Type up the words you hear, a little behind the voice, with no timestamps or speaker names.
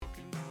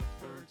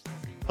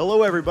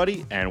Hello,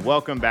 everybody, and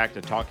welcome back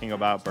to Talking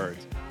About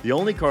Birds, the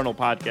only Cardinal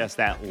podcast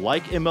that,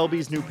 like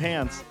MLB's new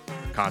pants,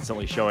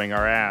 constantly showing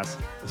our ass.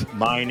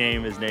 My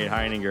name is Nate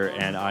Heininger,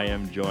 and I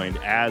am joined,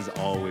 as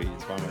always,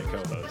 by my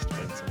co-host,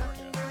 Vince Marco.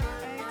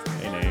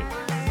 Hey, Nate.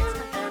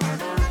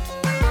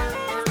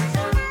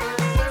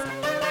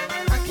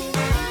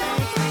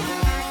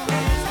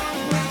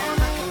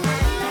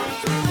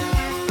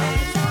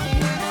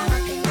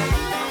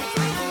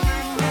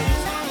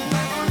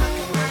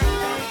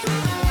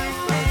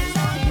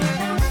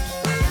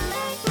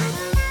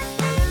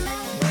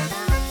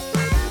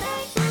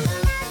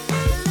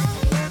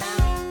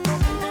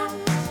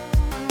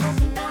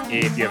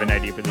 If you have an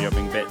idea for the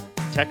opening bit,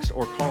 text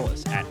or call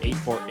us at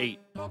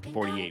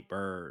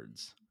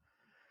 848-48-BIRDS.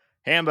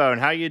 Hambone,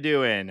 how you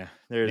doing?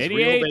 There's 88.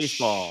 real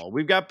baseball.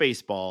 We've got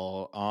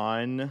baseball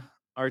on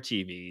our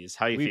TVs.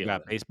 How you We've feeling?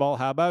 got baseball.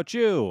 How about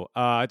you?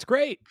 It's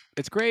great.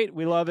 It's great.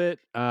 We love it.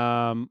 We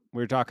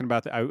were talking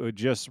about I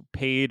just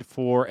paid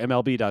for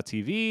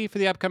MLB.TV for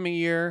the upcoming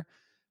year.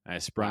 I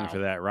sprung for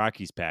that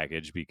Rockies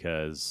package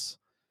because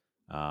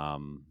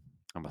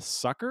I'm a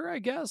sucker, I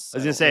guess. I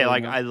was gonna say,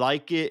 I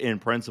like it in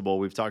principle.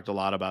 We've talked a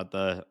lot about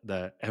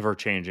the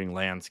ever-changing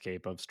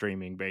landscape of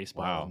streaming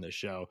baseball on this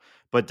show,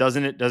 but does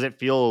it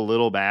feel a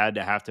little bad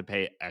to have to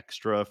pay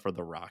extra for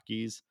the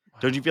Rockies?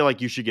 Don't you feel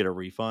like you should get a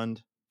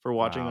refund for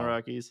watching the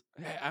Rockies?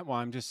 Well,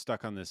 I'm just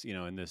stuck on this,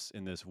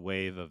 in this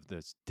wave of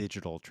this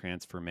digital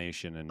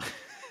transformation, and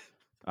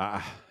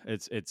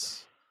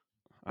it's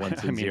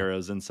ones and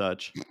zeros and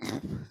such.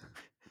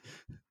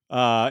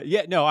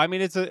 Yeah, no, I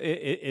mean, is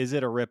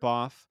it a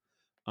ripoff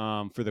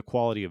for the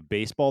quality of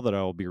baseball that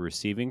I will be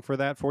receiving for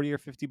that $40 or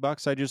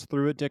 $50 I just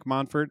threw at Dick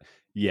Monfort?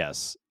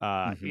 Yes.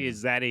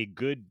 Is that a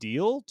good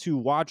deal to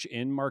watch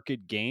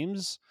in-market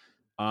games?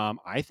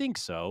 I think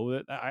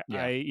so. I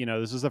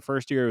this is the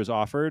first year it was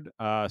offered,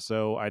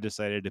 so I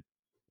decided to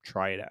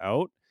try it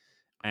out.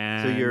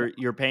 And so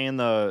you're paying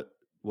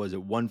was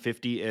it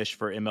 $150-ish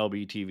for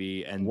MLB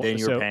TV, and then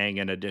you're paying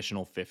an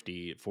additional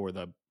 $50 for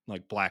the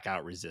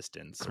blackout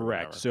resistance.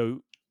 Correct.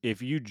 So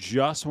if you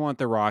just want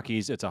the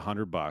Rockies, it's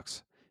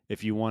 $100.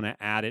 If you want to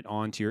add it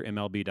onto your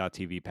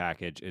MLB.TV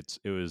package, it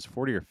was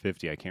 40 or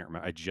 50. I can't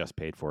remember. I just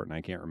paid for it and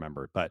I can't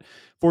remember, but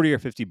 40 or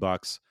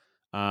 $50.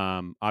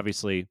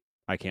 Obviously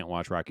I can't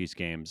watch Rockies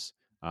games,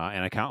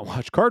 and I can't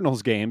watch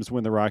Cardinals games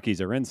when the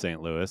Rockies are in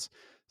St. Louis.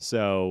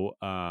 So,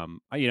 and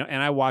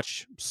I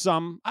watch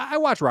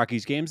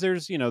Rockies games.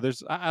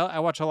 I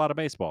watch a lot of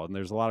baseball, and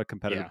there's a lot of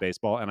competitive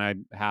baseball, and I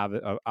have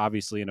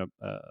obviously an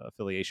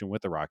affiliation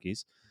with the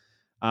Rockies.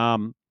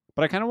 But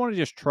I kind of want to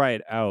just try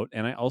it out,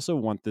 and I also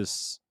want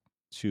this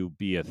to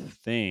be a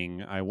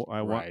thing.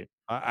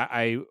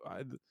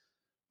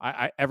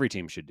 Every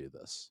team should do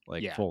this,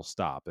 full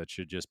stop. It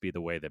should just be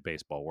the way that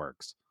baseball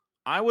works.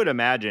 I would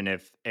imagine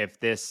if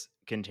this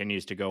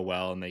continues to go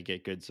well and they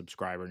get good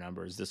subscriber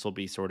numbers, this will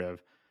be sort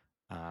of,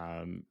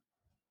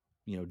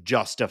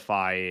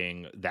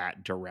 justifying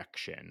that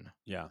direction.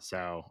 Yeah.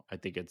 So I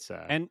think it's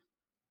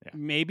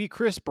maybe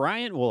Chris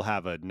Bryant will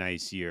have a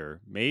nice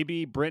year.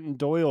 Maybe Brenton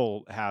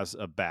Doyle has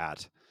a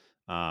bat,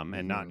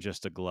 and not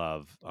just a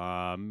glove.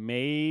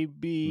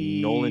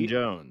 Maybe Nolan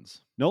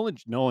Jones.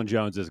 Nolan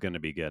Jones is going to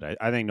be good.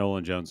 I think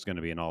Nolan Jones is going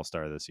to be an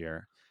all-star this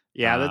year.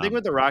 Yeah, the thing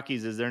with the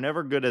Rockies is they're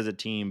never good as a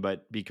team,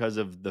 but because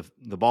of the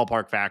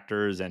ballpark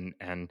factors and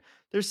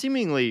there's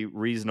seemingly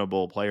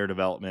reasonable player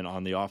development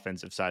on the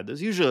offensive side,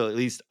 there's usually at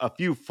least a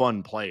few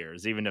fun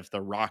players, even if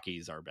the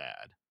Rockies are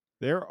bad.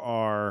 There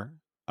are.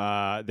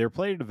 Their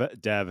player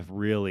dev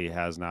really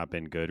has not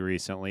been good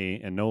recently,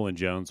 and Nolan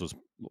Jones was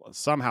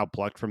somehow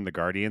plucked from the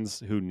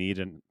Guardians, who need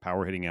a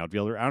power hitting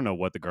outfielder. I don't know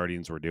what the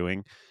Guardians were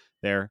doing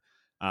there,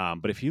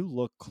 but if you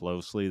look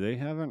closely, they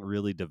haven't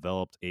really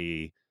developed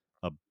a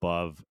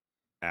above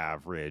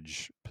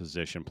average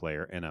position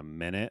player in a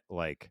minute.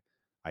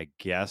 I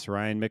guess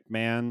Ryan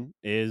McMahon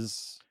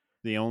is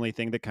the only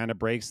thing that kind of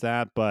breaks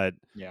that, but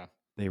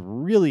they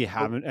really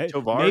haven't.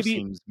 Tovar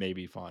seems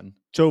maybe fun.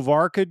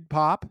 Tovar could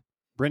pop.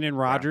 Brendan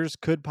Rodgers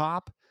could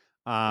pop.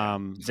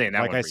 Saying that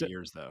like one for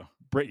years though.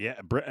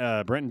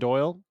 Brenton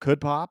Doyle could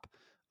pop.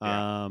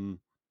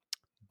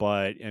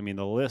 But I mean,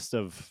 the list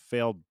of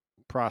failed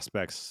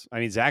prospects. I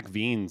mean, Zach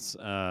Veen's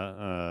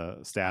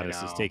status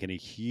has taken a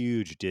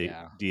huge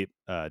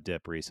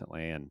dip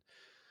recently, and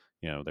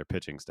their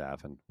pitching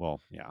staff, and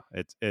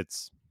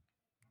it's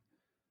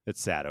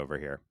sad over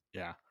here.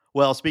 Yeah.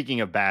 Well,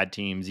 speaking of bad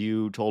teams,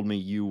 you told me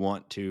you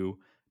want to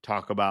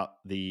talk about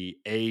the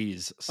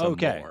A's some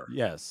more.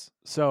 Yes.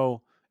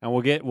 So, and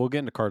we'll get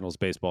into Cardinals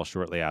baseball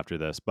shortly after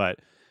this, but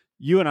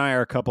you and I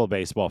are a couple of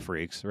baseball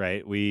freaks,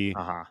 right? We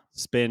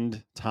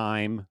spend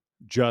time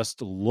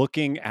just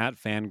looking at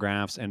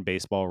Fangraphs and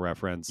Baseball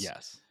Reference.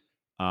 Yes.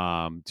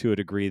 To a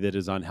degree that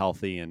is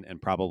unhealthy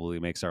and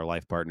probably makes our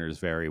life partners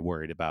very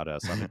worried about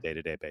us on a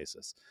day-to-day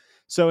basis.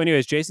 So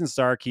anyways, Jason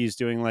Stark, he's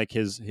doing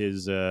his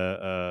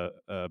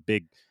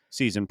big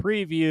season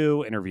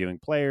preview, interviewing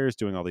players,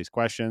 doing all these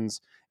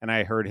questions. And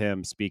I heard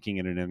him speaking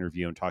in an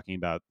interview and talking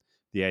about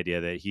the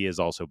idea that he is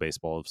also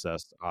baseball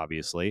obsessed,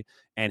 obviously,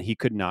 and he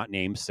could not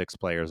name 6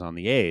 players on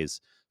the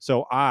A's.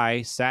 So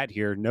I sat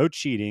here, no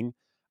cheating.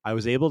 I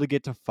was able to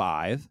get to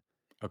 5.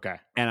 Okay.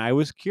 And I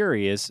was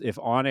curious if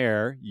on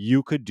air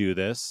you could do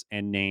this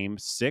and name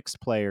 6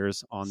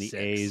 players on the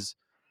 6. A's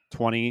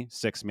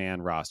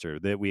 26-man roster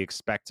that we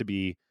expect to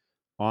be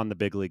on the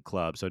big league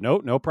club. So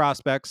no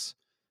prospects,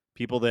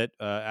 people that,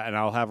 and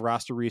I'll have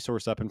roster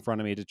resource up in front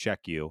of me to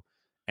check you.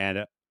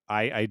 And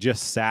I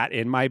just sat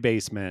in my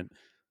basement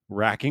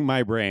racking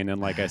my brain.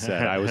 And like I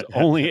said, I was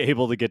only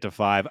able to get to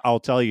 5. I'll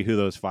tell you who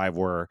those 5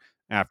 were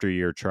after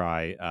your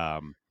try.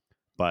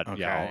 But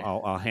yeah, Okay.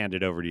 I'll hand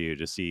it over to you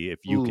to see if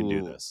you can do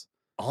Ooh. this.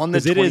 On the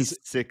 'Cause it is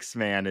 26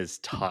 man is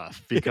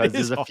tough it because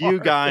is there's a few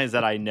hard. guys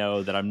that I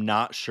know that I'm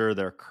not sure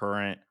their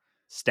current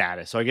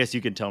status. So I guess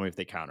you can tell me if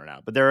they count or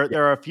not. But Yeah.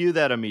 there are a few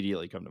that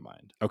immediately come to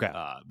mind. Okay.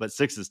 But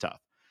 6 is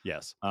tough.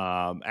 Yes.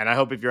 And I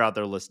hope if you're out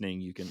there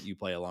listening, you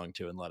play along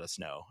too and let us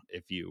know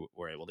if you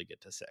were able to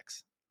get to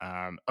 6.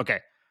 Okay.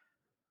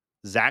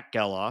 Zach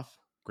Geloff,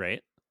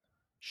 Great.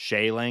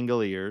 Shea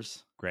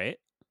Langoliers, Great.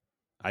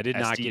 I did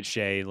not get ST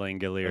Shea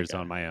Langoliers okay,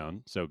 on my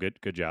own. So good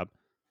job.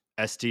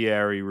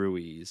 Estieri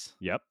Ruiz.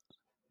 Yep.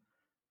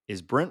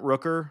 Is Brent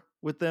Rooker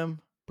with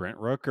them? Brent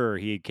Rooker,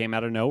 he came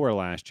out of nowhere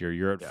last year.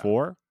 You're at Yeah.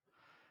 4.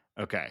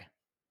 Okay.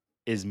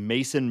 Is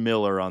Mason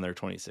Miller on their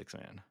 26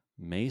 man?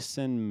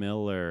 Mason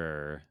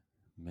Miller.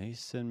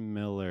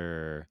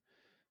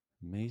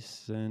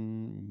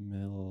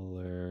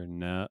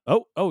 No.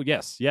 Oh,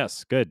 yes.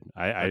 Good.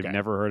 I've Okay.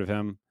 never heard of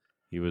him.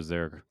 He was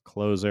their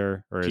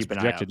closer, or is Keep an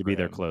eye projected out to for be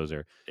their him.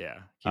 closer. Yeah.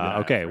 Keep an eye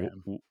out Okay. for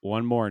him.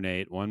 One more,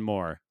 Nate. One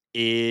more.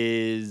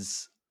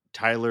 Is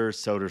Tyler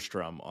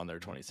Soderstrom on their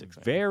 26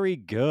 man? Very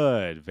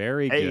good.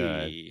 Very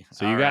good. Hey.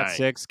 So All you got right.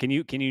 6. Can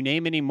you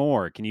name any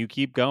more? Can you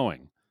keep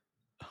going?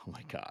 Oh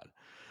my God.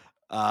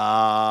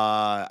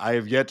 I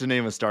have yet to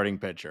name a starting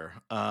pitcher.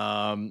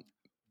 Oh,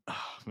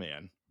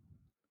 man.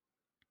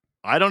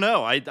 I don't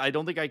know. I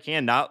don't think I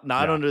can. Not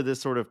Yeah. under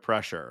this sort of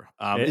pressure.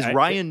 Is I-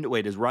 Ryan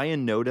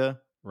Noda?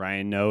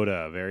 Ryan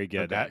Noda, very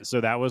good. Okay.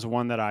 That was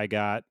one that I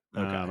got.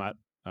 Okay.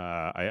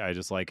 I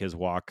just like his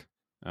walk.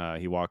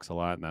 He walks a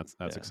lot, and that's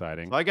Yeah.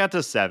 exciting. So I got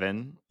to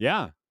 7.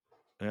 Yeah.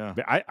 Yeah.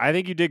 I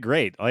think you did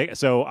great. Like,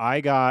 so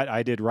I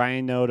did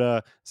Ryan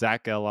Noda,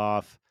 Zach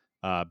Geloff,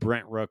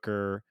 Brent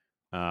Rooker,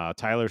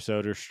 Tyler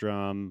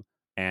Soderstrom,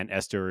 and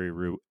Estuary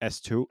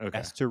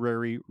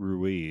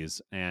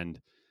Ruiz.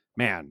 And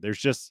man, there's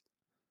just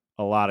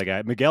a lot of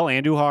guys. Miguel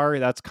Andujar,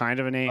 that's kind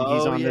of a name.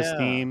 He's Oh on this yeah.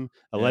 team.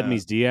 Yeah.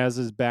 Aledmys Diaz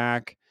is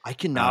back. I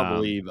cannot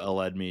believe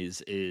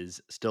Aledmys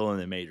is still in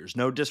the majors.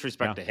 No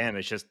disrespect to him.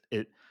 It's just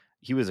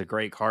he was a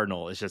great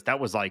Cardinal. It's just that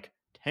was like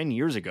 10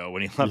 years ago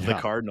when he left the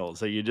Cardinals.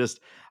 So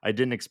I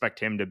didn't expect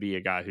him to be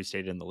a guy who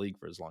stayed in the league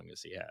for as long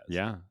as he has.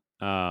 Yeah.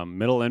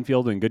 Middle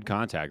infield and good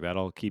contact.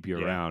 That'll keep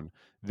you around.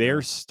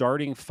 Their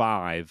starting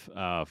 5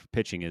 for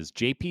pitching is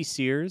JP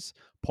Sears,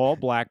 Paul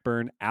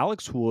Blackburn,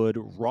 Alex Wood,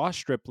 Ross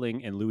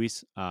Stripling, and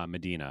Luis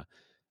Medina.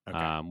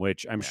 Okay.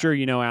 Which I'm sure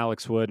you know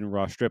Alex Wood and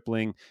Ross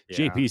Stripling.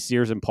 Yeah. JP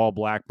Sears and Paul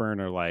Blackburn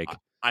are like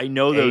I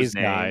know those A's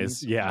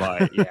guys. names,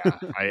 Yeah. but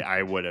yeah,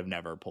 I would have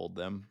never pulled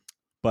them.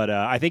 But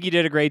I think you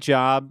did a great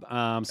job.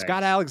 Scott Thanks.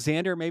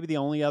 Alexander, maybe the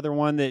only other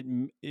one that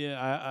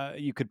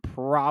you could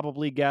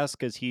probably guess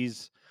because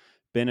he's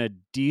been a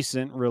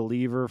decent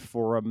reliever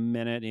for a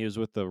minute. He was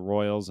with the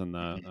Royals and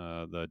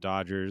the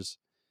Dodgers.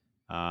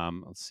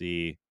 Let's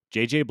see.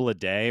 JJ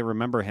Bleday,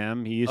 remember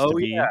him? He used to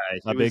be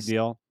a big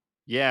deal.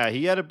 Yeah,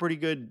 he had a pretty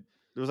good.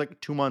 There was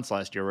like 2 months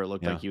last year where it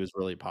looked Yeah. like he was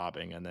really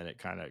popping, and then it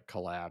kind of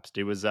collapsed.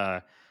 It was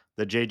the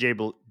JJ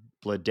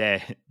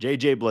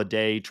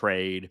Bleday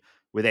trade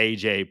with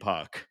AJ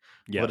Puck.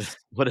 Yes.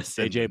 What a AJ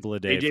sentence.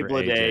 Bleday AJ for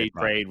Bleday AJ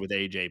Puck. trade with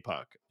AJ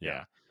Puck.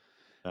 Yeah.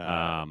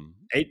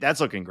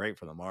 That's looking great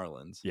for the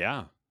Marlins.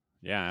 Yeah,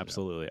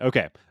 absolutely.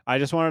 Okay, I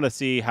just wanted to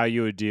see how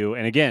you would do,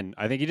 and again,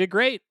 I think you did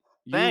great.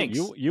 Thanks.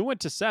 You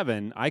went to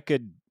 7.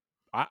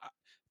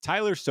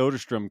 Tyler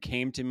Soderstrom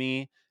came to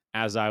me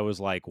as I was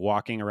like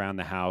walking around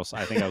the house.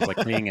 I think I was like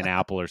cleaning an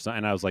apple or something.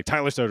 And I was like,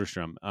 Tyler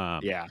Soderstrom.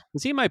 Yeah,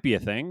 because he might be a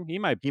thing.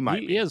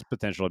 He has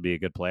potential to be a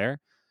good player.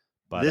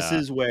 But this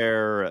is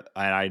where, and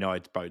I know I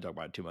probably talk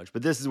about it too much,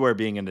 but this is where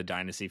being into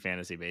dynasty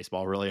fantasy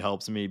baseball really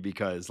helps me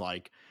because,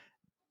 like,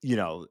 you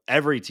know,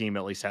 every team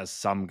at least has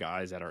some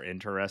guys that are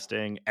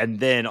interesting, and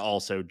then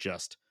also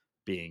just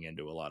being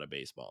into a lot of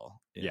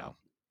baseball. You know?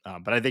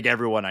 But I think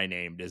everyone I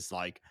named is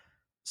like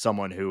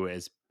someone who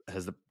has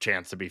the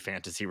chance to be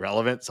fantasy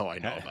relevant, so I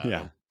know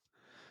about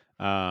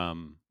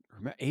him.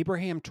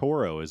 Abraham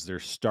Toro is their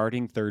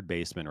starting third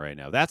baseman right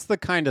now. That's the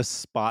kind of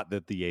spot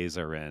that the A's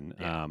are in.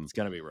 Yeah, it's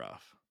gonna be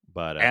rough.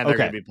 But and they're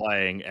going to be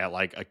playing at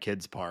like a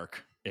kid's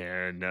park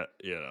and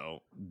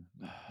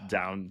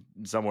down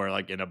somewhere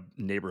like in a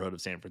neighborhood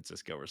of San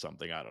Francisco or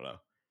something. I don't know.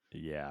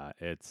 Yeah,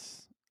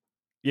 it's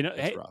rough.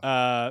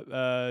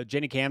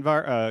 Jenny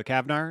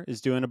Kavnar is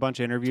doing a bunch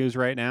of interviews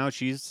right now.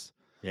 She's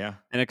an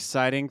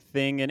exciting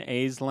thing in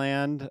A's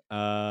land.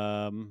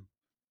 We'll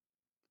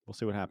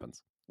see what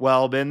happens.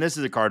 Well, Ben, this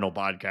is a Cardinal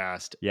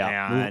podcast.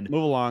 Yeah, and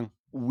move along.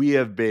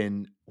 we've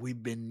been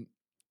we've been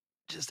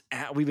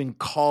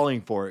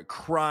calling for it,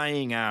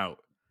 crying out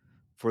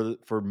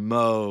for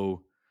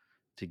Mo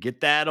to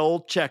get that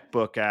old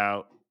checkbook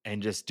out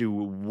and just do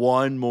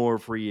one more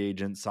free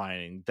agent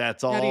signing.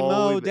 That's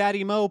all we've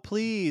Daddy Mo,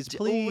 please, Oh,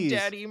 please.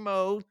 Daddy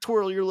Mo,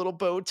 twirl your little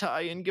bow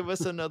tie and give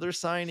us another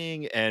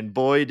signing. And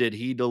boy, did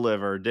he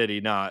deliver, did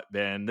he not,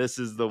 Ben? This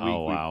is the week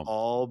Oh, we've wow.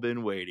 all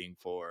been waiting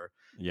for.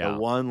 The Yeah.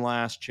 one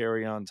last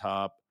cherry on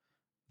top,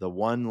 the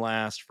one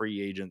last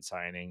free agent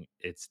signing.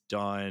 It's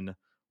done.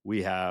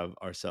 We have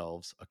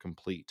ourselves a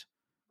complete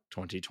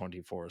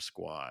 2024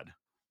 squad.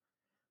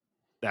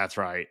 That's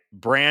right.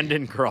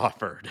 Brandon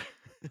Crawford.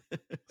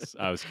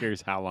 I was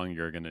curious how long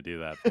you're going to do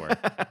that for.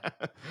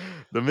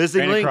 The missing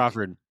Brandon link.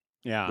 Crawford.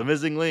 The Yeah.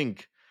 missing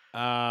link. Three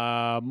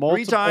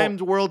Multiple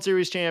times World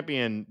Series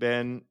champion,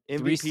 Ben.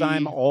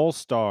 three-time MVP.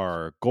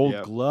 All-Star, Gold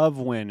Yep. Glove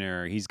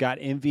winner. He's got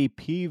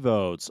MVP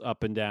votes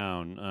up and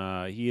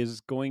down. He is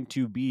going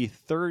to be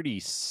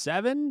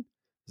 37.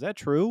 Is that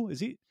true? Is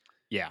he?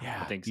 Yeah, I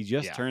Yeah, think so. he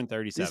just Yeah. turned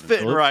He's 37.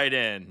 fitting So right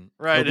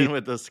he'll be in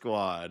with the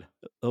squad.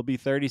 he'll be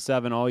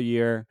 37 all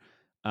year.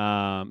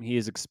 He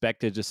is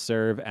expected to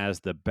serve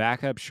as the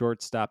backup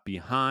shortstop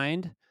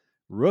behind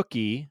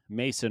rookie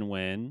Mason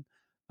Wynn.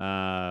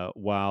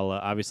 While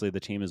obviously the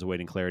team is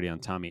awaiting clarity on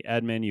Tommy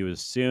Edman, you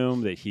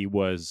assume that he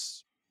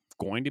was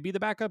going to be the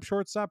backup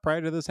shortstop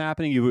prior to this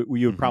happening. You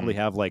would probably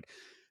have like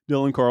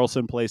Dylan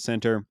Carlson play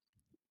center,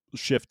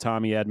 shift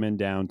Tommy Edman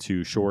down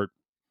to short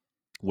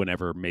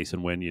whenever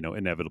Mason Wynn,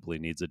 inevitably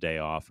needs a day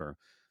off or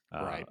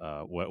Right.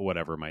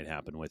 whatever might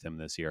happen with him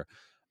this year.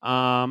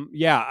 I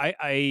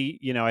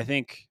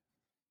think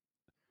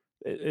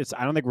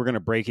I don't think we're going to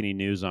break any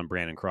news on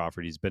Brandon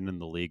Crawford. He's been in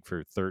the league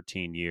for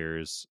 13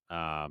 years.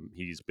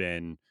 He's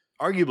been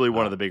Arguably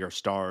one uh, of the bigger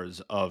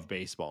stars of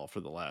baseball for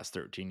the last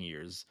 13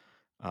 years.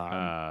 Um,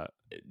 uh,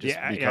 just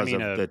yeah, I because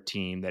mean of the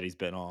team that he's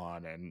been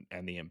on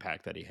and the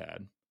impact that he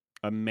had.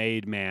 a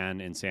made man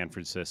in San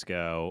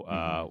Francisco.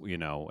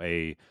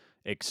 A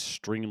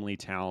extremely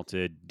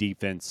talented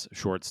defense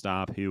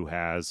shortstop who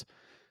has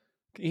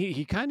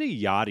he kind of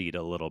yachtied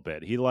a little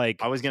bit.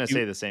 I was going to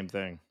say the same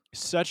thing.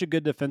 Such a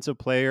good defensive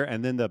player,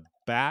 and then the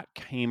bat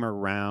came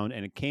around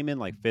and it came in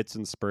like fits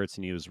and spurts,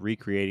 and he was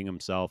recreating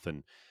himself,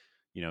 and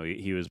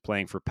he was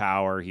playing for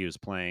power, he was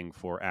playing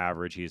for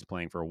average, he was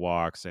playing for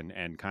walks,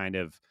 and kind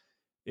of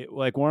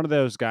like one of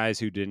those guys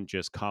who didn't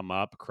just come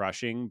up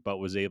crushing but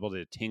was able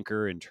to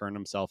tinker and turn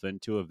himself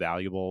into a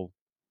valuable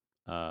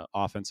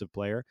offensive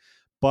player.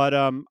 But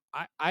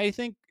I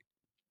think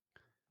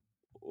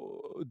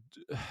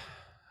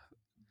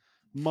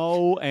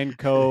Mo and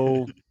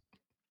Co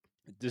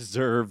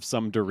deserve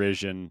some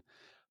derision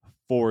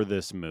for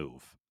this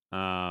move,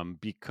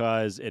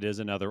 because it is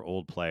another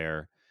old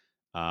player.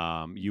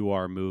 You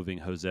are moving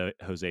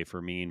Jose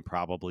Fermin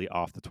probably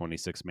off the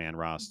 26-man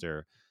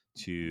roster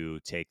to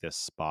take this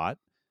spot,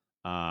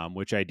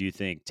 which I do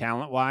think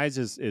talent wise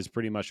is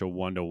pretty much a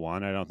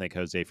 1-to-1. I don't think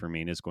Jose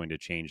Fermin is going to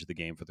change the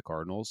game for the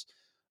Cardinals,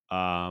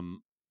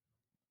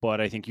 but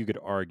I think you could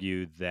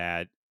argue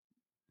that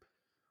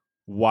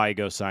why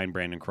go sign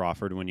Brandon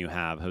Crawford when you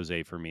have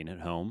Jose Fermin at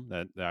home?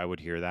 That I would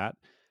hear that.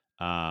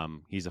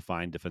 He's a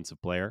fine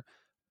defensive player,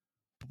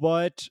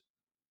 but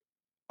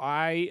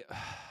I,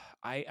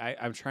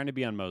 I'm trying to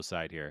be on Mo's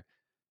side here.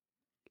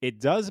 It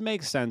does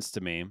make sense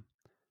to me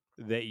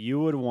that you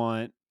would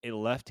want a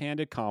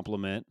left-handed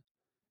complement,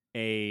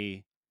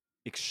 a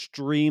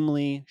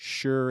extremely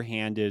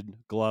sure-handed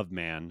glove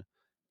man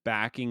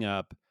backing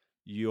up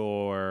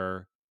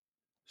your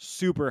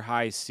super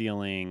high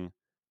ceiling,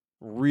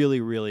 really,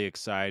 really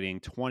exciting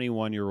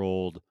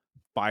 21-year-old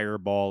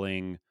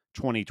fireballing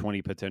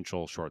 2020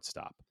 potential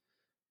shortstop.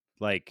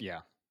 Like,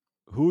 Yeah.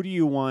 who do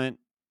you want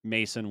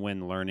Mason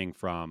Wynn learning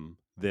from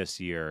this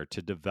year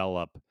to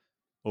develop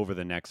over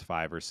the next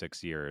 5 or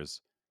 6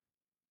 years?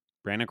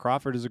 Brandon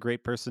Crawford is a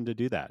great person to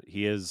do that.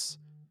 He's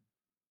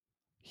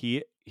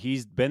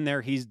been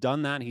there, he's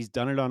done that, he's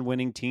done it on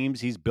winning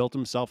teams, he's built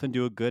himself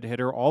into a good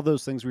hitter, all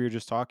those things we were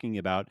just talking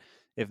about.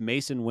 If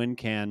Mason Wynn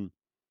can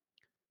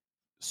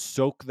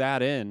soak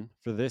that in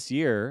for this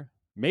year,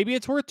 maybe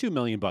it's worth $2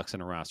 million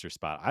in a roster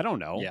spot. I don't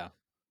know. Yeah.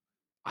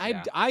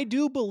 I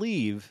do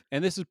believe,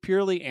 and this is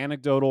purely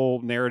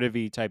anecdotal,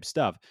 narrative-y type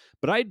stuff,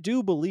 but I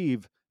do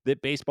believe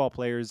that baseball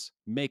players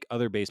make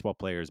other baseball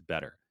players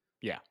better.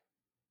 Yeah.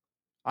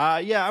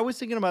 Yeah, I was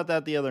thinking about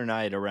that the other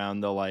night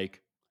around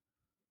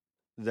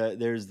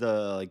there's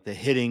the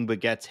hitting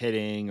begets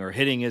hitting, or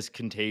hitting is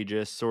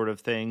contagious sort of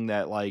thing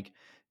that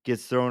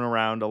gets thrown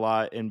around a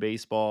lot in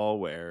baseball,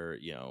 where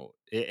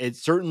it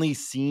certainly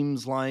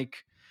seems like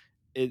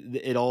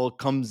it all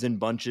comes in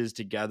bunches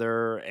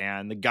together,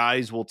 and the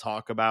guys will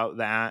talk about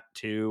that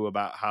too,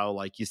 about how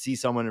you see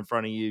someone in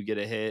front of you get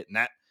a hit, and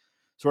that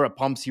sort of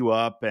pumps you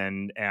up,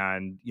 and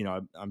I'm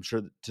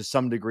sure that to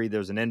some degree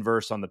there's an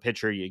inverse on the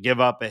pitcher. You give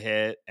up a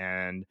hit,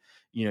 and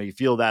you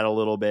feel that a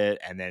little bit,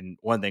 and then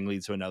one thing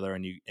leads to another,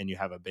 and you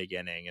have a big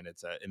inning, and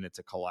it's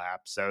a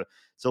collapse.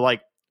 So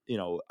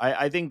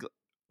I think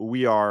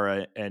we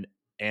are an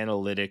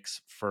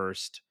analytics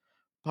first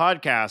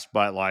podcast,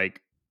 but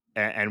like,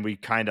 and we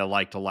kind of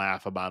like to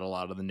laugh about a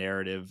lot of the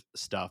narrative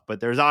stuff, but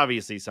there's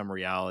obviously some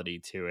reality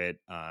to it.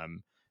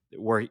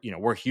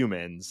 We're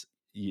humans.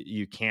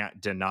 You can't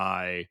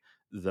deny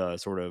the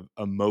sort of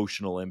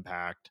emotional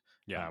impact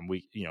Yeah.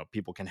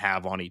 people can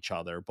have on each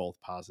other, both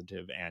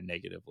positive and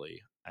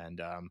negatively.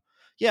 And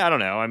yeah, I don't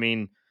know. I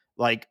mean,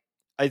 like,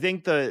 I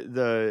think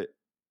the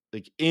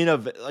like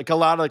like a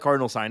lot of the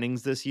Cardinal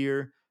signings this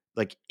year,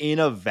 like in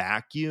a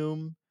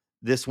vacuum,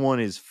 this one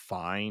is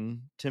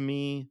fine to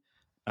me.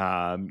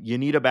 You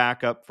need a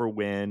backup for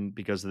Win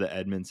because of the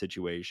Edmund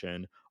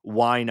situation.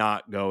 Why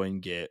not go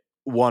and get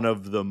one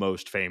of the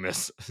most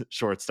famous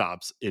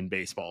shortstops in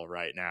baseball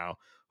right now,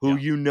 who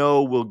Yeah.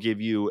 will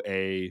give you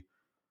a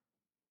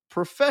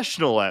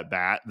professional at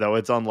bat, though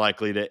it's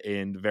unlikely to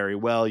end very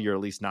well. You're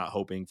at least not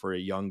hoping for a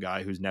young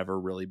guy who's never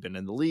really been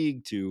in the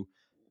league to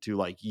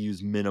like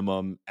use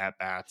minimum at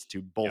bats to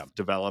Yeah. both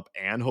develop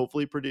and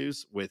hopefully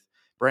produce. With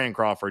Brandon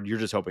Crawford, you're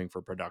just hoping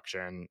for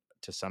production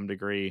to some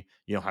degree.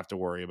 You don't have to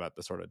worry about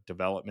the sort of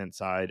development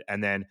side.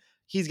 And then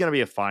he's going to be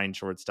a fine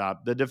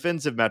shortstop. The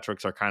defensive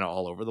metrics are kind of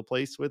all over the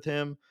place with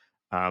him.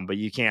 But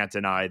you can't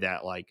deny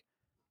that, like,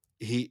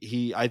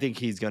 he I think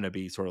he's going to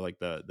be sort of like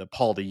the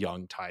Paul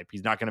DeYoung type.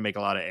 He's not going to make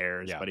a lot of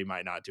errors, Yeah. but he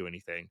might not do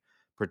anything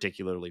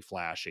particularly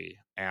flashy.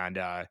 And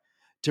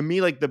to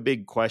me, like, the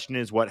big question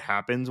is what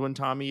happens when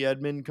Tommy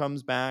Edman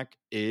comes back.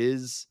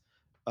 Is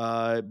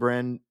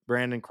Brandon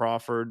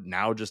Crawford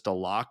now just a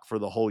lock for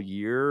the whole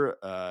year?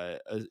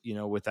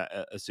 With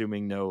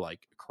assuming no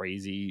like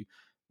crazy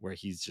where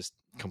he's just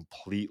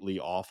completely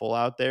awful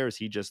out there. Is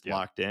he just Yeah.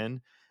 locked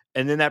in?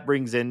 And then that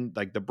brings in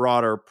like the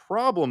broader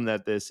problem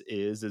that this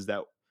is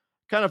that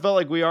kind of felt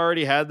like we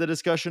already had the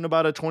discussion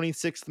about a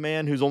 26th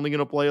man who's only going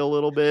to play a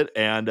little bit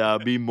and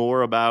be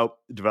more about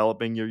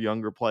developing your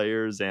younger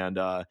players and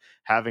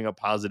having a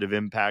positive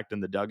impact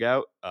in the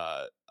dugout,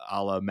 a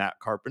la Matt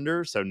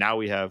Carpenter. So now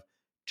we have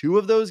two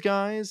of those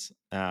guys.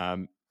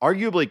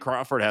 Arguably,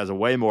 Crawford has a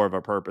way more of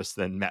a purpose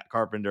than Matt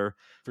Carpenter.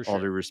 For All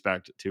sure. due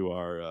respect to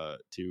our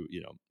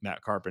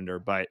Matt Carpenter,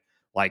 but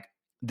like,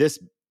 this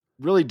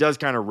really does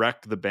kind of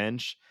wreck the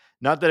bench.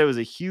 Not that it was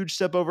a huge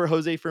step over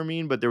Jose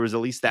Fermin, but there was at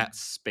least that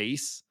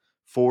space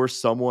for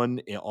someone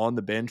on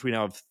the bench. We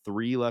now have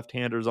three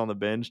left-handers on the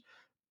bench.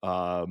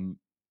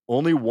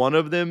 Only one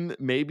of them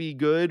may be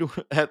good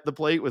at the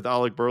plate with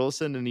Alec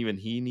Burleson, and even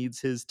he needs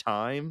his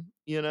time.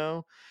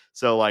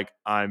 So, like,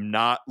 I'm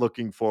not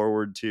looking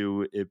forward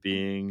to it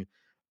being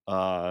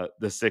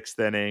the sixth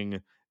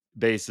inning,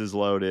 bases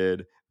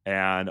loaded,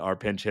 and our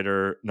pinch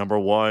hitter number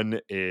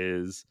one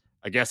is,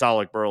 I guess,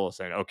 Alec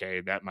Burleson.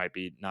 Okay, that might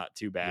be not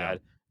too Yeah.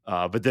 bad.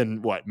 But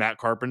then what? Matt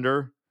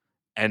Carpenter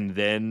and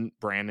then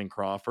Brandon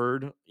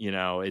Crawford.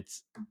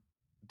 It's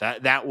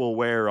that will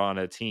wear on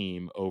a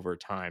team over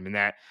time, and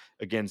that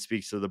again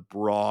speaks to the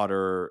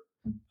broader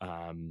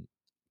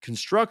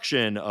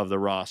construction of the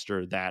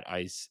roster that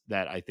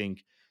I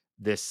think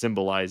this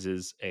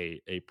symbolizes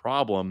a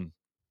problem.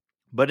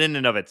 But in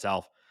and of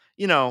itself,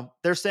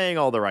 they're saying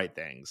all the right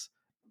things.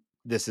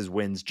 This is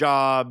Wynn's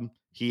job.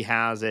 He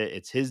has it.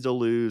 It's his to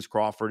lose.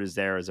 Crawford is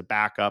there as a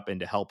backup and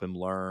to help him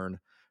learn.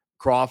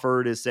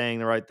 Crawford is saying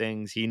the right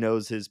things. He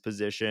knows his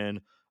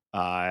position.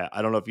 I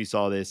don't know if you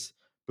saw this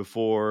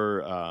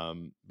before,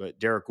 but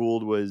Derek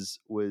Gould was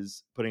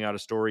putting out a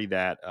story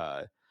that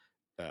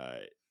uh,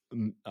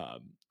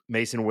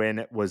 Mason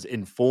Wynn was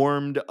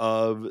informed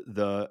of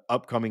the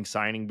upcoming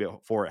signing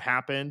before it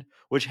happened,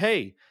 which,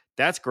 hey,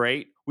 that's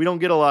great. We don't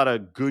get a lot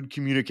of good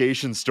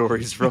communication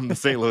stories from the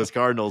St. Louis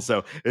Cardinals,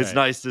 so it's Right.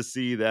 nice to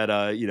see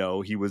that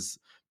he was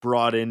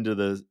brought into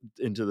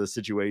the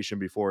situation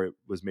before it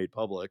was made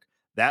public.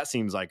 That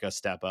seems like a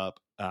step up.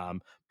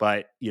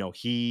 But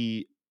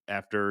he,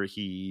 after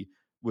he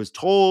was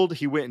told,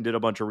 he went and did a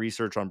bunch of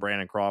research on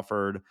Brandon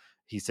Crawford.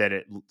 He said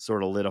it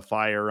sort of lit a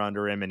fire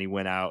under him, and he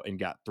went out and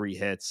got 3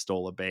 hits,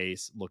 stole a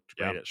base, looked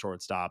Yeah. great at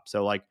shortstop.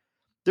 So, like,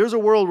 there's a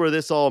world where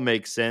this all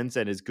makes sense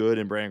and is good,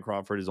 and Brandon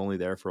Crawford is only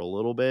there for a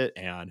little bit.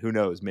 And who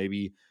knows,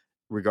 maybe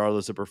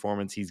regardless of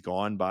performance, he's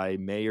gone by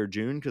May or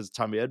June because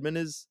Tommy Edman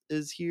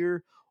is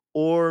here,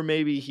 or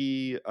maybe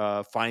he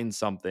finds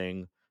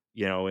something,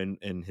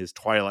 in his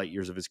twilight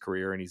years of his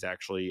career, and he's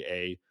actually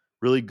a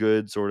really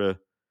good sort of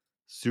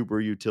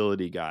super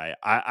utility guy.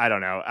 I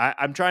don't know.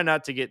 I'm trying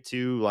not to get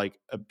too like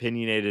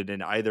opinionated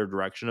in either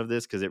direction of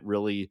this because it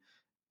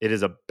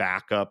is a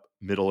backup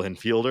middle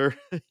infielder,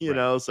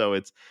 Right. so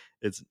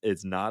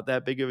it's not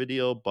that big of a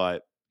deal,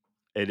 but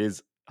it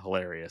is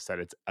hilarious that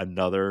it's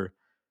another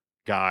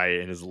guy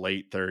in his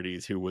late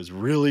 30s who was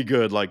really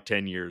good like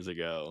 10 years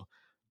ago.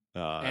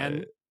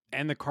 And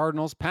the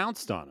Cardinals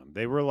pounced on him.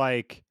 They were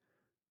like,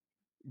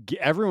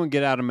 everyone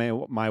get out of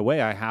my way.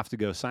 I have to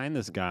go sign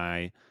this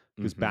guy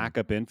whose Mhm.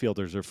 backup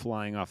infielders are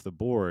flying off the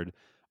board.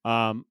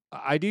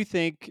 I do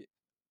think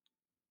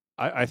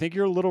I think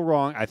you're a little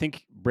wrong. I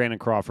think Brandon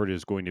Crawford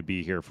is going to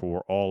be here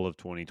for all of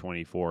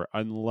 2024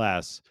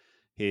 unless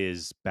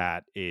his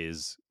bat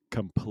is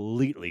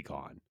completely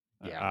gone.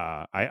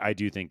 Yeah. I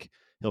do think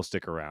he'll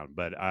stick around,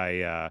 but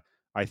I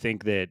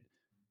think that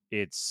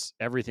it's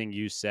everything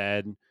you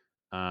said.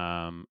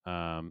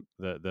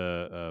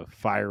 The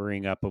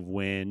firing up of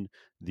Wynn,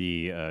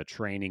 the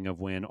training of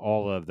Wynn,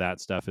 all of that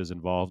stuff is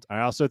involved.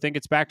 I also think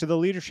it's back to the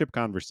leadership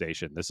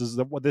conversation. This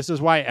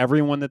is why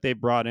everyone that they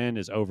brought in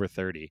is over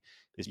 30,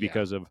 is Yeah.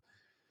 because of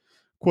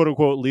quote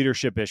unquote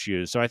leadership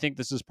issues. So I think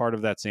this is part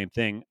of that same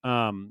thing.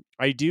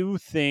 I do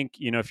think,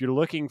 if you're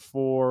looking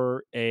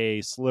for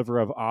a sliver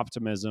of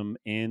optimism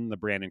in the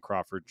Brandon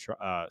Crawford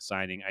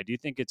signing, I do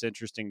think it's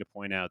interesting to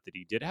point out that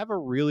he did have a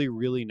really,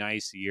 really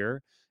nice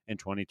year in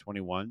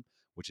 2021,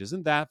 which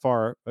isn't that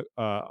far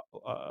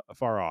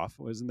off. It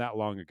wasn't that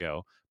long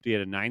ago. But he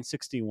had a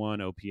 961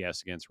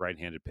 OPS against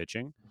right-handed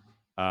pitching.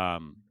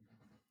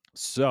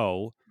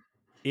 So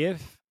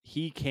if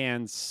he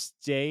can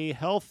stay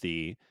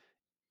healthy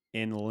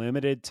in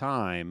limited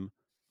time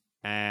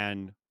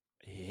and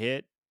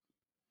hit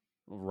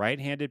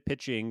right-handed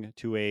pitching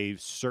to a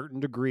certain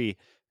degree,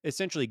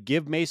 essentially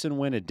give Mason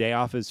Wynn a day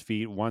off his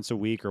feet once a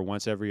week or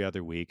once every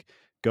other week,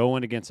 go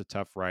in against a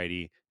tough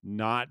righty,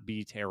 not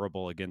be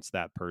terrible against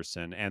that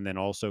person, and then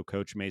also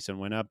coach Mason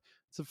Wynn up.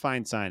 It's a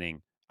fine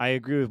signing. I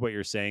agree with what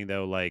you're saying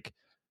though. Like,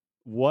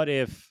 what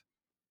if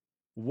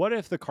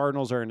the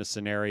Cardinals are in a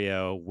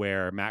scenario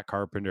where Matt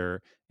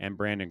Carpenter and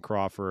Brandon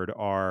Crawford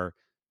are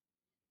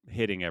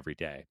hitting every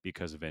day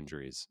because of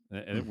injuries?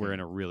 And we're in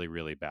a really,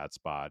 really bad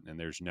spot, and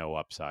there's no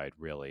upside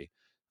really,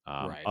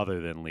 Right.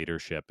 other than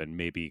leadership and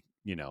maybe,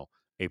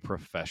 a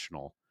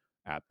professional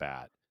at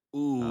bat.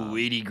 Ooh, Um,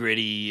 itty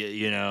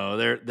gritty.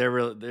 They're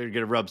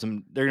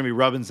gonna be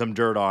rubbing some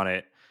dirt on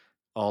it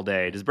all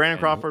day. Does Brandon and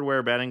Crawford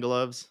wear batting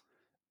gloves?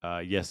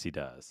 yes, he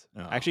does.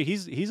 Oh, Actually,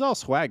 he's all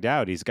swagged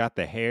out. He's got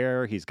the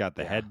hair, he's got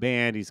the yeah.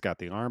 headband, he's got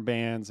the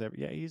armbands.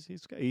 Yeah, he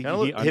Him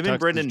and untucks his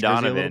Brendan jersey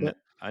a little Donovan. bit.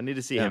 I need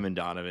to see Yeah, him and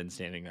Donovan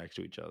standing next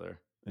to each other.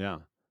 yeah.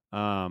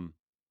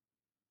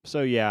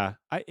 So yeah,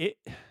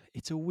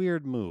 it's a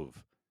weird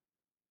move.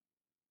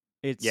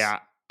 It's Yeah,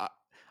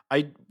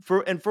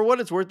 for what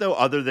it's worth though,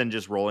 other than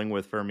just rolling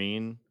with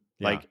Fermin,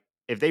 yeah. like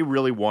if they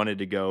really wanted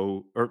to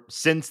go, or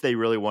since they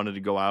really wanted to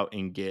go out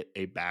and get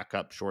a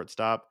backup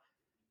shortstop,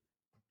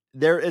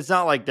 it's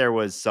not like there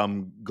was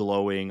some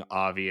glowing,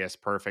 obvious,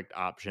 perfect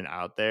option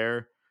out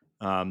there.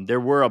 There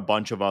were a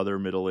bunch of other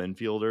middle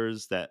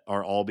infielders that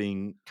are all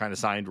being kind of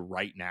signed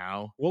right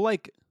now. Well,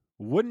 like,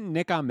 wouldn't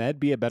Nick Ahmed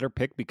be a better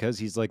pick because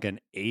he's like an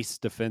ace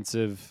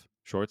defensive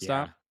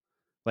shortstop? Yeah,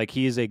 Like,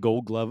 he is a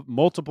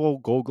multiple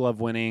Gold Glove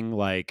winning,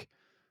 like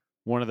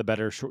one of the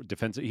better short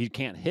defensive. He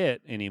can't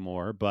hit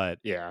anymore, but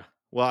yeah.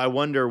 Well, I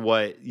wonder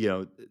what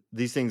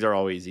these things are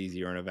always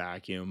easier in a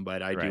vacuum,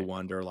 but I do right,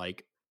 wonder,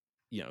 like,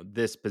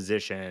 this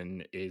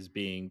position is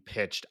being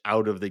pitched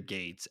out of the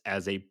gates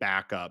as a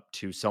backup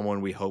to someone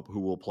we hope who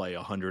will play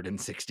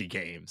 160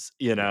 games,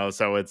 yeah,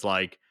 So it's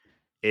like,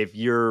 if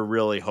you're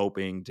really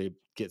hoping to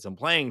get some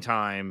playing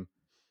time,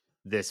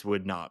 this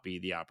would not be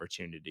the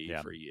opportunity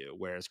yeah, for you.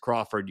 Whereas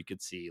Crawford, you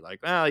could see like,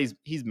 well,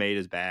 he's made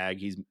his bag.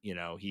 He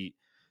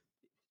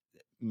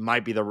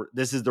might be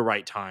this is the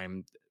right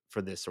time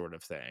for this sort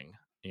of thing,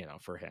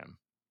 for him.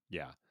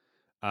 yeah.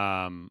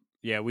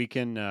 Yeah, we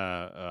can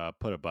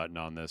put a button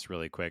on this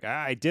really quick.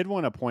 I did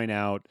want to point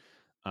out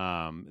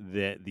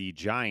that the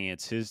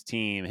Giants, his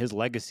team, his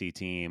legacy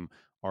team,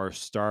 are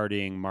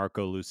starting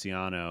Marco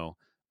Luciano,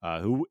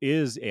 who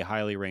is a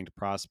highly ranked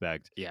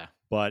prospect, Yeah.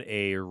 but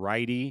a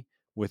righty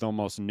with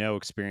almost no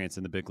experience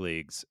in the big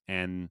leagues.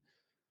 And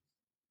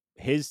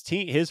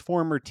his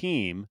former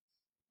team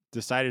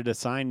decided to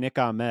sign Nick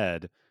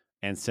Ahmed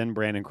and send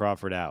Brandon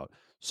Crawford out.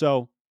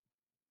 So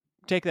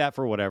take that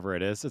for whatever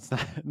it is. It's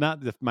not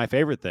my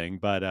favorite thing,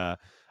 but I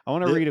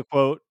want to The read a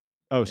quote.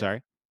 Oh, Yeah.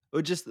 sorry.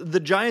 Just the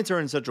Giants are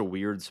in such a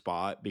weird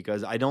spot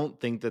because I don't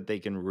think that they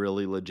can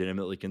really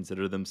legitimately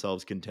consider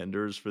themselves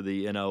contenders for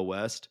the NL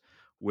West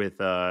with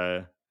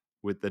the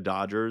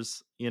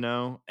Dodgers,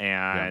 Yeah,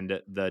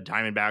 and the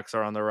Diamondbacks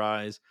are on the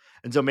rise.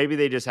 And so maybe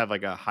they just have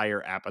like a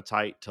higher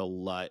appetite to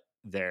let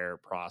their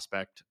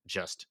prospect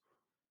just,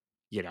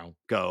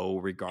 go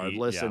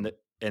regardless. yeah,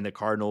 And the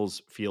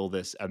Cardinals feel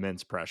this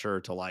immense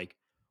pressure to like,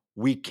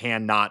 we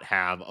cannot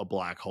have a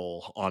black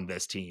hole on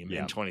this team in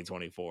yeah,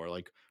 2024.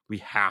 Like, we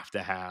have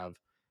to have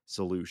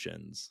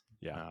solutions.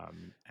 yeah.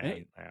 And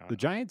And I don't the know.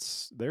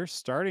 Giants, they're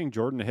starting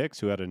Jordan Hicks,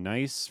 who had a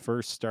nice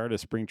first start of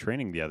spring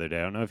training the other day.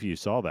 I don't know if you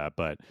saw that,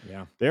 but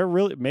Yeah. they're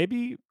really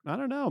maybe I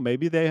don't know.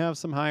 Maybe they have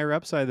some higher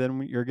upside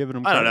than you're giving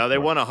them I don't credit know. They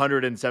for. won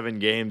 107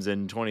 games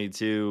in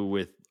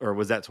 22 or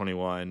was that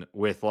 21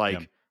 Yeah,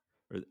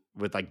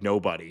 with like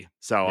nobody.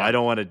 So yeah. I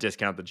don't want to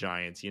discount the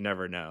Giants. You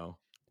never know.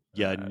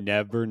 You Uh,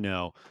 never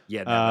know. you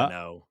never Uh,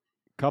 know.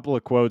 Couple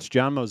of quotes.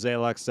 John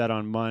Mozeliak said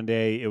on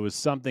Monday, it was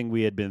something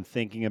we had been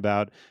thinking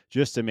about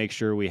just to make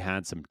sure we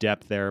had some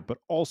depth there, but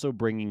also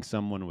bringing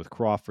someone with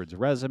Crawford's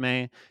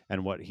resume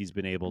and what he's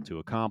been able to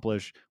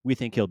accomplish. We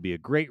think he'll be a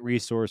great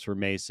resource for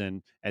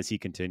Mason as he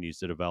continues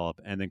to develop.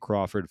 And then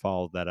Crawford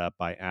followed that up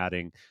by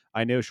adding,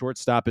 I know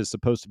shortstop is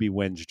supposed to be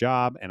Wynn's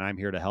job, and I'm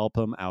here to help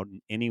him out in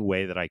any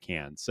way that I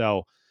can.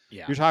 So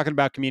Yeah. you're talking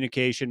about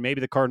communication.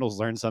 Maybe the Cardinals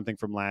learned something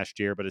from last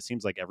year, but it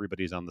seems like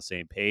everybody's on the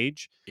same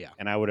page. Yeah.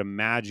 And I would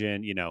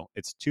imagine,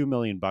 it's $2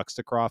 million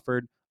to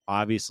Crawford.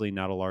 Obviously,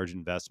 not a large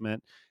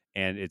investment.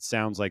 And it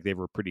sounds like they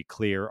were pretty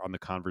clear on the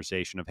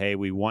conversation of, hey,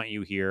 we want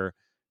you here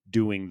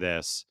doing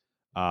this.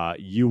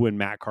 You and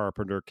Matt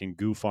Carpenter can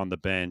goof on the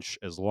bench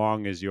as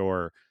long as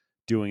you're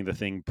doing the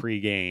thing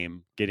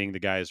pregame, getting the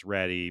guys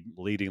ready,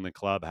 leading the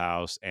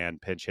clubhouse,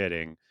 and pinch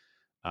hitting.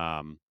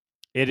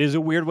 It is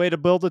a weird way to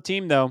build a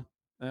team, though.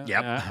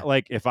 Yep.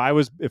 Like if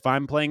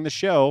I'm playing the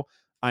show,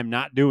 I'm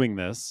not doing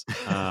this.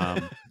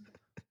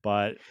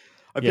 But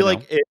I feel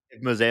like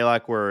if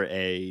Mozeliak were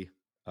a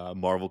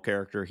Marvel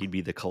character, he'd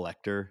be the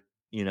collector.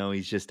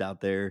 He's just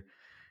out there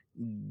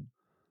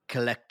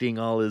collecting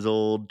all his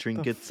old the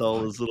trinkets, fuck?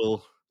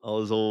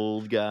 all his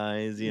old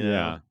guys.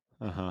 Yeah.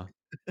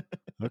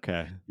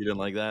 Okay. You didn't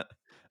like that?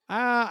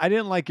 I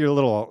didn't like your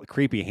little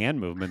creepy hand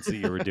movements that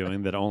you were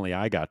doing that only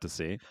I got to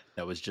see.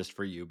 That was just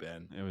for you,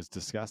 Ben. It was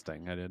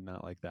disgusting. I did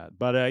not like that.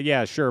 But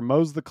yeah, sure.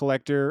 Mo's the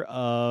collector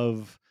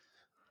of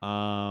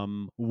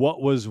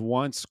what was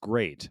once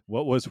great,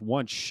 what was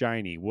once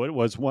shiny, what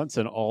was once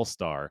an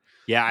all-star.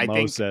 Yeah, I Mo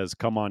think says,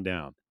 come on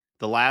down.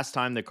 the last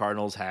time the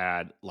Cardinals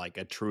had like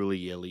a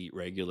truly elite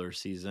regular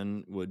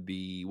season would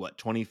be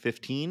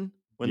 2015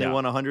 when they Yeah.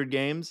 won 100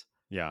 games.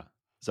 Yeah.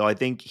 So I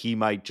think he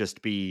might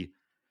just be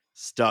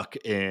stuck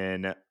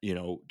in,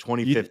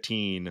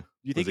 2015.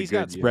 You think was a he's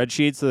got good year.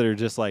 spreadsheets that are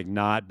just like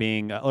not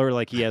being, or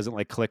like he hasn't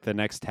like clicked the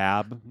next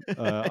tab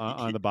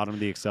on the bottom of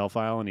the Excel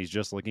file and he's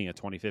just looking at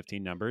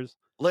 2015 numbers?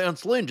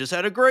 Lance Lynn just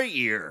had a great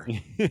year.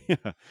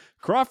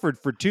 Crawford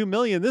for $2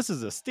 million. This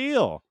is a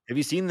steal. Have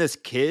you seen this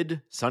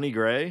kid, Sonny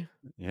Gray?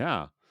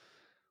 Yeah.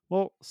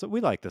 Well, so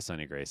we like the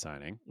Sonny Gray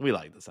signing. We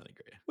like the Sonny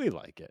Gray. We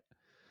like it.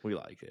 We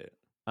like it.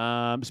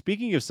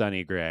 Speaking of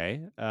Sonny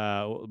Gray,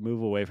 we'll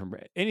move away from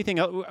anything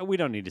else. We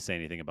don't need to say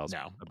anything about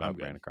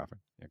Brandon Crawford.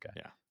 Okay.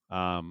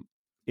 Yeah.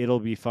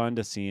 It'll be fun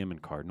to see him in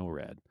Cardinal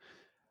red.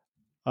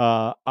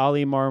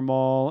 Ali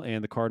Marmol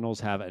and the Cardinals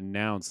have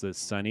announced that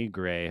Sonny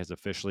Gray has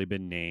officially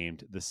been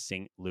named the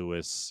St.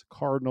 Louis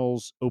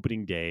Cardinals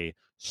opening day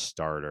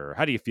starter.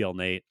 How do you feel,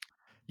 Nate?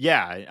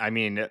 Yeah, I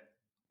mean,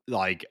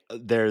 like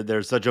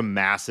there's such a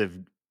massive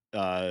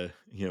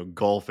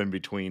gulf in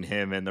between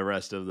him and the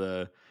rest of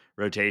the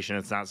rotation.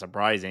 It's not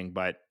surprising,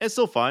 but it's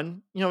still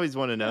fun. You always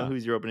want to know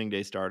who's your opening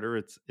day starter.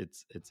 It's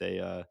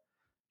a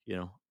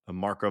a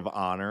mark of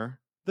honor.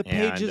 The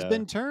page has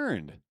been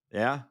turned.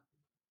 Yeah.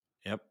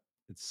 Yep.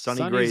 It's Sonny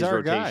Sonny's Gray's our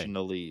rotation guy.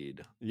 to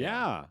lead.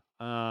 Yeah.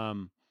 I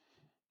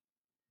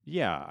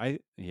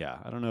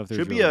don't know if there's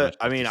Should really be much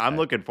I else mean, to I'm say.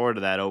 looking forward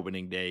to that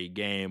opening day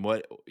game.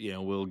 What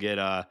we'll get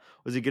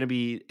was it gonna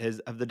be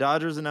have the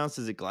Dodgers announced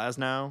is it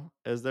Glasnow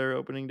as their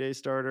opening day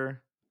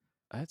starter?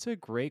 That's a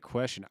great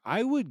question.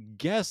 I would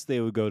guess they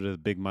would go to the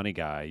big money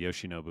guy,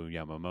 Yoshinobu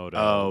Yamamoto.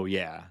 Oh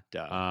yeah,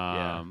 duh.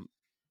 Yeah.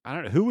 I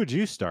don't know. Who would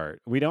you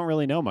start? We don't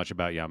really know much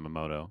about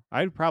Yamamoto.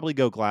 I'd probably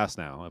go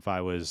Glasnow if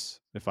I was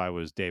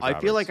Dave I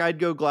Roberts. feel like I'd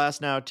go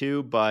Glasnow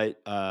too, but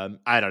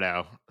I don't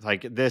know.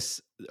 Like this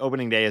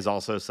opening day is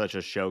also such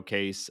a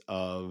showcase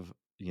of,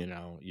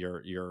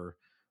 your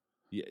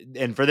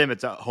and for them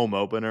it's a home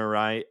opener,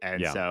 right?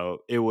 And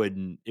so it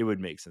would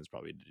make sense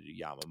probably to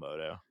do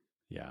Yamamoto.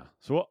 Yeah.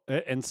 So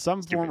in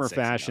some Stupid form or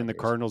sexy fashion, the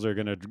Dodgers. Cardinals are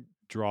going to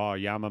draw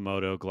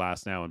Yamamoto,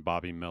 Glasnow, and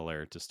Bobby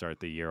Miller to start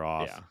the year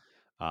off. Yeah.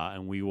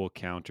 And we will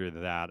counter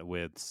that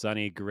with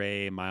Sonny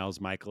Gray, Miles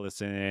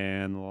Michaelis,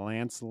 and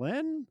Lance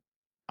Lynn.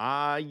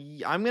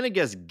 I'm gonna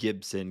guess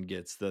Gibson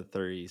gets the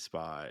 30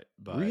 spot,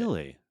 but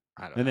really,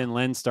 I don't and know. then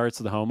Lynn starts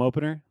the home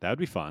opener. That would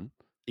be fun.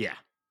 Yeah.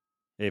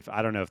 If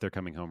I don't know if they're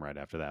coming home right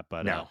after that,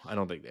 but no, I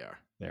don't think they are.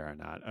 They are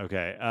not.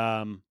 Okay.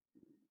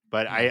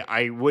 But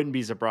I wouldn't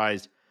be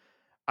surprised.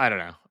 I don't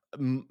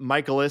know.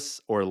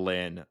 Michaelis or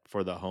Lynn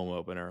for the home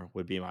opener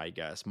would be my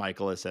guess.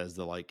 Michaelis as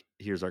the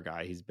here's our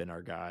guy. He's been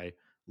our guy.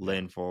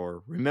 Lynn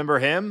for remember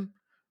him.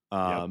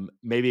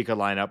 Maybe it could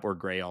line up where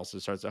Gray also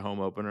starts a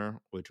home opener,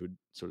 which would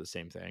sort of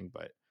same thing.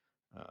 But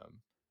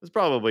it's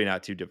probably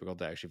not too difficult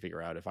to actually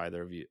figure out if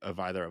either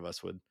of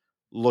us would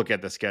look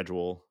at the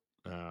schedule.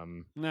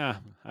 Nah,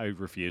 I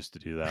refuse to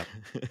do that.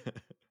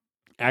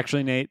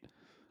 Actually, Nate,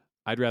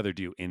 I'd rather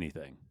do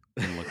anything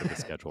than look at the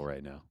schedule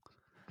right now.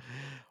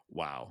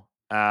 Wow.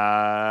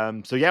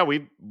 So yeah,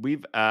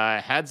 we've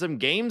had some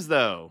games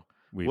though.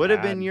 What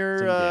have been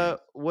your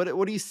what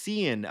are you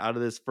seeing out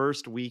of this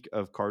first week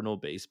of Cardinal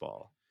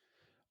baseball?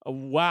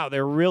 Wow,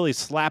 they're really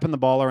slapping the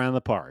ball around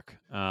the park.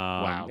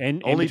 Wow.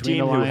 And only between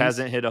team the who lines,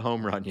 hasn't hit a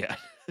home run yet.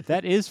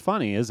 that is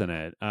funny, isn't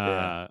it?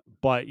 Yeah.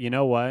 But you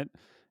know what?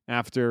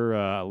 After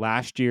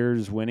last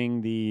year's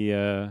winning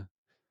the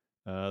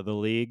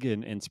league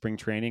in spring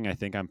training, I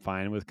think I'm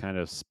fine with kind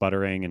of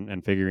sputtering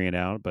and figuring it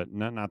out. But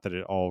not that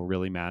it all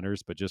really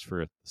matters, but just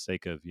for the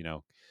sake of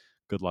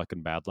good luck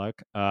and bad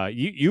luck.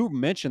 You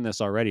mentioned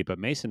this already, but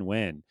Mason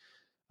Wynn,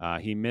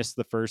 he missed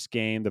the first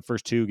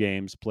two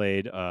games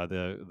played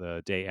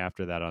the day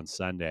after that on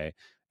Sunday,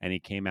 and he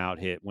came out,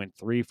 went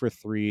 3 for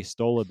 3,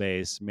 stole a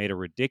base, made a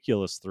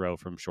ridiculous throw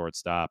from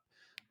shortstop.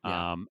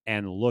 Yeah.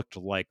 and looked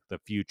like the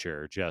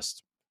future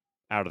just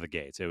out of the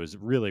gates. It was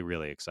really,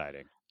 really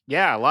exciting.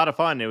 Yeah, a lot of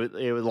fun. It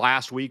was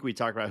last week we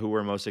talked about who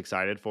we're most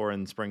excited for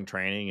in spring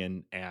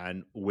training,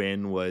 and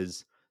Win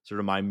was sort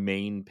of my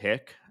main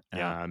pick.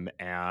 Yeah.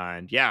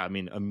 And yeah, I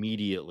mean,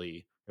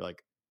 immediately you're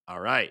like, all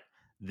right,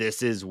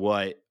 this is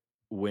what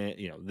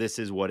this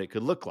is what it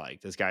could look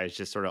like. This guy is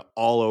just sort of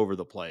all over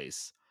the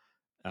place.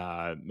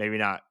 Maybe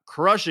not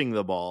crushing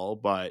the ball,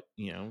 but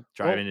Well,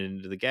 driving it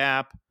into the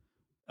gap.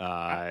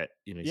 I,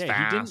 He's yeah,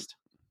 he didn't fast.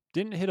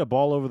 didn't hit a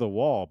ball over the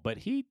wall, but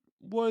he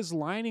was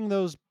lining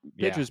those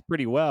Yeah. pitches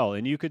pretty well,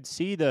 and you could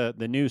see the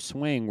new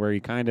swing where he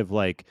kind of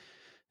like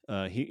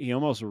he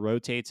almost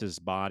rotates his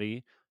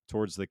body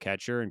towards the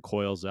catcher and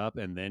coils up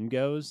and then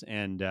goes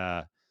and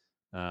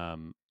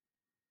um,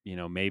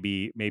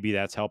 maybe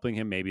that's helping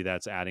him. Maybe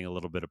that's adding a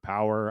little bit of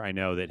power. I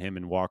know that him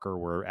and Walker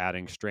were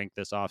adding strength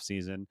this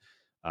offseason.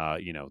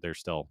 They're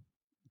still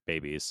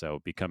babies, so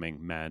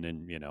becoming men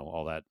and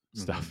all that Hmm.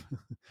 stuff.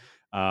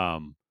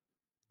 um,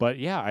 but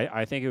yeah,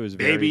 I think it was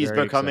very, Babies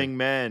very exciting. becoming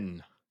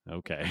men.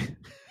 Okay.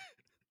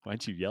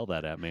 Why'd you yell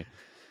that at me?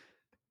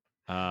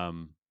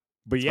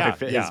 But It's my yeah,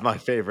 fa- yeah. it's my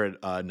favorite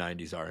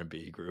 '90s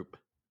R&B group.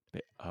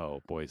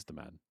 Oh, boys to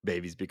men.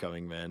 Babies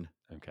becoming men.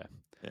 Okay.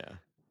 Yeah.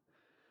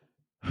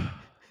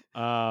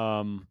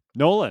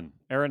 Nolan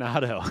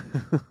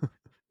Arenado.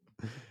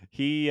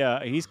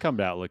 He's came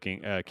out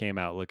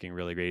looking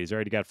really great. He's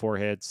already got 4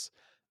 hits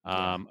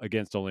Yeah.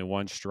 against only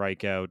 1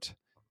 strikeout.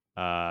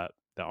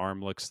 The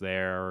arm looks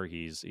there.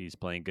 He's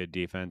playing good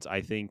defense.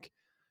 I think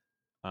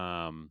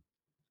um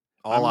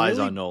All I'm eyes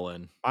on really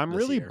Nolan I'm this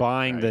really year,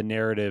 buying right? the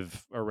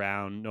narrative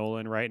around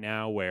Nolan right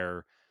now,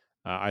 where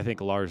I think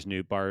Lars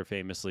Nootbaar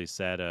famously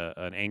said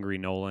an angry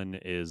Nolan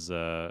is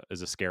a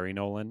scary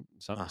Nolan,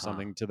 Uh-huh.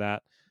 something to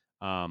that.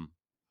 Um,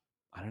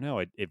 I don't know.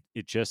 It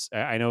just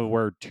I know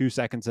we're 2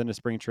 seconds into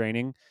spring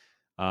training,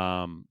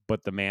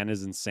 but the man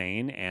is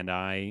insane, and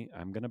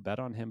I'm gonna bet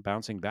on him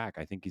bouncing back.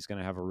 I think he's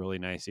gonna have a really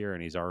nice year,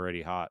 and he's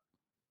already hot.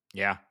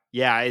 Yeah.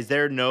 Yeah, is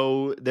there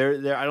no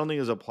there I don't think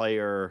there's a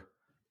player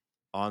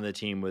on the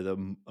team with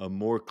a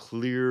more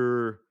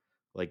clear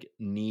like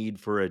need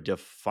for a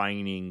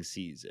defining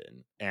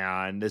season.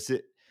 And this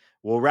is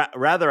well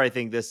rather I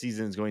think this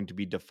season is going to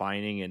be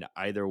defining in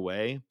either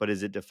way, but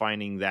is it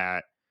defining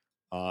that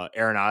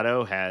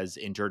Arenado has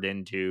entered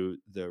into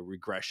the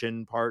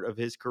regression part of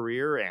his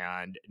career,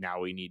 and now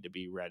we need to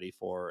be ready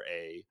for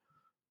a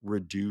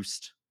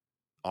reduced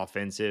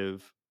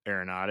offensive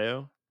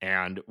Arenado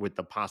and with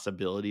the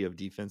possibility of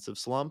defensive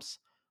slumps?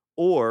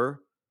 Or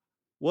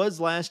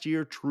was last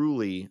year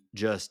truly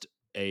just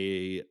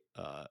a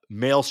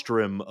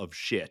maelstrom of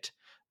shit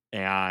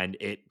and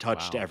it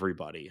touched Wow,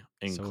 everybody,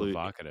 so include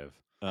evocative.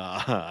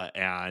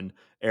 and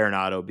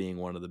Arenado being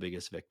one of the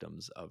biggest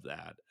victims of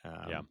that?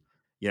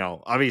 Yeah,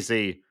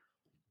 Obviously,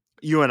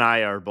 you and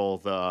I are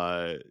both,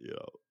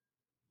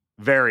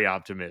 very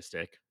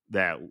optimistic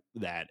that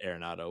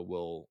Arenado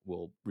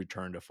will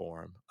return to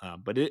form.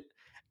 But it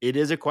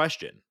is a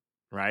question,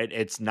 right?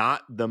 It's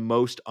not the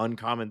most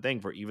uncommon thing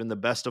for even the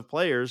best of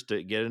players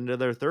to get into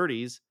their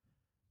 30s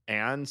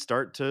and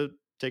start to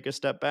take a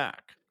step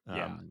back.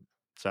 yeah.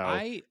 So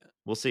I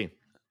we'll see.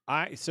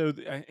 You're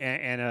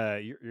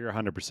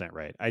 100%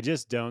 right. I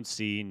just don't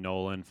see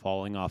Nolan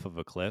falling off of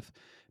a cliff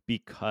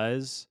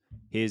because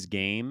his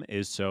game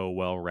is so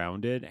well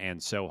rounded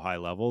and so high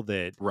level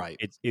that Right.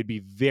 it'd be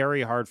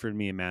very hard for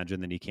me to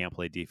imagine that he can't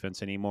play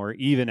defense anymore,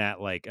 even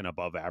at like an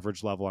above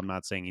average level. I'm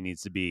not saying he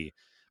needs to be.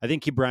 I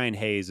think Brian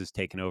Hayes has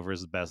taken over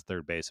as the best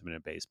third baseman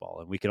in baseball,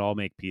 and we can all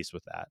make peace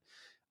with that.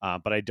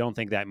 But I don't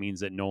think that means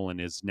that Nolan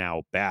is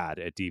now bad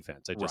at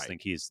defense. I just Right.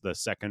 think he's the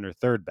second or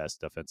third best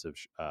defensive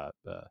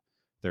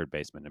third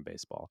baseman in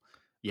baseball.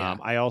 Yeah.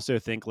 I also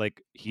think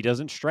like he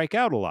doesn't strike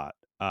out a lot.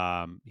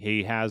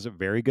 He has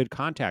very good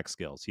contact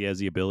skills. He has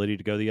the ability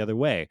to go the other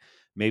way.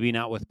 Maybe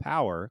not with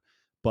power,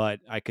 but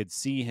I could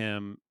see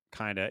him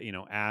kind of,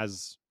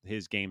 as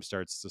his game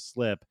starts to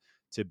slip,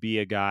 to be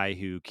a guy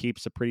who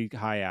keeps a pretty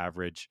high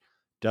average,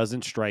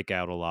 doesn't strike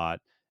out a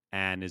lot,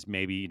 and is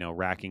maybe,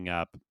 racking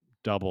up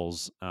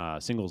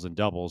singles and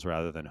doubles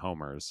rather than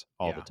homers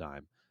all the Yeah.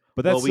 time.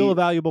 But that's Well, still a we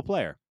valuable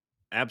player.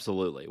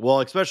 absolutely. Well,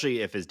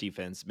 especially if his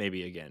defense,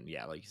 maybe again,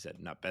 yeah, like you said,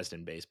 not best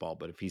in baseball,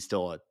 but if he's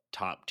still a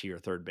top tier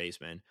third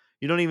baseman,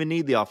 you don't even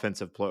need the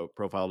offensive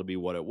profile to be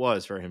what it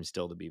was for him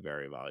still to be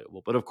very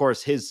valuable. But of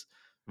course, his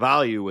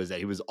value was that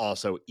he was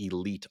also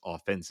elite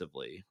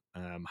offensively,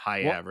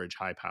 high Well, average,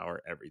 high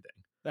power, everything.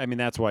 I mean,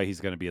 that's why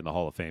he's going to be in the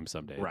Hall of Fame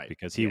someday Right.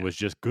 because he Yeah. was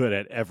just good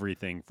at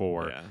everything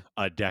for Yeah.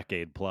 a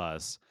decade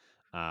plus.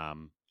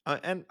 Um,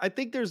 And I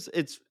think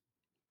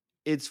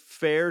it's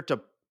fair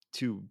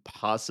to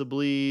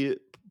possibly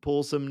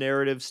pull some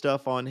narrative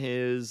stuff on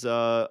his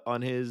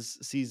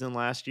season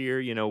last year.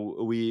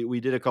 We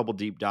did a couple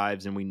deep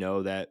dives and we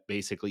know that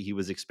basically he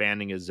was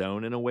expanding his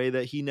zone in a way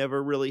that he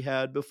never really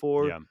had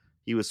before. yeah,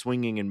 He was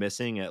swinging and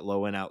missing at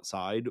low and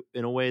outside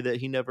in a way that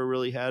he never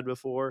really had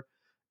before.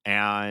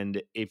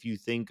 And if you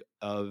think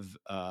of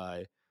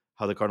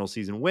how the Cardinal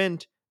season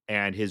went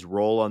and his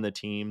role on the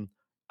team,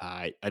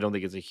 I don't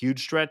think it's a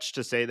huge stretch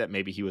to say that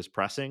maybe he was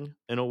pressing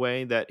in a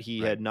way that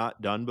he Right. had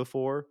not done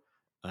before.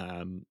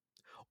 Um,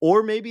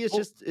 or maybe it's Well,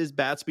 just his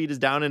bat speed is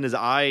down and his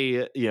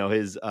eye,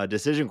 his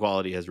decision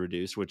quality has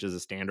reduced, which is a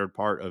standard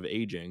part of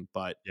aging.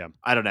 But yeah.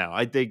 I don't know.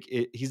 I think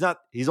he's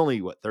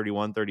only what,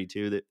 31,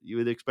 32, that you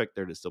would expect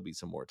there to still be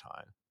some more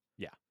time.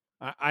 Yeah.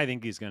 I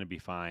think he's going to be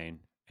fine.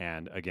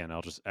 And again,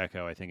 I'll just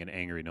echo, I think an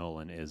angry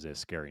Nolan is a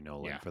scary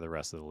Nolan Yeah, for the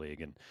rest of the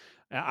league. And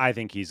I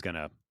think he's going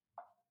to,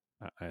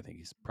 I think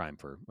he's primed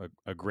for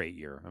a great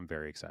year. I'm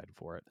very excited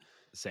for it.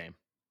 same.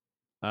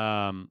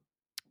 Um,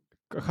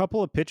 a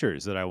couple of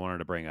pitchers that I wanted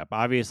to bring up.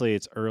 Obviously,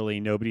 it's early.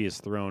 Nobody has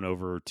thrown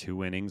over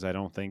 2 innings, I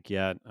don't think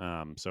yet.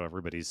 So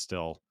everybody's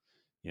still,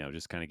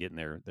 just kind of getting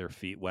their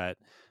feet wet.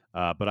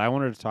 But I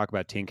wanted to talk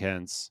about Tink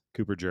Hence,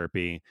 Cooper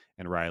Jerpy,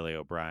 and Riley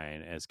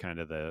O'Brien as kind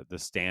of the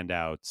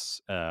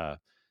standouts.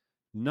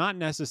 Not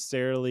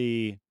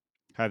necessarily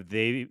have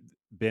they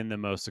been the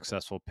most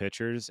successful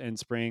pitchers in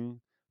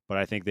spring, but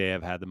I think they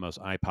have had the most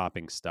eye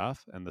popping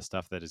stuff and the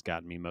stuff that has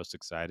gotten me most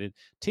excited.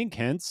 Tink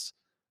Hence,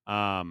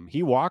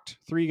 he walked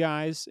 3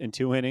 guys in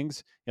 2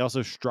 innings. He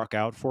also struck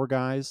out 4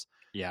 guys.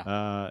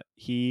 Yeah.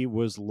 He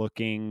was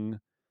looking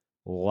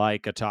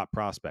like a top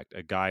prospect,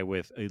 a guy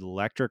with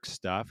electric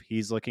stuff.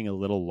 He's looking a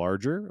little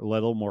larger, a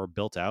little more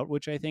built out,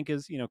 which I think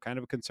is, kind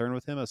of a concern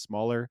with him, a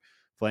smaller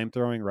flame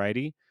throwing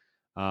righty.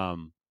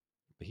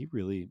 But he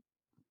really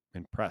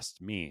impressed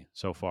me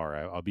so far.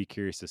 I'll be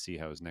curious to see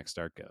how his next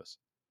start goes.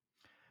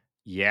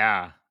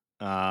 Yeah.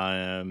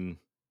 Um,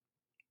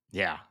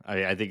 yeah.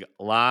 I think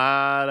a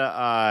lot of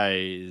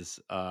eyes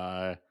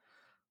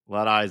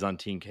on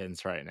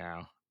Tinkins right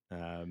now.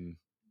 Um,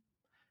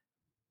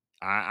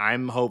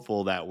 I'm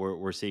hopeful that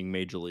we're seeing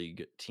Major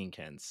League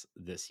Tinkins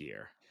this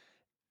year.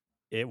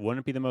 It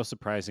wouldn't be the most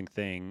surprising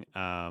thing.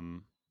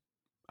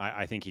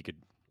 I think he could.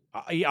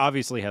 He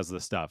obviously has the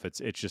stuff.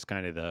 It's just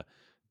kind of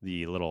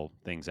the little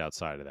things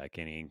outside of that.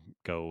 Can he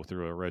go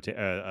through a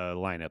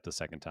lineup the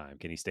second time?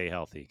 Can he stay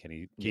healthy? Can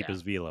he keep Yeah.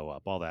 his velo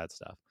up? All that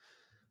stuff.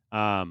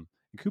 Um,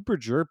 Cooper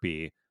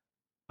Jerpy,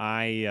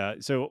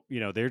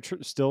 they're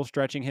still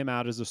stretching him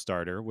out as a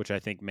starter, which I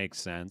think makes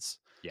sense.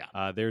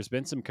 Yeah. There's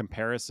been some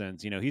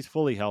comparisons. He's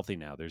fully healthy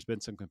now. There's been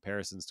some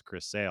comparisons to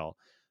Chris Sale,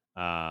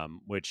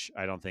 which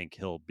I don't think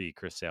he'll be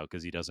Chris Sale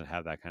because he doesn't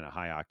have that kind of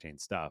high octane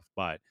stuff.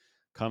 But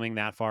coming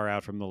that far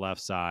out from the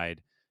left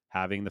side,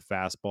 having the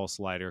fastball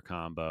slider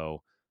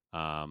combo,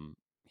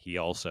 he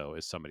also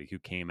is somebody who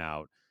came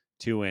out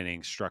 2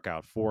 innings, struck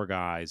out 4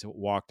 guys,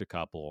 walked a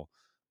couple,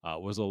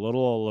 was a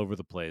little all over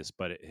the place,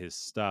 but his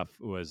stuff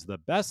was the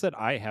best that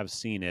I have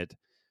seen it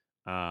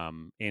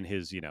in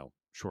his,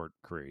 short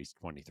career. He's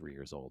 23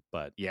 years old,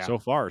 but Yeah. so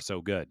far, so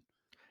good.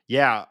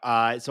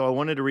 Yeah. So I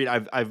wanted to read.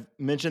 I've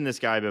mentioned this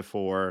guy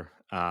before.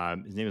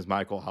 His name is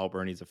Michael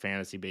Halpern. He's a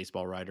fantasy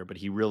baseball writer, but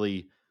he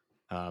really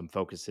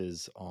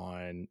focuses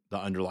on the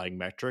underlying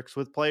metrics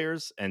with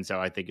players, and so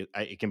I think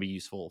it can be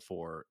useful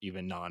for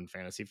even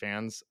non-fantasy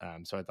fans.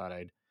 So I thought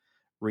I'd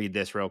read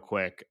this real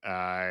quick.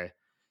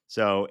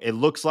 So it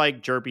looks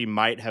like Jerpy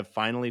might have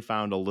finally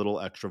found a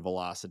little extra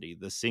velocity.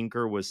 The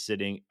sinker was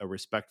sitting a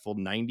respectful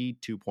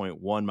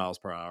 92.1 miles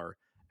per hour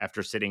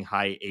after sitting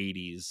high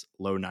 80s,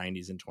 low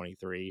 90s in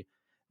 23.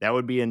 That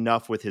would be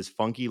enough with his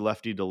funky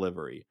lefty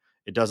delivery.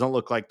 It doesn't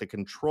look like the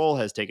control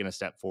has taken a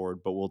step forward,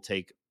 but we'll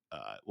take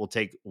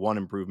one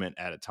improvement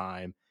at a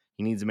time.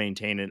 He needs to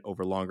maintain it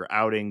over longer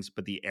outings,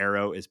 but the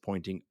arrow is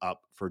pointing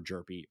up for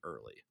Jerpy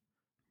early,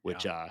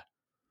 which Yeah.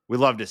 we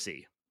love to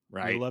see, We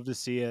right? love to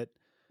see it.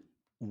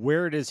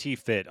 Where does he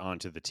fit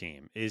onto the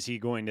team? Is he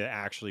going to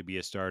actually be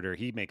a starter?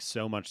 He makes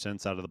so much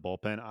sense out of the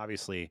bullpen.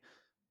 Obviously,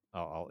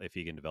 if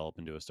he can develop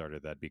into a starter,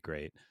 that'd be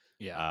great.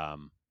 Yeah.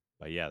 Um,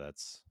 but yeah, that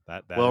is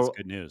Well,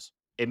 good news.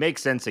 it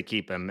makes sense to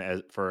keep him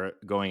as for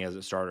going as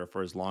a starter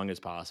for as long as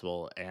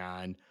possible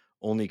and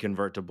only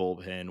convert to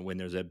bullpen when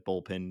there's a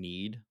bullpen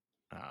need.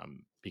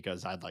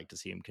 Because I'd like to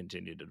see him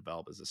continue to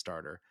develop as a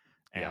starter.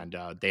 Yeah.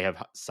 And they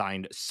have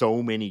signed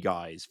so many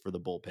guys for the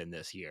bullpen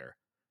this year.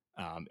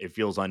 It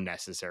feels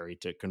unnecessary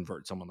to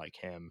convert someone like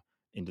him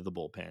into the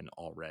bullpen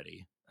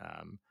already.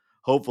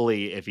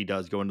 Hopefully, if he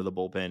does go into the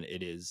bullpen,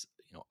 it is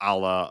a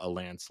la a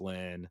Lance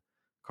Lynn,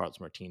 Carlos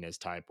Martinez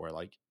type, where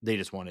like they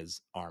just want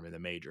his arm in the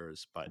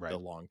majors, but the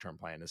Right. long term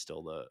plan is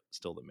still the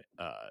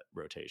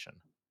rotation.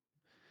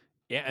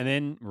 Yeah, and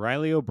then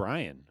Riley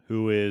O'Brien,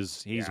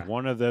 he's Yeah,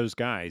 one of those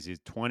guys. He's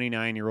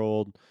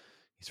 29-year-old.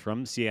 He's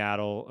from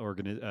Seattle,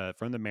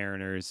 from the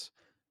Mariners.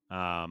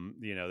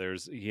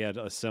 He had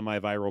a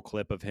semi-viral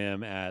clip of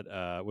him at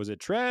was it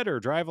Tread or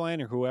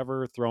Driveline or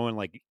whoever throwing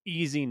like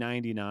easy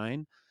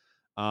 99.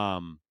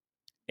 Um,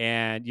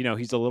 and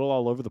he's a little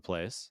all over the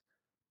place,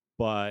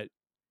 but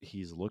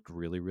he's looked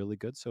really, really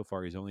good so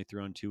far. He's only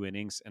thrown 2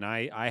 innings, and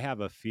I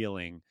have a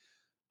feeling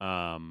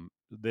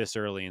this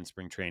early in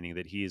spring training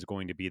that he is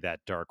going to be that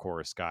dark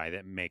horse guy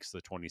that makes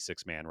the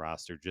 26-man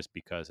roster just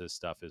because his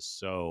stuff is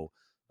so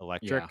yeah,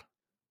 electric.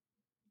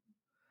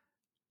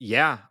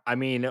 yeah. I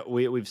mean,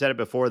 we've said it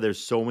before. There's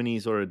so many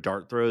sort of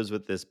dart throws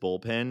with this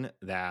bullpen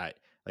that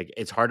like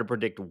it's hard to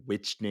predict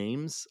which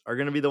names are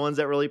going to be the ones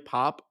that really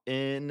pop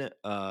in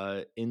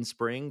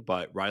spring.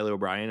 But Riley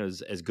O'Brien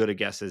is as good a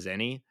guess as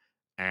any,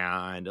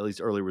 and at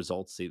least early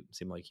results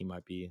seem like he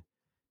might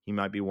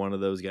be one of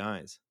those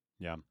guys.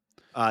 Yeah.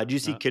 Do you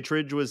see Uh,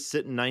 Kittredge was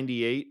sitting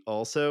 98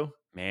 also?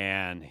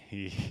 Man,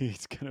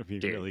 he's gonna be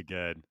Dude, really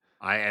good.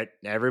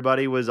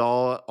 everybody was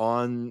all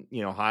on,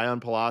 high on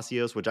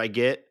Palacios, which I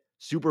get.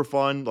 Super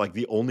fun, like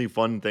the only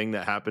fun thing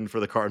that happened for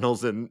the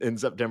Cardinals in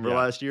September Yeah.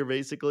 last year,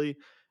 basically.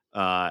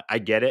 I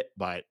get it,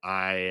 but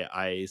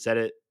I said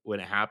it when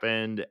it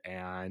happened,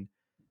 and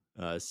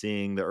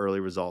seeing the early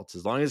results,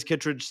 as long as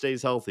Kittredge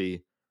stays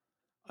healthy,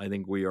 I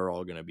think we are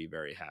all going to be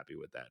very happy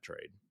with that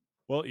trade.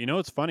 Well,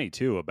 it's funny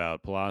too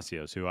about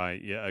Palacios, who I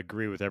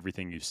agree with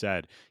everything you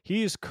said.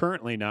 He is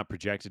currently not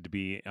projected to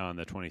be on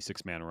the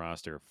 26-man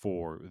roster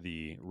for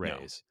the No,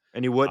 Rays.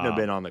 and he wouldn't have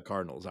been Um, on the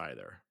Cardinals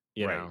either,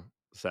 right.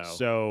 So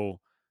So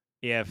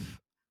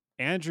if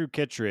Andrew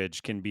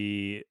Kittredge can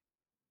be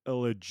a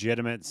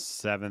legitimate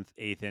seventh,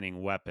 eighth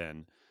inning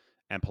weapon,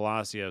 and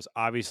Palacios,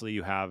 obviously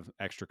you have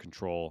extra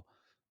control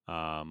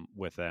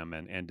with them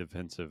and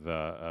defensive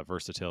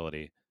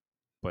versatility.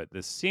 But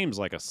this seems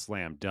like a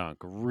slam dunk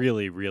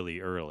really, really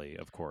early,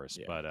 of course.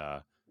 yeah.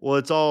 But Well,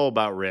 it's all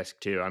about risk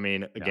too. I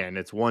mean, yeah, again,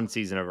 it's one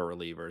season of a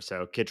reliever,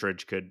 so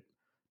Kittredge could,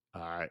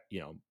 uh,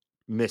 you know,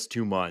 miss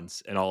 2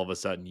 months, and all of a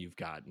sudden you've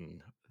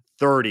gotten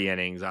 30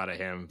 innings out of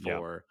him yeah,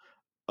 for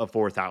a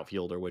fourth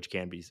outfielder, which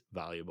can be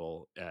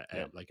valuable yeah,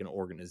 at like an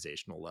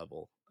organizational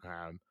level.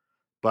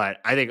 But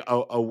I think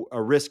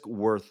a risk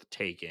worth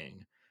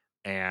taking,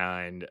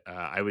 and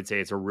I would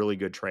say it's a really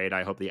good trade.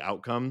 I hope the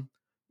outcome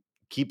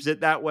keeps it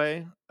that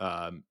way.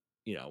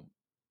 You know,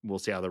 we'll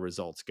see how the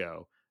results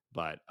go,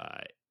 but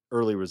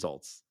early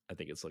results, I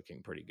think it's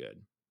looking pretty good.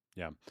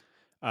 yeah.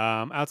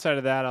 Outside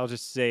of that, I'll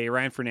just say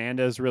Ryan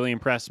Fernandez really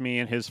impressed me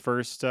in his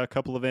first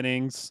couple of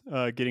innings,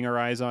 getting our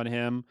eyes on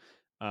him.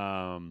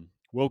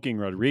 Wilking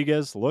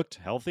Rodriguez looked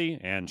healthy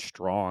and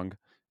strong,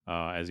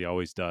 as he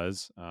always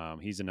does.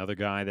 He's another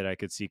guy that I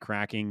could see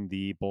cracking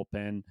the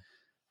bullpen.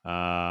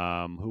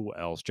 Who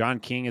else? John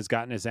King has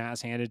gotten his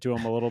ass handed to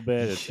him a little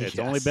bit. It's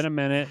only been Yes. a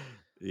minute.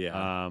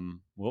 Yeah.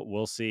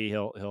 We'll see.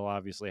 He'll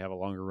obviously have a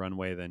longer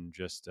runway than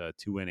just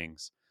 2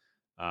 innings.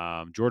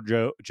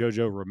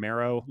 Jojo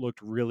Romero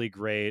looked really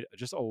great.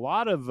 Just a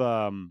lot of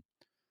I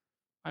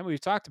mean,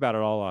 we've talked about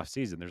it all off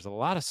season. There's a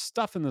lot of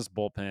stuff in this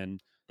bullpen,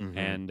 Hmm.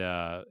 and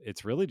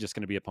it's really just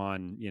going to be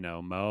upon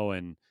Mo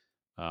and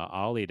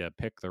Ollie to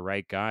pick the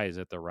right guys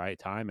at the right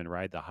time and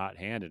ride the hot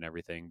hand and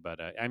everything. But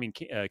I mean,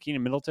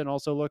 Keenan Middleton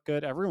also looked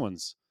good.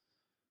 There's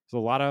a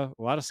lot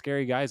of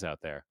scary guys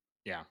out there.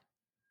 Yeah,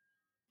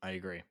 I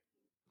agree.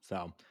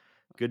 So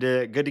good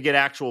to get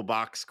actual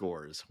box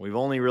scores. We've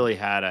only really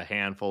had a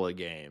handful of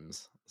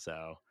games,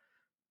 so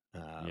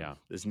Yeah.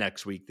 this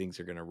next week things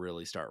are going to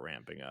really start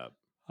ramping up.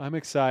 I'm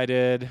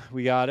excited.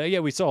 We got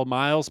we saw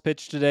Miles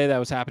pitch today. That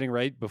was happening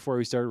right before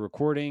we started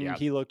recording. Yeah,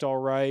 He looked all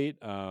right.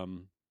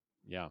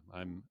 Yeah,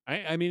 I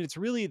mean it's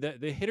really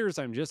the hitters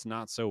I'm just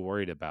not so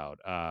worried about.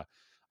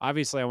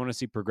 Obviously I want to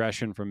see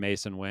progression from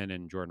Mason Wynn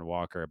and Jordan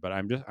Walker, but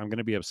I'm going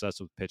to be obsessed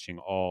with pitching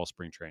all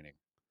spring training.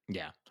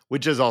 yeah,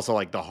 which is also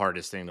like the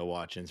hardest thing to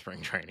watch in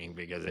spring training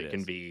because It it can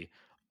is. be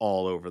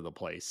all over the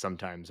place,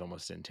 sometimes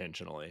almost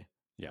intentionally.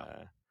 Yeah.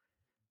 Uh,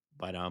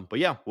 but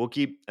yeah, we'll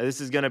keep.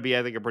 This is going to be,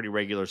 I think, a pretty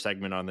regular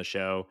segment on the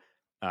show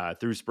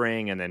through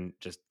spring, and then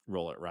just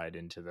roll it right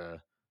into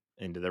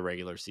the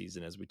regular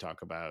season as we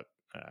talk about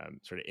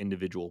sort of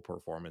individual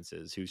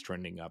performances, who's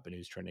trending up and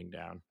who's trending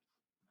down.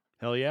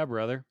 Hell yeah,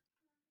 brother.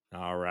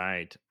 All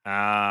right.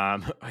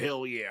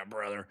 Hell yeah,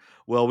 brother.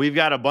 Well, we've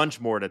got a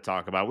bunch more to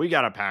talk about. We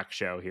got a pack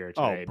show here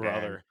Oh, today, Ben.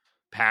 brother.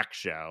 Pack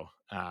show.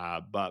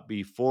 But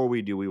before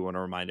we do, we want to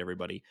remind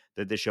everybody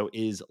that this show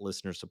is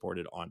listener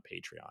supported on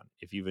Patreon.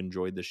 If you've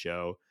enjoyed the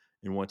show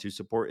and want to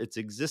support its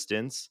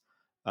existence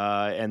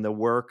and the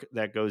work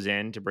that goes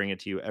in to bring it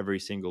to you every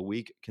single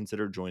week,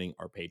 consider joining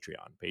our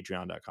Patreon,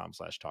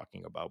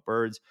 patreon.com/talking about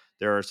birds.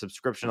 There are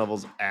subscription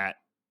levels at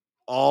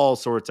all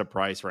sorts of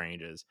price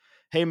ranges.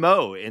 Hey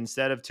Mo,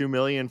 instead of 2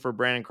 million for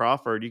Brandon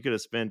Crawford, you could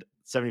have spent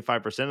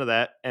 75% of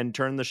that and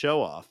turned the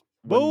show off.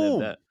 Wouldn't have Boom.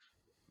 that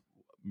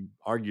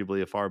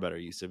arguably a far better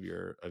use of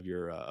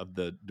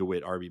the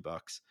DeWitt RB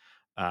bucks.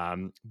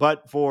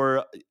 But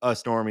for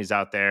us normies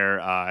out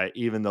there,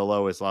 even the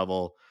lowest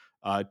level,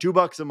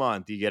 $2 a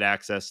month, you get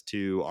access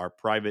to our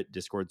private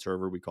Discord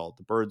server. We call it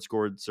the Bird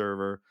Scored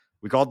server.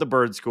 We call it the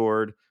Bird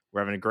Scored.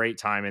 We're having a great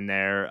time in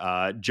there.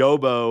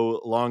 Jobo,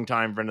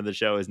 longtime friend of the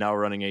show, is now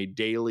running a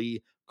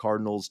daily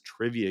Cardinals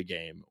trivia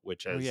game,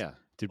 which Oh has yeah.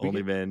 Did we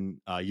only get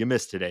been you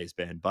missed today's,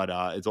 Ben, but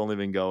it's only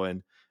been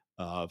going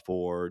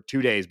for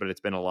 2 days, but it's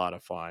been a lot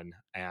of fun.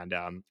 And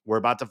we're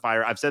about to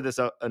fire. I've said this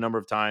a number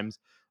of times,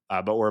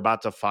 but we're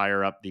about to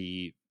fire up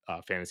the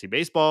fantasy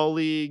baseball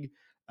league.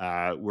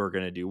 We're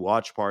going to do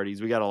watch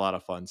parties. We got a lot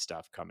of fun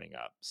stuff coming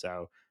up.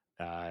 So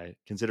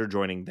consider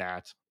joining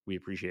that. We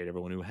appreciate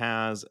everyone who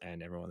has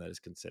and everyone that is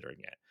considering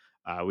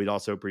it. We'd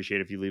also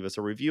appreciate if you leave us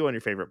a review on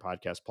your favorite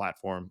podcast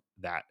platform.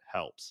 That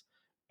helps.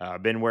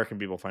 Ben, where can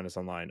people find us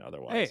online Hey,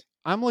 otherwise?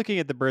 I'm looking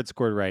at the bird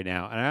scored right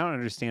now, and I don't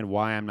understand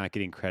why I'm not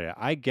getting credit.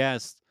 I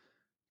guessed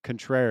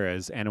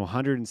Contreras and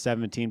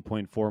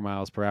 117.4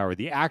 miles per hour.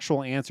 The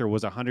actual answer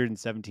was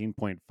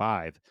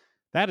 117.5.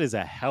 That is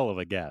a hell of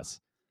a guess.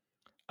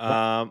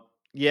 What?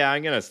 Yeah,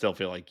 I'm gonna still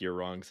feel like you're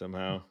wrong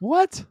somehow.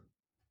 What?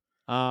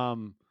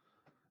 Um,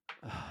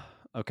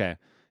 okay.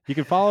 You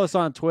can follow us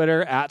on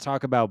Twitter at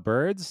Talk About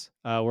Birds.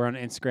 We're on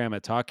Instagram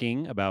at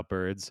Talking About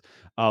Birds.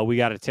 We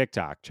got a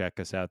TikTok. Check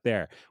us out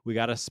there. We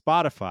got a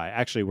Spotify.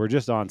 Actually, we're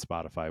just on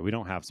Spotify. We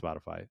don't have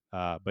Spotify,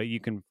 but you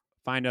can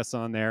find us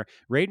on there.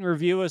 Rate and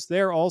review us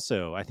there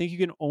also. I think you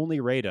can only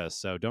rate us,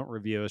 so don't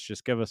review us.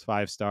 Just give us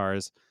 5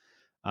 stars.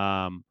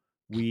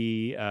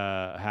 We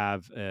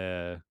have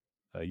a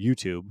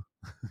YouTube.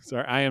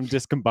 Sorry, I am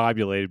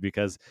discombobulated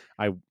because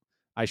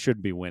I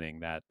should be winning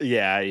that.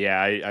 Yeah,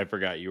 I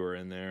forgot you were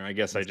in there. I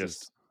guess I This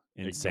just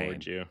is ignored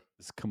insane. you.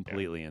 It's Yeah.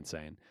 completely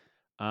insane.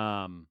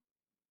 Um,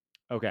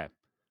 okay.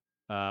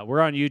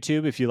 We're on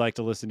YouTube. If you like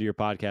to listen to your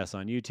podcast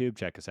on YouTube,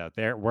 check us out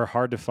there. We're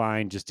hard to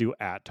find. Just do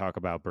at Talk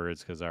About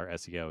Birds because our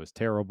SEO is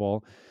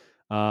terrible.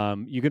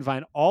 You can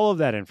find all of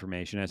that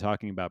information at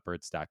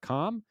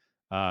talkingaboutbirds.com.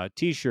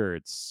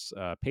 T-shirts,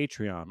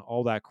 Patreon,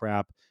 all that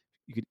crap.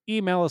 You can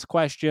email us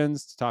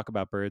questions to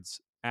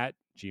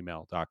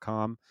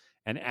talkaboutbirds@gmail.com.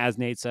 And as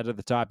Nate said at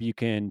the top, you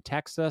can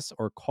text us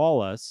or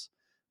call us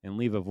and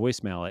leave a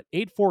voicemail at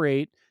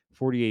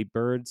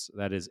 848-48-BIRDS.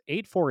 That is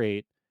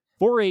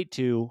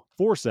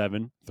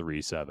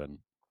 848-482-4737.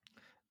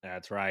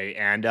 That's right.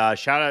 And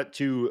shout out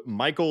to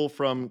Michael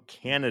from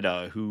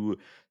Canada who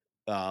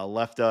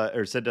left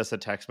or sent us a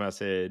text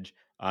message.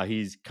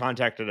 He's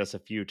contacted us a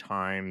few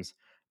times.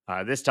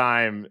 This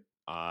time,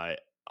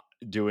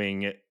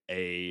 doing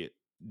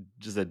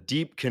just a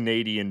deep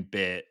Canadian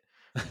bit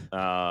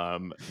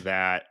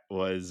that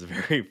was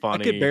very I could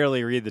funny.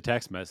 barely read the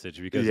text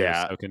message because it was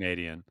Yeah, so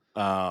Canadian.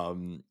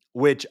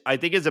 which I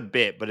think is a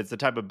bit, but it's the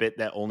type of bit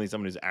that only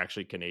someone who's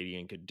actually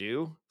Canadian could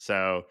do.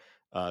 So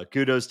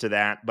kudos to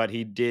that. But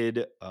he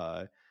did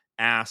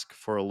ask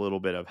for a little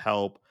bit of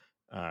help.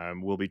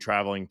 We'll be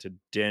traveling to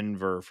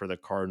Denver for the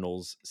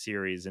Cardinals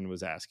series and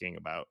was asking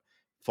about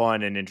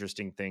fun and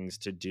interesting things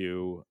to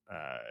do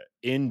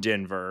in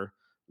Denver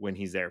when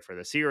he's there for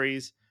the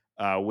series,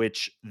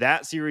 which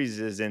that series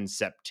is in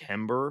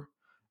September.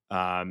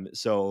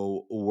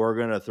 So we're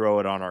gonna throw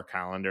it on our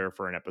calendar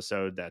for an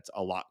episode that's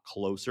a lot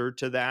closer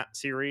to that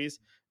series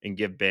and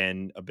give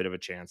Ben a bit of a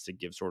chance to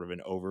give sort of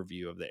an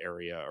overview of the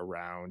area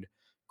around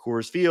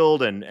Coors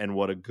Field and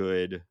what a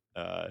good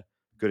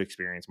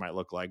experience might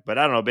look like. But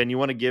I don't know, Ben, you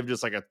want to give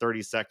just like a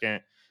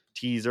 30-second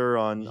teaser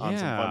on some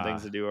fun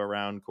things Yeah. to do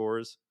around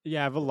Coors?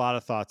 Yeah, I have a lot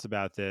of thoughts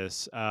about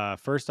this.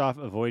 First off,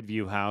 avoid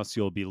View House.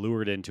 You'll be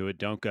lured into it.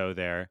 Don't go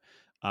there.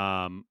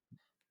 Um,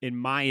 in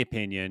my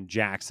opinion,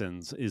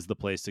 Jackson's is the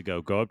place to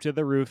go. Go up to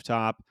the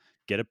rooftop,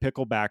 get a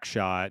pickleback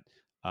shot,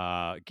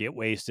 get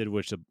wasted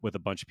with a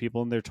bunch of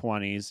people in their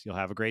 20s. You'll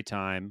have a great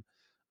time.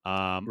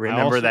 I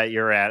Remember also, that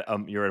you're at a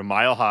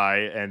mile high,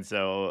 and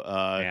so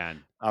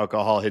man,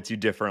 alcohol hits you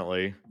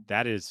differently.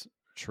 that is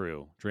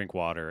true. Drink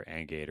water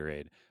and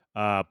Gatorade.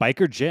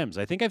 Biker gyms.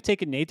 I think I've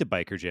taken Nate to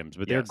biker gyms,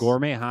 but their Yes.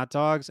 gourmet hot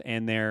dogs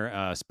and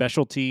their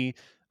specialty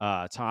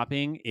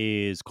topping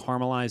is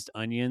caramelized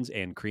onions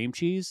and cream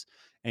cheese.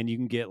 And you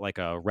can get like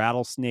a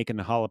rattlesnake and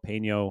a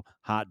jalapeno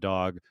hot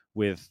dog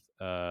with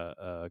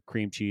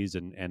cream cheese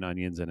and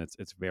onions, and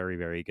it's very,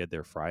 very good.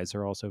 Their fries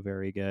are also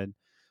very good.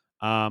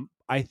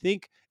 I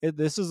think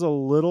this is a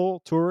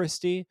little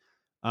touristy,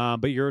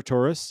 but you're a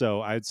tourist,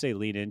 so I'd say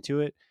lean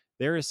into it.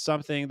 There is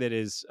something that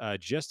is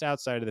just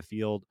outside of the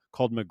field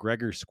called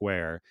McGregor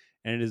Square,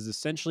 and it is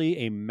essentially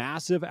a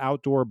massive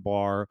outdoor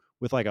bar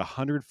with like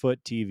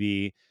 100-foot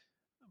TV,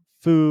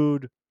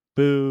 food,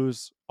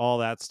 booze, all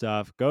that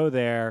stuff. Go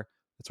there.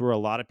 It's where a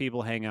lot of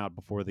people hang out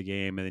before the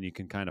game, and then you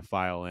can kind of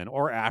file in,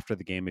 or after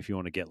the game if you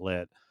want to get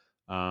lit.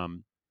 But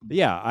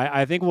yeah,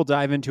 I think we'll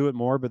dive into it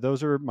more, but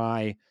those are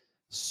my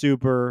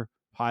super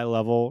high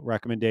level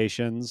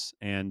recommendations.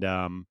 And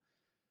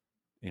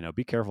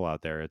be careful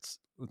out there. It's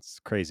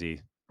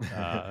crazy.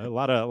 A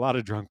lot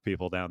of drunk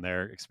people down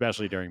there,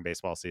 especially during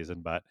baseball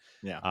season. But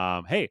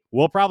Yeah. hey,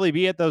 we'll probably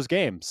be at those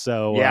games,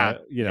 so Yeah.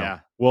 Yeah.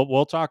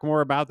 we'll talk more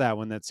about that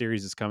when that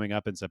series is coming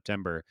up in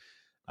September.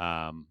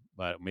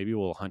 But maybe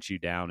we'll hunt you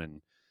down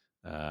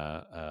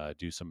and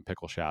do some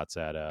pickle shots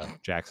at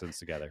Jackson's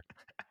together.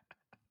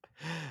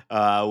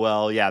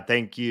 Well, yeah,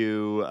 thank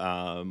you,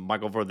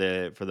 Michael, for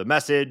the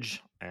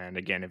message. And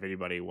again, if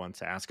anybody wants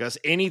to ask us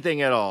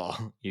anything at all,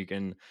 you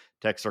can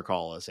text or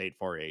call us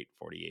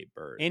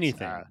 848-48-birds.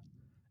 Anything,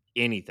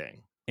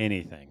 Anything.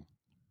 anything.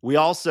 We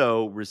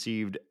also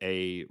received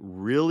a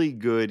really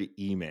good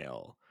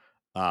email,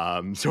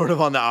 sort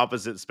of on the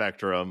opposite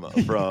spectrum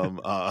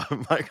from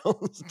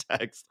Michael's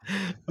text.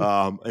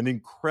 An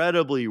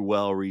incredibly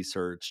well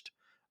researched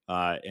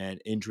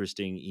and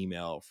interesting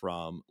email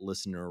from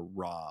listener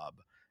Rob.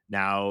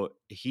 Now,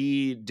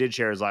 he did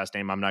share his last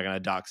name. I'm not going to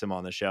dox him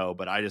on the show,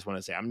 but I just want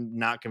to say I'm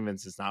not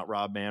convinced it's not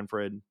Rob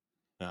Manfred.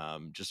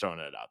 Just throwing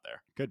it out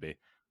there. Could be.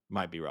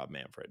 Might be Rob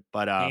Manfred,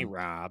 but Hey,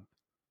 Rob.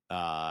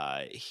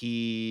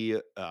 he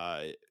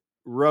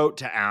wrote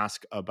to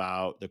ask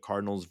about the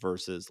Cardinals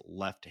versus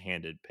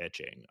left-handed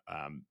pitching.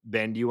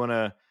 Ben, do you want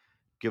to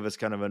give us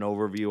kind of an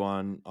overview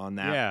on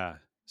that? Yeah.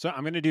 So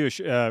I'm going to do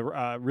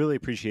really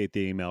appreciate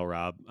the email,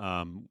 Rob.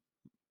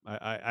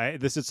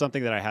 This is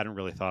something that I hadn't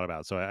really thought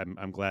about, so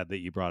I'm glad that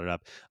you brought it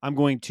up. I'm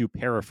going to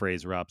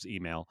paraphrase Rob's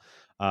email,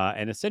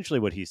 and essentially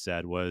what he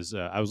said was,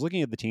 I was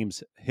looking at the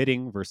team's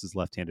hitting versus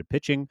left-handed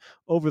pitching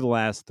over the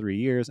last 3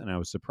 years, and I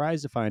was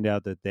surprised to find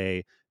out that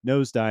they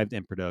nosedived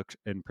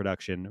in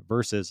production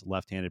versus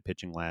left-handed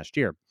pitching last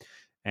year.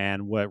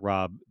 And what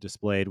Rob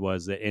displayed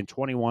was that in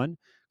 21,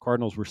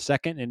 Cardinals were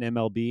second in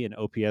MLB in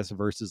OPS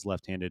versus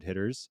left-handed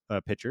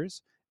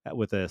pitchers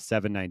with a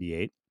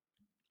 798.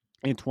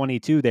 In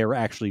 22, they were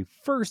actually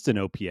first in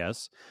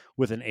OPS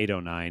with an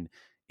 809.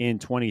 In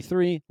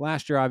 23,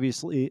 last year,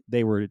 obviously,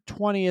 they were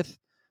 20th,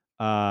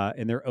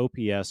 and their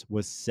OPS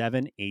was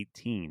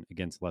 718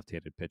 against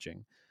left-handed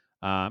pitching.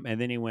 And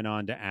then he went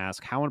on to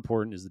ask, how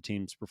important is the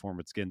team's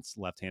performance against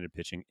left-handed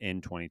pitching in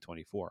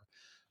 2024?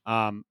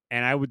 And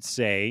I would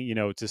say,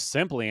 to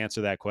simply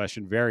answer that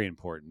question, very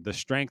important. The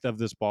strength of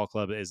this ball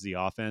club is the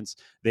offense.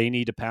 They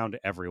need to pound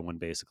everyone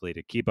basically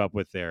to keep up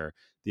with the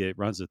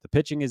runs that the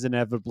pitching is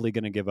inevitably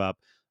going to give up.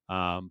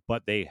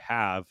 But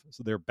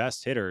so their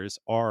best hitters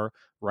are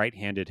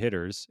right-handed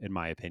hitters, in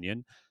my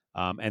opinion.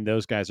 And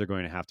those guys are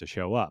going to have to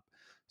show up.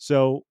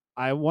 So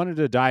I wanted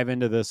to dive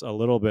into this a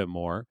little bit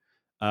more.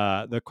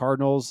 The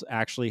Cardinals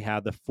actually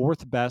had the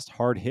fourth best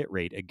hard hit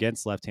rate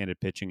against left-handed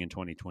pitching in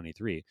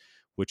 2023,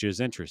 which is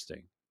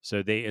interesting.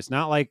 So it's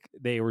not like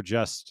they were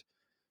just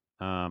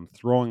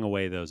throwing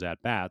away those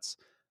at bats.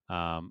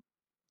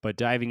 But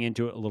diving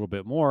into it a little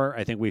bit more,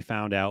 I think we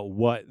found out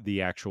what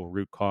the actual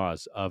root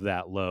cause of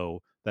that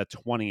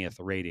 20th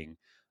rating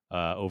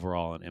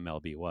overall in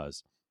MLB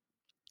was.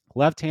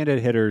 Left-handed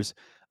hitters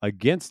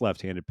against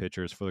left-handed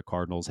pitchers for the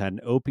Cardinals had an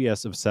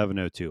OPS of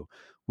 702,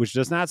 which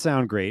does not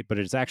sound great, but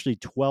it's actually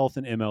 12th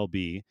in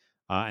MLB,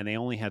 and they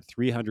only had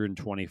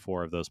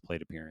 324 of those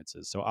plate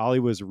appearances. So Ollie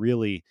was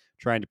really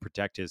trying to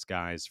protect his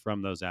guys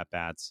from those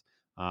at-bats,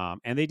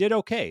 and they did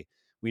okay.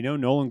 We know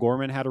Nolan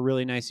Gorman had a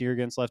really nice year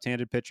against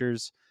left-handed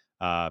pitchers.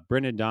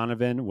 Brendan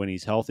Donovan, when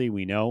he's healthy,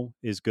 we know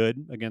is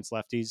good against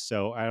lefties.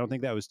 So I don't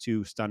think that was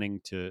too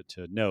stunning to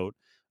note.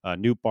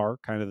 Nootbaar,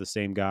 kind of the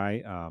same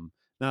guy.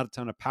 Not a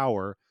ton of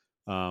power,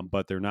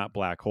 but they're not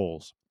black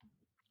holes.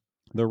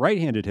 The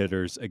right-handed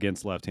hitters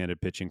against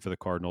left-handed pitching for the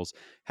Cardinals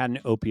had an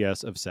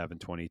OPS of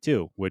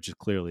 722, which is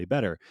clearly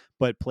better,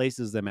 but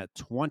places them at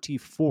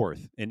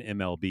 24th in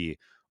MLB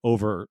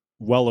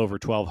well over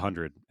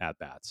 1,200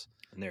 at-bats.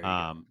 And there you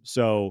go.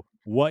 So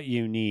what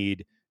you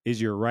need is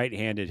your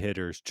right-handed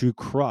hitters to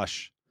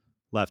crush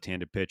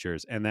left-handed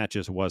pitchers, and that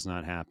just was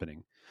not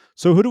happening.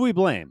 So who do we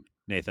blame,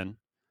 Nathan?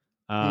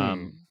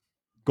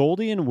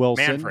 Goldie and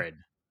Wilson.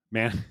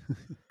 Manfred.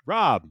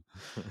 Rob.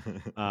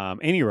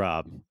 Any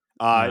Rob.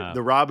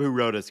 The Rob who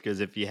wrote us, because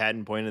if you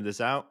hadn't pointed this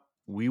out,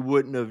 we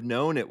wouldn't have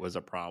known it was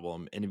a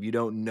problem. And if you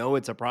don't know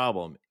it's a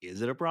problem,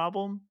 is it a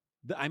problem?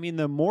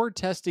 The more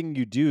testing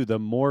you do, the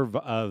more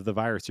of the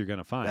virus you're going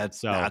to find.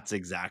 That's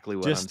exactly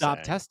what just I'm stop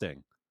saying.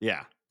 Testing.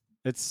 Yeah.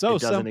 It's so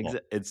simple.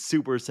 It's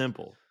super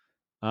simple.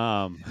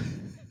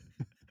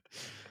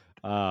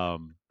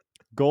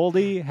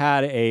 Goldie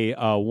had a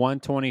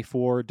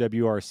 124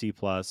 WRC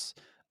plus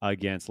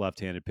against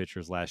left-handed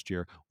pitchers last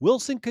year.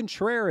 Wilson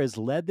Contreras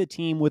led the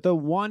team with a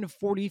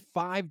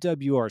 145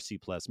 WRC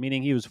plus,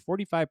 meaning he was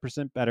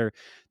 45% better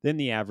than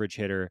the average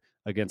hitter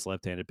against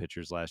left-handed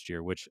pitchers last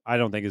year, which I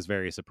don't think is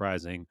very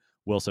surprising.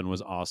 Wilson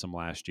was awesome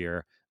last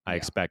year. I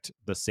expect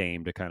the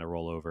same to kind of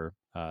roll over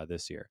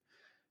this year.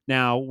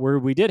 Now, where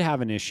we did have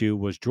an issue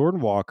was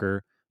Jordan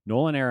Walker,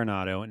 Nolan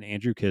Arenado, and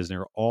Andrew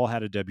Kisner all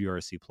had a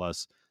WRC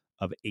plus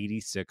of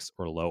 86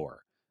 or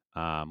lower,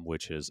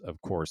 which is,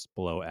 of course,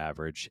 below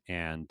average.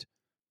 And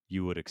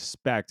you would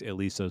expect at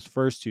least those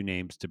first two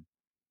names to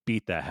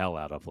beat the hell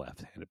out of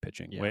left-handed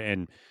pitching. Yeah.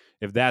 And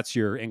if that's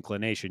your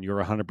inclination,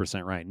 you're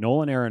 100% right.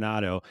 Nolan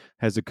Arenado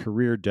has a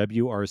career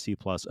WRC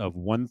plus of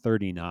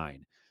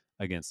 139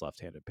 against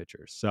left-handed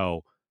pitchers.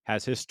 So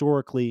has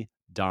historically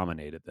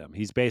dominated them.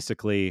 He's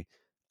basically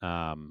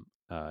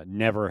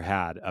never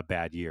had a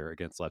bad year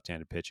against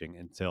left-handed pitching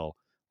until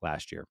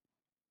last year.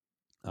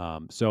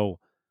 So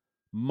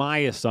my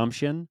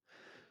assumption,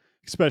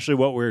 especially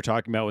what we were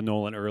talking about with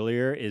Nolan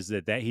earlier, is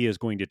that he is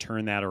going to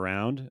turn that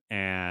around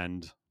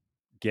and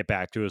get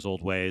back to his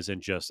old ways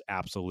and just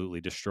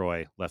absolutely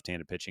destroy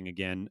left-handed pitching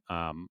again.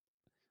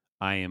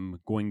 I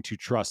am going to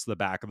trust the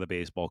back of the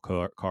baseball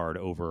card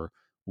over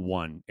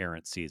one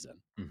errant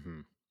season. Mm-hmm.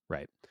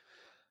 Right.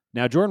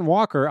 Now, Jordan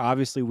Walker,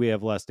 obviously we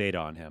have less data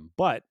on him,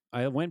 but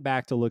I went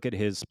back to look at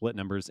his split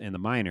numbers in the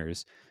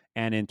minors,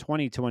 and in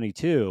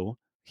 2022,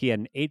 he had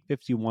an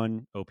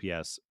 851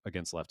 OPS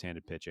against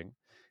left-handed pitching.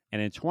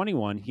 And in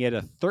 21, he had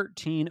a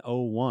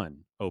 1301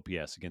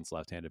 OPS against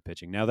left-handed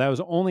pitching. Now, that was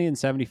only in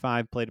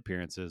 75 plate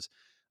appearances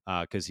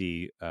because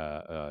he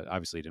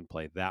obviously didn't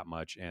play that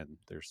much, and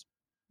there's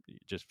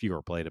just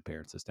fewer plate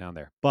appearances down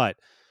there. But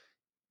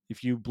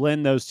if you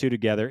blend those two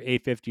together,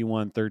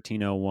 851,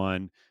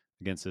 1301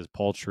 against his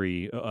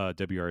paltry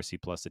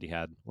WRC plus that he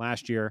had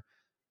last year,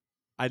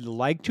 I'd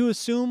like to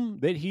assume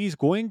that he's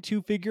going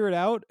to figure it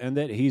out and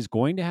that he's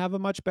going to have a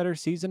much better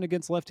season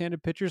against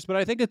left-handed pitchers. But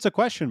I think it's a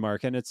question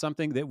mark, and it's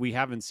something that we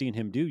haven't seen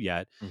him do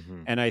yet.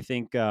 Hmm. And I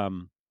think,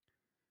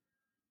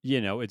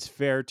 it's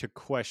fair to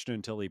question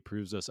until he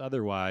proves us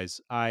otherwise.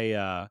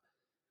 I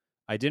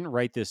didn't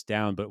write this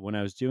down, but when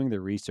I was doing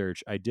the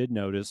research, I did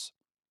notice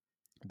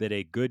that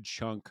a good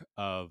chunk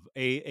of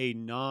a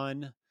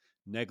non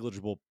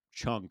negligible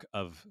chunk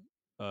of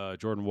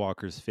Jordan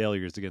Walker's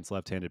failures against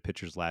left-handed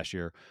pitchers last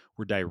year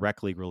were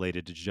directly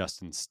related to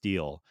Justin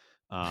Steele,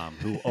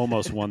 who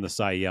almost won the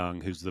Cy Young,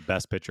 who's the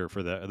best pitcher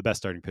for the best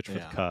starting pitcher for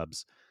the Yeah.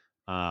 Cubs.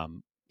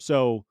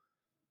 So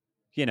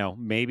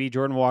maybe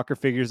Jordan Walker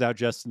figures out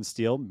Justin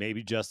Steele.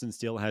 Maybe Justin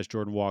Steele has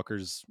Jordan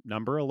Walker's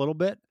number a little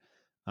bit.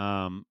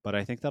 But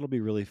I think that'll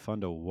be really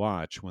fun to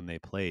watch when they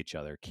play each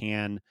other.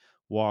 Can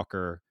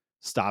Walker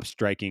stop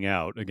striking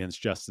out against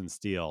Justin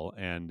Steele?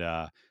 And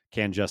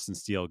can Justin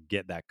Steele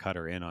get that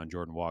cutter in on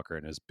Jordan Walker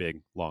and his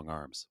big, long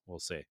arms? We'll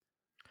see.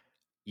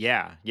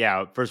 Yeah.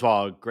 Yeah. First of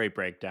all, great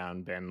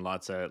breakdown, Ben.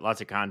 Lots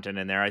of content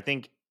in there. I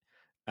think,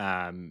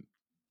 um,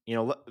 you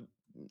know,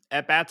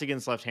 at bats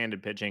against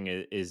left-handed pitching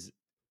is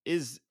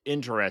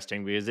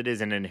interesting because it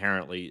is an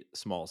inherently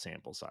small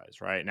sample size,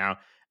 right? Now,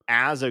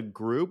 as a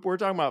group, we're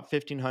talking about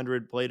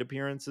 1,500 plate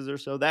appearances or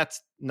so.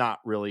 That's not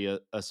really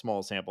a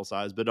small sample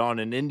size, but on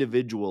an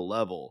individual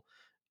level,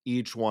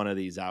 each one of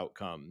these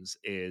outcomes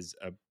is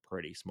a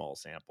pretty small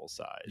sample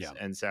size. Yeah.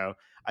 And so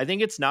I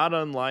think it's not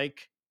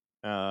unlike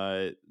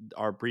uh,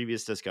 our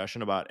previous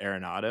discussion about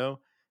Arenado.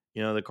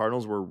 The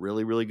Cardinals were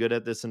really, really good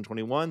at this in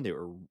 21. They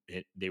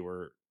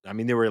were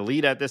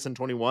elite at this in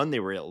 21. They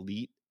were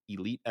elite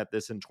at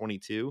this in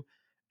 22.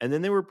 And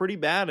then they were pretty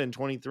bad in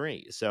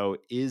 23. So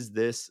is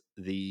this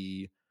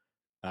the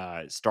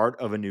start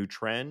of a new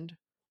trend,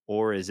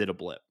 or is it a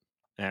blip?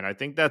 And I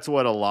think that's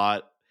what a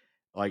lot,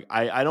 like,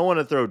 I don't want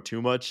to throw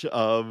too much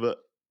of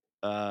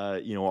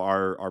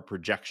our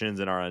projections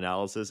and our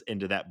analysis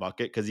into that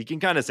bucket, because you can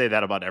kind of say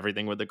that about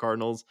everything with the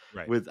Cardinals,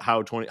 Right. with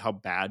how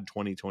bad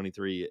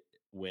 2023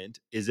 went.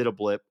 Is it a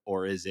blip,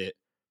 or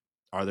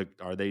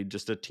are they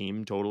just a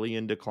team totally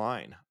in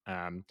decline?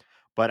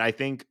 But I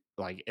think,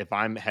 like, if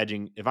I'm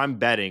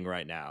betting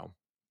right now,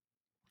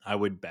 I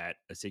would bet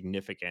a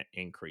significant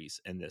increase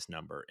in this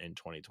number in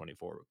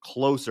 2024,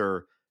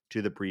 closer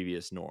to the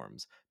previous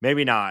norms.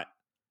 Maybe not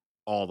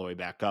all the way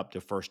back up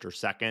to first or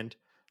second,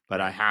 but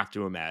I Right. have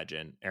to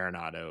imagine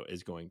Arenado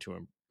is going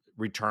to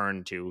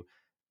return to,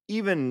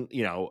 even,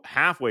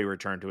 halfway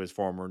return to his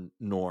former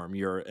norm.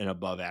 You're an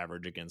above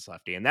average against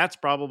lefty. And that's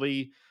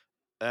probably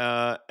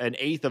an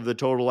eighth of the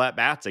total at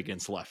bats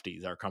against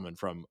lefties are coming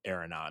from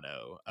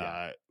Arenado.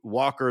 Yeah.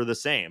 Walker, the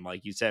same.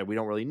 Like you said, we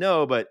don't really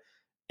know, but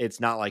it's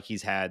not like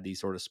he's had these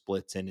sort of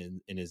splits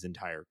in his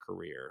entire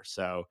career.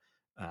 So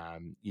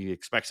you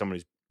expect someone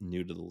who's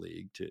new to the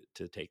league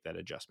to take that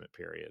adjustment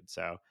period.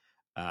 So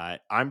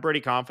I'm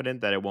pretty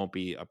confident that it won't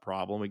be a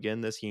problem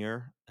again this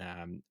year.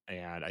 And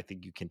I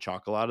think you can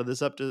chalk a lot of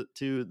this up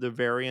to the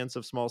variance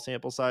of small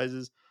sample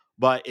sizes,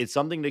 but it's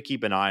something to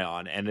keep an eye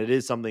on. And it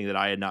is something that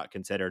I had not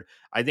considered.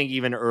 I think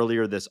even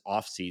earlier this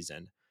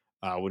offseason,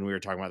 when we were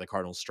talking about the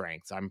Cardinals'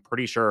 strengths, I'm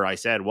pretty sure I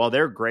said, well,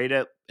 they're great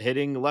at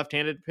hitting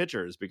left-handed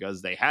pitchers,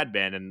 because they had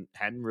been and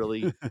hadn't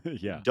really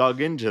Yeah.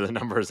 dug into the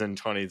numbers in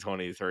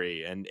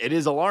 2023. And it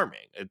is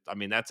alarming.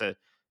 That's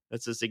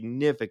a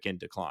significant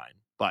decline,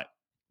 but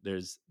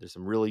there's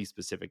some really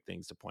specific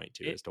things to point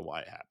to It, as to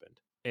why it happened.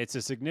 it's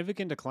a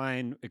significant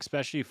decline,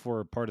 especially for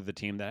a part of the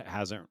team that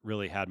hasn't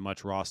really had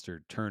much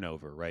roster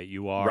turnover, right?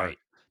 Right.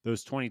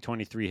 Those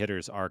 2023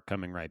 hitters are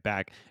coming right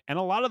back. And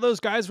a lot of those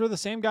guys were the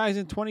same guys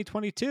in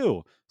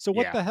 2022. So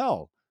what Yeah. the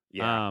hell?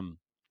 Yeah. Um,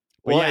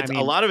 but Well, yeah, I it's a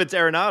mean, lot of it's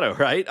Arenado,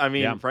 right? I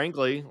yeah, mean,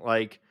 frankly,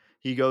 like,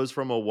 he goes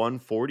from a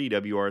 140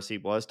 WRC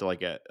plus to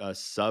like a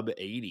sub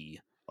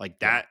 80, like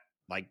yeah, that.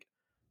 Like,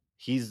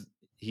 he's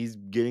he's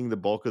getting the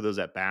bulk of those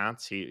at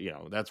bats.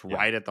 That's yeah.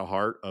 right at the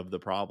heart of the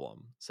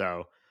problem.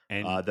 So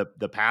And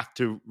the path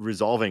to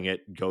resolving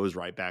it goes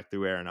right back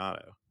through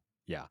Arenado.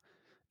 yeah.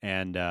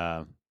 And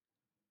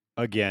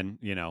again,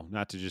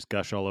 not to just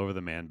gush all over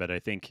the man, but I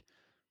think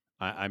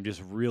I'm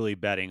just really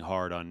betting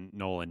hard on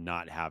Nolan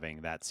not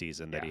having that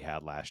season that Yeah. he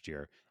had last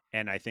year.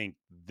 And I think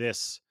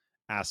this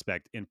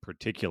aspect in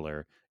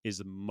particular is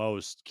the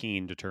most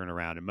keen to turn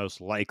around and most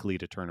likely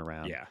to turn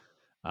around,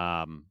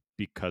 Yeah.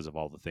 because of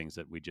all the things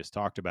that we just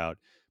talked about.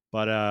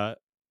 But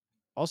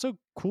also,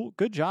 cool,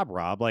 good job,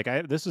 Rob. Like,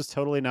 this is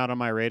totally not on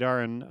my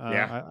radar, and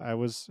Yeah. I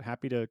was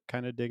happy to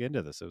kind of dig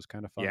into this. It was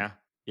kind of fun. Yeah.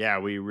 Yeah,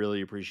 we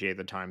really appreciate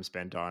the time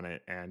spent on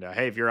it. And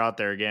hey, if you're out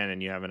there again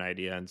and you have an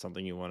idea and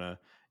something you want to,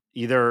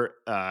 either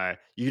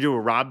you can do what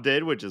Rob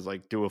did, which is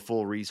like do a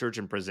full research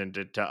and present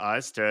it to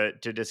us to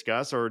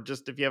discuss, or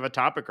just if you have a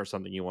topic or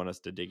something you want us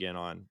to dig in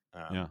on,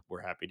 Yeah,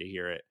 we're happy to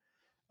hear it.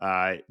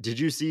 Did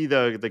you see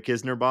the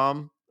Kisner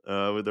bomb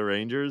with the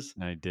Rangers?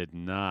 I did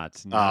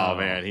not. Oh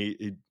man,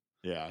 No.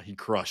 Yeah, he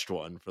crushed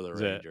one for the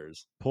Is it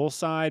Rangers. pull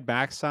side,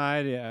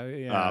 backside? Yeah,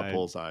 yeah.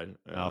 Pull side.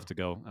 I'll Yeah. have to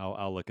go.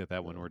 I'll look at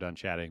that when Yeah. we're done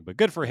chatting. But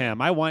good for Yeah.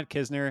 him. I want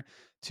Kisner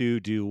to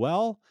do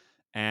well,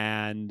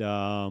 and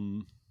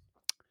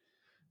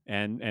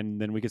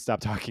and then we could stop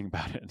talking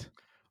about it.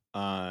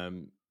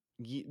 Um,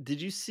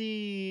 did you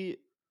see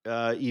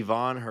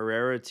Ivan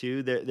Herrera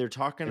too? They're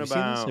talking Have you seen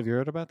this? Have about. you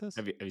heard about this?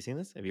 Have you seen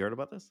this? Have you heard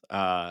about this?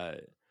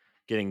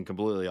 Getting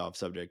completely off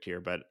subject here,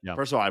 but Yeah,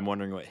 first of all, I'm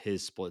wondering what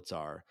his splits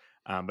are.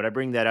 But I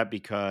bring that up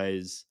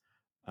because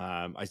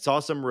I saw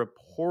some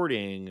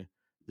reporting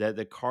that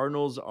the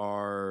Cardinals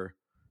are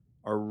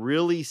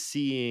really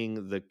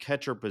seeing the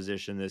catcher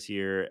position this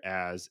year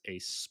as a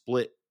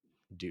split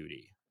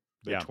duty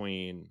yeah,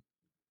 between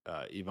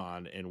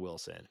Ivan and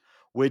Wilson,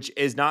 which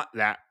is not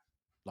that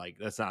like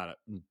that's not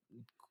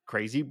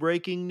crazy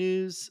breaking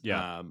news.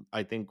 yeah,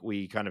 I think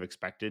we kind of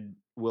expected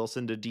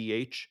Wilson to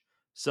DH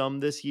some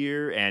this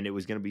year, and it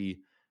was going to be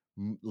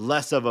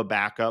less of a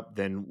backup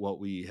than what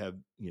we have,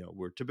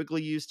 we're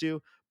typically used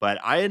to. But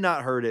I had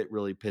not heard it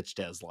really pitched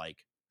as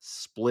like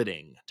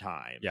splitting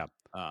time. yeah,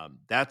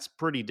 That's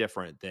pretty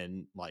different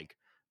than like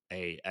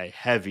a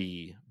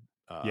heavy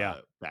yeah.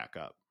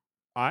 backup.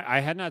 I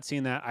had not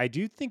seen that. I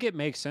do think it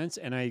makes sense,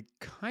 and I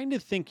kind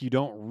of think you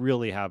don't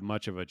really have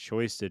much of a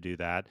choice to do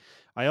that.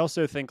 I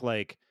also think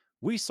like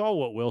we saw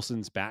what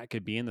Wilson's bat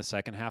could be in the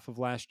second half of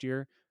last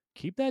year.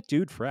 Keep that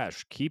dude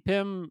fresh. Keep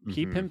Hmm.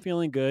 him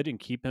feeling good, and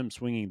keep him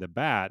swinging the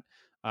bat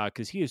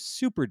because he is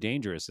super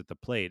dangerous at the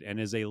plate and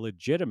is a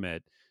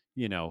legitimate,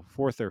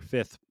 fourth or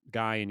fifth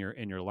guy in your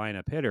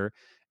lineup hitter.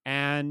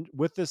 And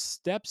with the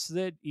steps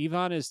that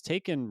Ivan has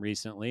taken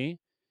recently,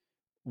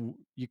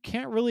 you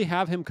can't really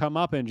have him come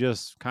up and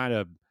just kind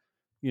of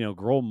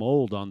grow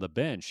mold on the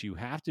bench. You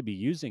have to be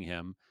using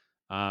him,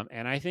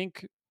 and I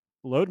think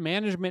load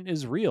management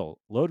is real.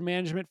 Load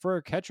management for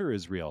a catcher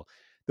is real.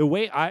 The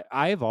way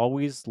I've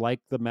always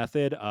liked the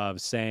method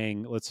of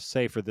saying, let's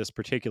say for this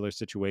particular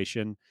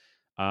situation,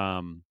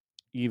 um,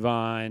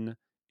 Ivan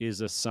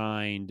is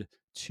assigned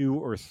 2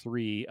 or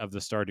 3 of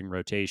the starting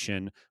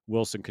rotation.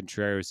 Wilson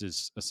Contreras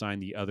is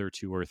assigned the other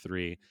 2 or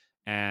 3,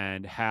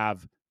 and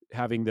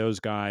having those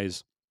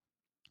guys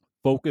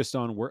focused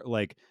on work.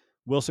 Like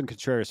Wilson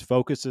Contreras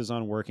focuses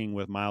on working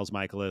with Miles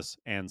Michaelis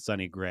and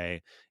Sonny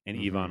Gray, and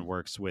Hmm. Ivan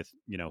works with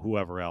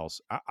whoever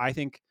else. I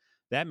think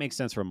that makes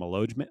sense from a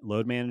load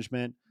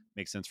management,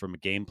 makes sense from a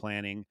game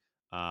planning,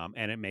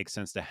 and it makes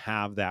sense to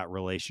have that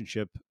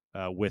relationship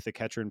with a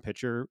catcher and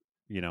pitcher.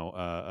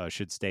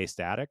 Should stay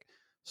static.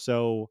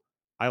 So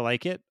I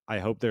like it. I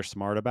hope they're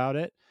smart about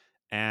it,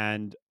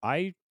 and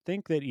I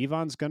think that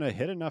Ivan's going to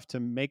hit enough to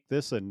make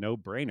this a no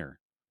brainer.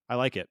 I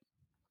like it.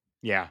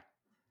 Yeah.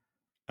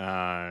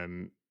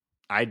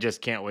 I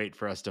just can't wait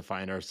for us to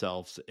find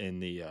ourselves in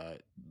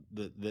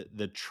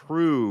the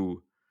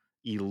true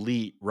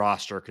elite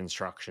roster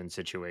construction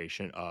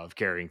situation of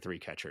carrying 3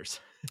 catchers.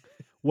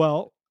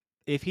 Well,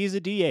 if he's a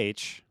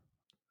DH,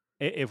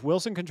 if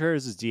Wilson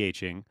Contreras is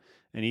DHing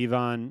and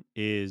Ivan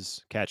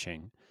is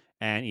catching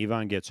and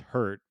Ivan gets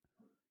hurt,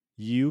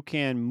 you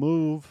can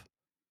move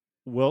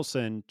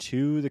Wilson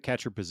to the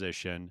catcher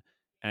position.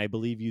 And I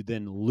believe you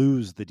then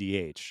lose the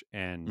DH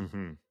and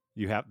Hmm.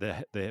 you have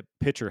the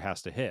pitcher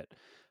has to hit.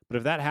 But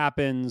if that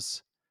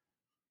happens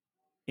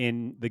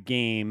in the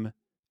game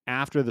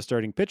after the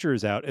starting pitcher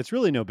is out, it's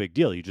really no big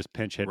deal. You just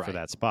pinch hit for Right.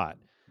 that spot.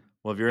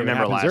 Well, if you If it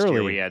remember happens last year, we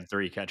early, had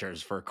 3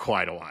 catchers for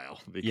quite a while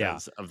yeah.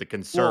 because of the Well,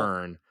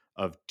 concern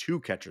of 2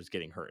 catchers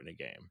getting hurt in a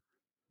game.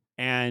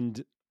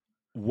 and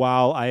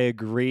while I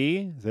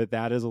agree that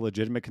that is a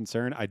legitimate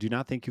concern, I do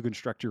not think you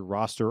construct your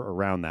roster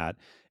around that.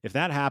 If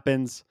that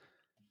happens,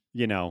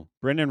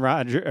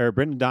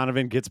 Brendan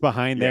Donovan gets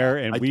behind Yeah. there,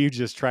 and we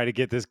just try to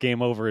get this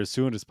game over as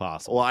soon as Well,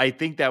 possible. I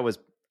think that was.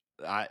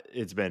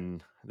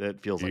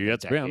 That feels like a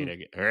It's decade been,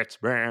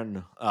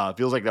 ago.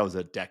 Feels like that was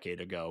a decade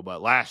ago.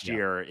 But last yeah,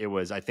 year, it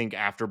was. I think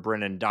after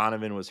Brennan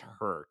Donovan was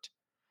hurt,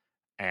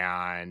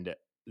 and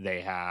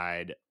they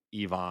had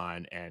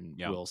Ivan and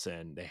yeah,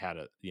 Wilson. They had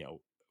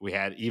we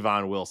had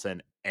Ivan,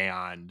 Wilson,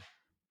 and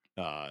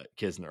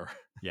Kisner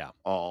yeah,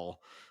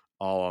 all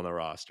on the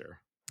roster.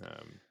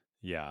 Um,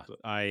 yeah. so-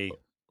 I,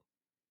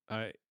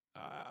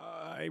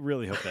 I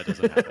really hope that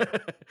doesn't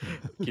happen.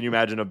 Can you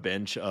imagine a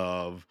bench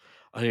of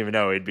I don't even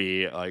know, it'd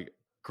be like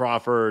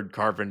Crawford,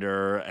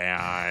 Carpenter,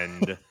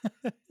 and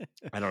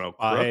I don't know, Pajes,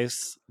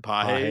 Crooks,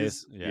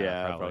 Pajes. yeah,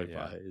 Yeah, probably probably,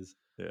 yeah, Pajes.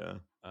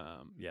 Yeah.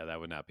 yeah. That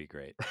would not be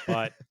great,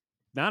 but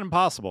not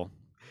impossible.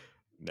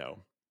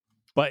 No.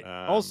 But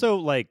Um, also,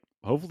 like,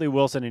 hopefully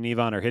Wilson and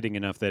Ivan are hitting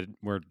enough that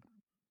we're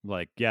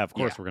like, yeah, of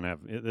yeah. course we're gonna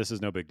have this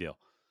is no big deal.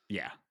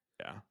 Yeah.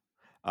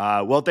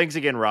 Yeah. Well, thanks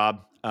again,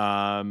 Rob.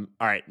 All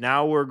right,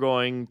 now we're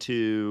going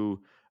to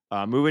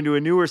move into a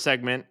newer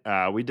segment.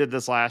 We did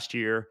this last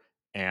year,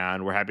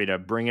 and we're happy to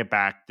bring it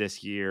back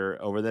this year.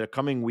 Over the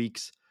coming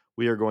weeks,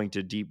 we are going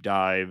to deep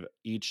dive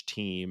each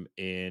team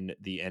in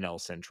the NL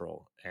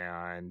Central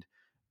and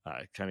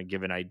kind of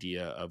give an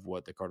idea of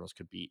what the Cardinals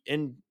could be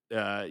in,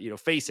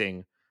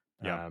 facing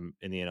Yeah.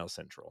 in the NL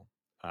Central.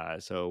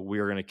 So we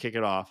are going to kick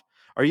it off.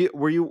 Are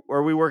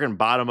we working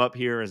bottom up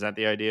here? Is that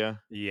the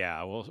idea?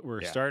 Yeah, well,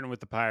 we're Yeah. starting with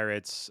the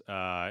Pirates.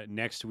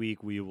 Next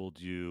week we will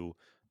do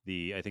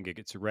I think it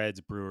gets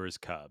Reds, Brewers,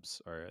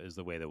 Cubs, or is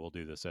the way that we'll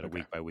do this at a Okay.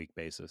 week by week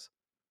basis.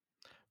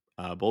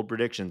 Bold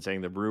prediction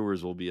saying the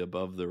Brewers will be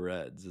above the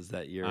Reds. Is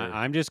that your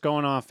I'm just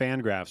going off fan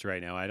graphs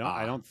right now. I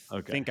don't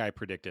okay. think I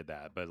predicted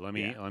that, but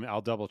Yeah.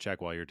 I'll double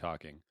check while you're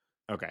talking.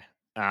 Okay.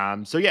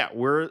 So yeah,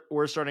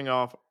 we're starting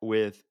off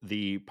with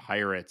the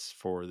Pirates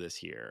for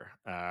this year,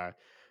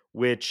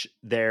 which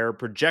their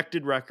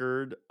projected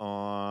record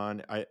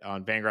on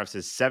Fangraphs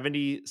is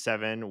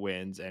 77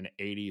 wins and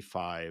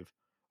 85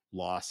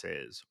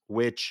 losses,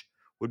 which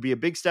would be a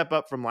big step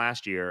up from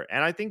last year,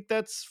 and I think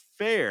that's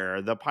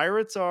fair. The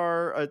Pirates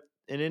are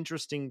an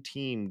interesting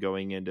team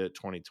going into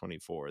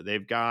 2024.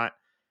 They've got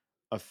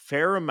a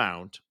fair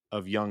amount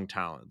of young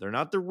talent. They're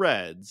not the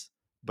Reds,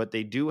 but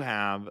they do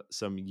have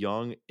some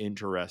young,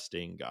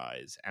 interesting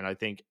guys. And I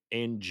think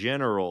in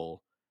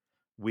general,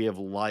 we have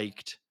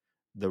liked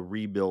the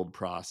rebuild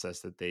process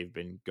that they've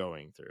been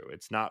going through.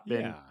 It's not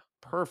been Yeah.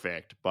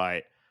 perfect,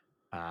 but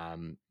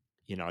um,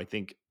 I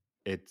think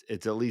it's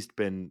at least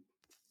been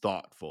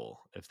thoughtful,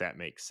 if that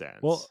makes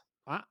Well,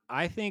 sense.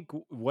 I think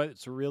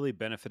what's really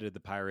benefited the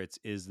Pirates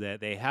is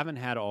that they haven't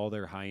had all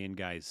their high end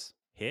guys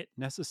hit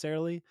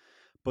necessarily,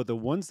 but the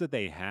ones that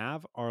they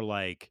have are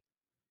like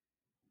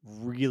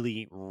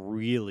really,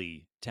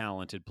 really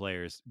talented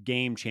players,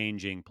 game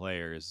changing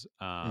players,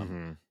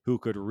 Hmm. who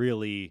could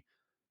really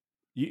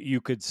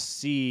you could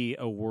see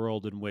a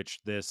world in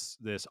which this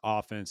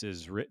offense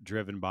is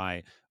driven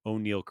by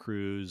O'Neal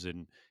Cruz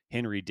and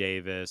Henry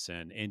Davis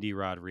and Indy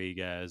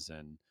Rodriguez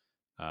and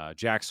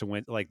Jackson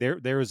Wentz. Like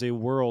there is a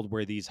world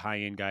where these high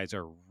end guys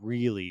are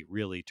really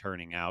really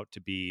turning out to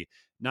be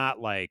not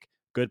like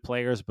good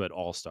players but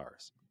all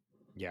stars.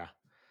 Yeah.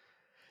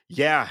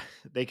 Yeah,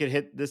 they could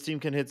hit this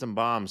team can hit some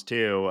bombs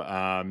too.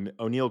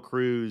 O'Neal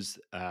Cruz,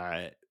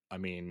 I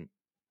mean,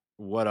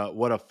 what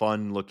a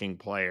fun looking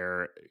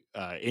player.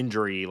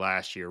 Injury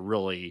last year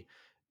really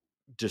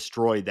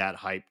destroyed that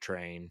hype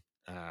train.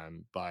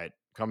 But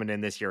coming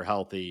in this year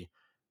healthy,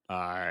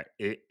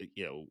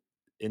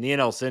 in the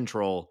NL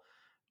Central,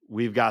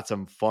 we've got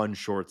some fun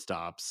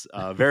shortstops.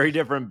 Very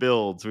different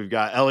builds. We've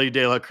got Ellie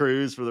De La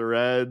Cruz for the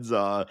Reds,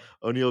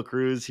 O'Neal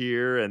Cruz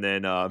here, and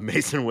then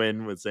Mason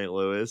Wynn with St.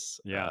 Louis.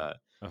 Yeah,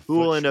 a Who foot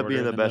will end up being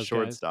shorter the than best those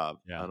guys.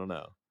 shortstop? I Yeah. don't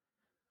know.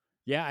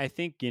 Yeah, I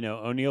think,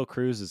 O'Neal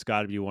Cruz has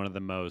got to be one of the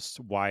most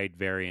wide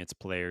variance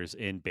players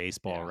in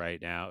baseball Yeah,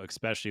 right now,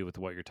 especially with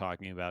what you're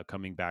talking about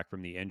coming back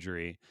from the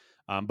injury.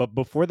 But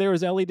before there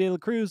was Ellie De La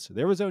Cruz,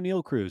 there was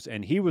O'Neal Cruz,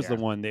 and he was the yeah,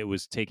 one that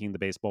was taking the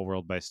baseball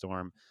world by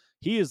storm.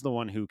 He is the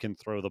one who can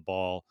throw the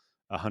ball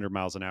 100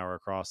 miles an hour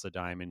across the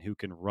diamond, who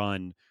can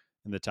run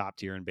in the top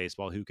tier in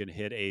baseball, who can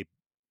hit a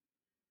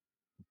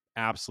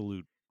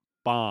absolute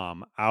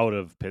bomb out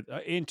of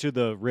into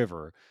the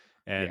river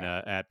and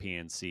yeah. at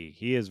PNC.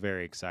 He is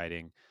very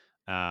exciting.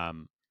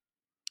 Um,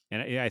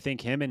 and I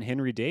think him and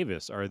Henry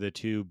Davis are the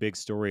two big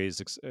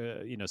stories,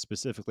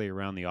 specifically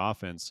around the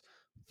offense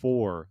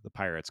for the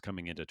Pirates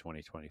coming into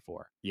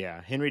 2024.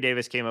 Yeah, Henry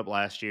Davis came up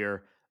last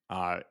year,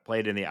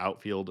 played in the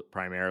outfield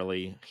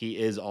primarily. He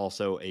is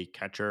also a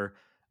catcher.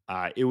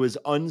 It was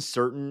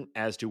uncertain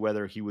as to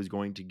whether he was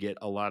going to get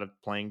a lot of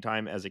playing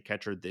time as a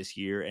catcher this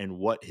year and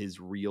what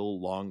his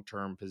real long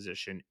term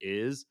position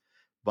is.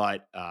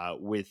 But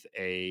with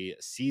a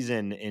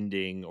season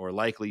ending or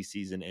likely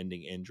season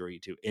ending injury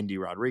to Indy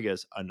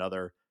Rodriguez,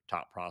 another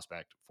top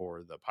prospect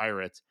for the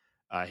Pirates,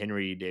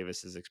 Henry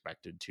Davis is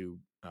expected to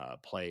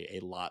play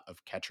a lot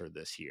of catcher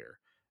this year,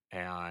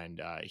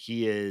 and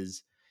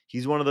he's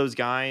one of those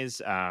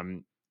guys.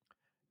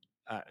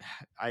 Uh,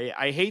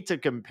 I hate to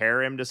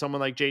compare him to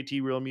someone like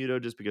JT Realmuto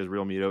just because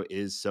Realmuto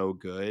is so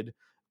good.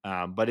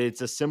 But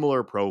it's a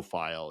similar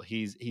profile.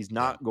 He's Yeah.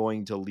 not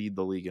going to lead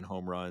the league in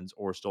home runs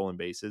or stolen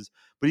bases,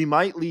 but he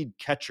might lead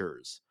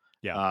catchers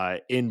Yeah.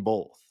 in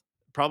both.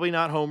 Probably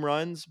not home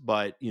runs,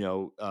 but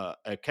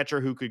a catcher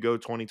who could go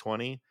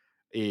 2020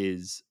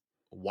 is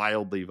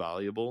wildly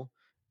valuable,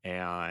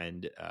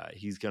 and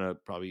he's gonna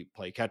probably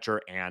play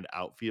catcher and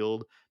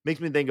outfield. Makes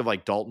me think of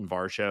like Dalton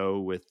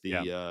Varsho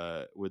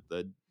Yeah. with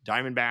the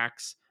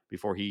Diamondbacks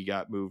before he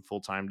got moved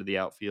full time to the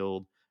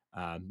outfield.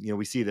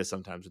 We see this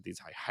sometimes with these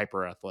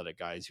hyper athletic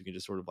guys who can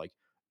just sort of like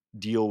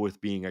deal with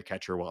being a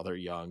catcher while they're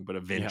young, but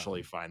Yeah.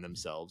 eventually find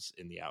themselves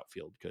in the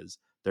outfield because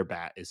their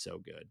bat is so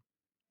good.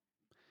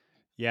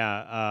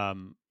 Yeah.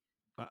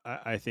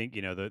 I think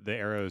the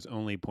arrows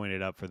only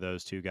pointed up for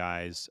those two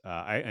guys.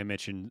 I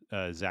mentioned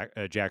Jack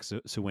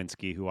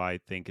Sawinski, who I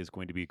think is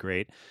going to be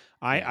great.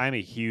 Yeah, I'm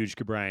a huge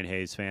Brian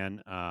Hayes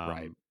fan.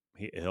 right.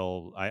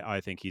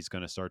 I think he's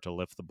going to start to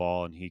lift the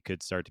ball, and he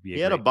could start to be a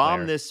He had a great bomb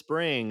player. this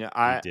spring.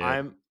 He did.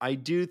 I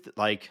do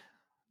like.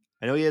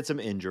 I know he had some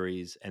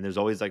injuries, and there's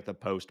always like the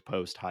post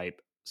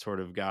hype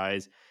sort of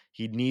guys.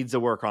 He needs to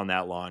work on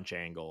that launch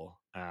angle.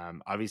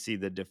 Obviously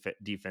the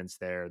defense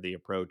there, the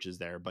approach is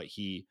there, but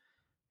he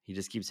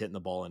just keeps hitting the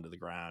ball into the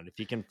ground. If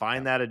he can Yeah.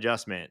 find that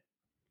adjustment,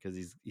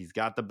 because he's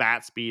got the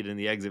bat speed and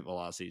the exit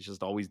velocity. It's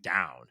just always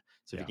down.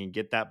 So if he Yeah. can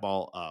get that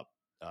ball up,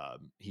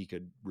 he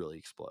could really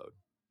explode.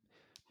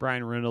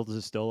 Brian Reynolds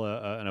is still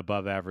an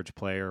above average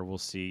player. We'll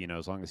see,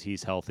 as long as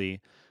he's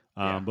healthy.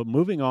 Yeah. But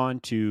moving on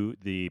to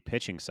the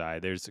pitching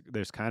side,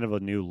 there's kind of a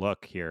new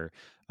look here.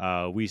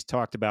 We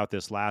talked about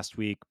this last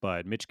week,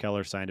 but Mitch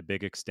Keller signed a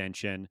big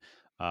extension.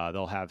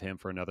 They'll have him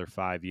for another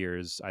 5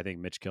 years. I think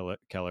Mitch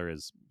Keller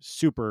is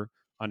super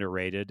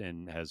underrated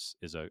and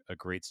is a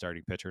great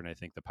starting pitcher, and I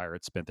think the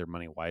Pirates spent their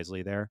money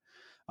wisely there.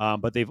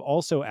 But they've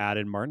also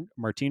added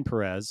Martin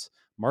Perez,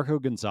 Marco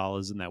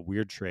Gonzalez in that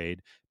weird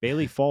trade.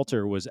 Bailey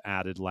Falter was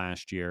added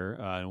last year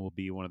and will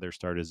be one of their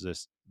starters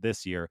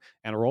this year,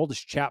 and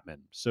Aroldis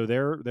Chapman. So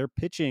their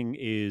pitching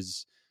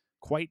is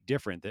quite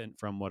different than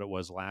from what it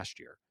was last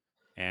year,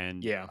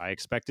 and Yeah. I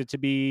expect it to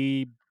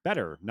be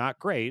better. Not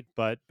great,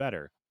 but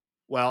better.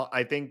 Well,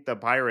 I think the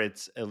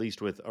Pirates, at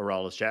least with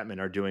Aroldis Chapman,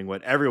 are doing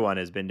what everyone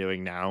has been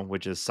doing now,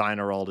 which is sign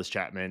Aroldis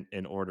Chapman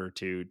in order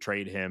to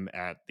trade him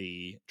at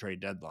the trade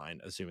deadline,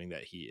 assuming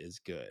that he is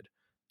good.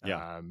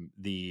 Yeah,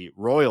 The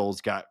Royals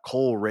got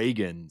Cole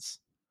Reagans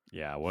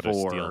yeah. What a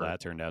steal for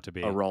that turned out to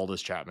be.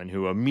 Aroldis Chapman,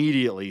 who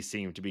immediately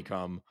seemed to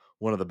become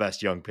one of the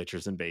best young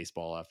pitchers in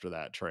baseball after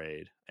that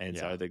trade. And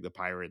so Yeah, I think the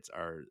Pirates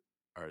are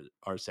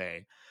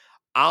saying,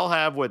 I'll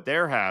have what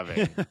they're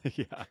having.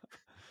 yeah.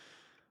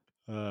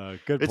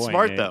 Good It's point,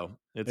 smart Nate. though.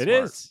 It's It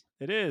smart. is.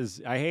 It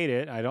is. I hate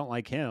it. I don't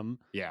like him.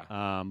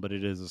 Yeah. But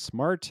it is a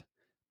smart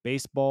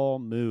baseball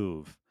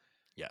move.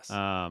 Yes.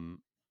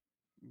 Um,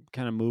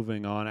 Kind of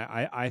moving on.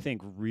 I think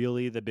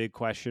really the big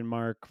question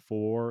mark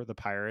for the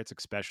Pirates,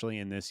 especially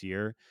in this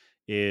year,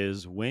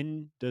 is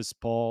when does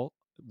Paul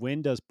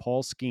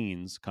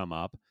Skeens come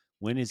up?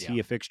 When is Yeah. he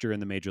a fixture in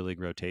the major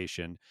league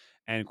rotation?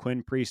 And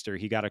Quinn Priester,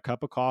 he got a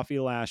cup of coffee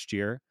last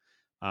year,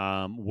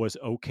 was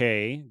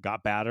okay,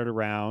 got batted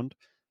around.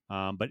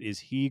 But is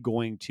he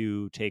going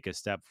to take a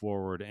step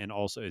forward? And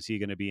also, is he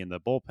going to be in the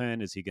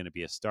bullpen? Is he going to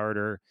be a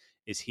starter?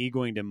 Is he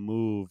going to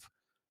move,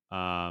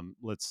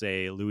 let's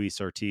say,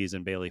 Luis Ortiz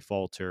and Bailey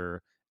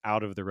Falter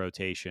out of the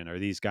rotation? Are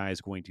these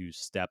guys going to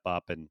step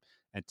up and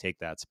take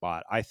that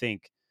spot? I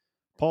think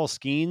Paul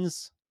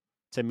Skeens,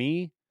 to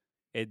me,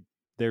 it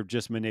they're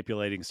just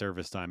manipulating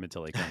service time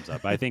until he comes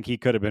up. I think he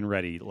could have been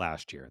ready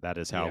last year. That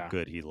is how Yeah.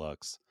 good he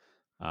looks.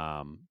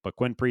 But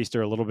Quinn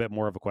Priester, a little bit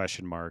more of a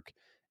question mark.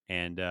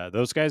 And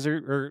those guys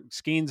are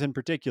Skeens in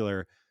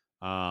particular.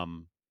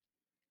 Um,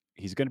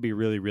 he's going to be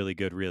really, really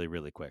good, really,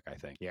 really quick, I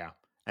think. Yeah.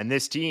 And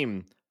this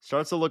team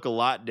starts to look a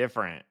lot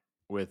different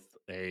with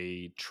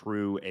a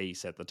true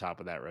ace at the top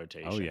of that Oh,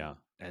 rotation. yeah.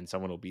 And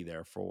someone will be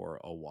there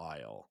for a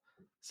while.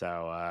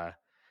 So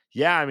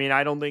yeah, I mean,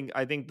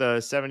 I think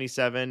the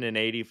 77 and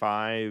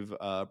 85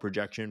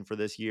 projection for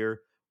this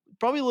year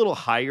probably a little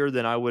higher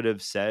than I would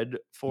have said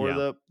for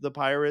Yeah. the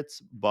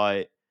Pirates,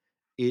 but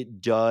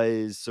it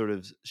does sort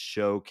of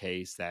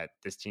showcase that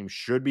this team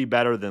should be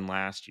better than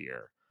last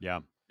year. Yeah.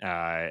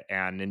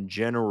 And in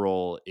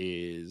general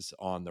is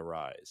on the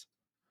rise.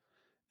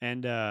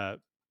 And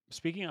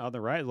speaking of the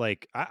right,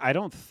 like I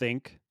don't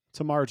think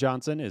Tamar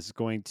Johnson is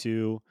going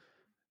to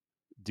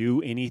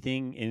do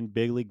anything in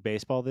big league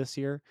baseball this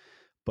year,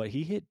 but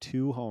he hit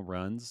 2 home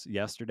runs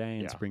yesterday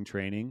in Yeah. spring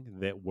training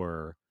that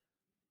were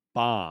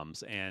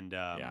bombs. And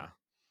Yeah.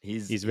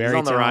 he's He's very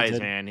on the rise,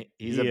 talented. man.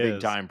 He's a He big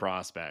is. time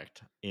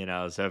prospect,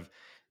 so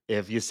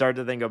if you start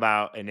to think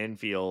about an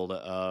infield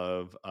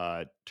of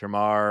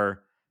Termar,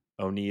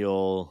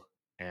 O'Neill,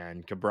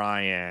 and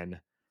Cabrian,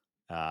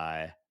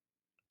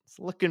 it's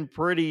looking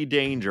pretty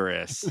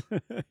dangerous.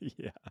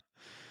 Yeah.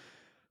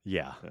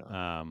 Yeah.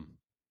 Yeah.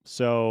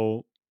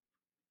 So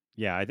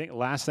yeah, I think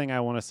last thing I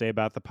want to say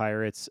about the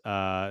Pirates,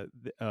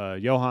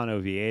 Johan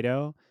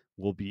Oviedo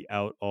will be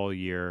out all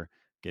year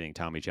getting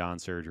Tommy John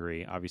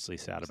surgery. Obviously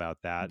sad about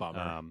that.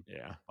 Bummer.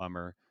 Yeah.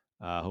 Bummer.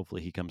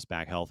 Hopefully he comes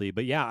back healthy.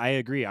 But yeah, I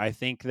agree. I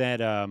think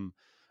that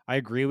I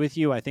agree with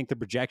you. I think the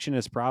projection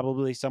is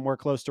probably somewhere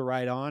close to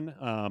right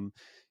on.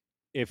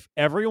 If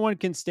everyone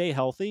can stay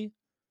healthy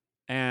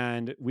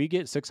and we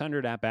get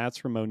 600 at bats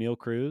from O'Neill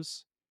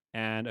Cruz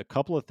and a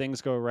couple of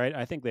things go right,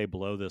 I think they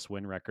blow this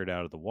win record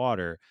out of the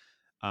water.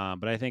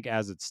 But I think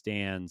as it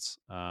stands,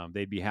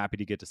 they'd be happy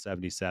to get to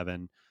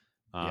 77.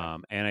 Yeah.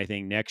 And I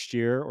think next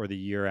year or the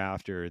year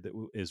after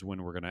is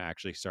when we're going to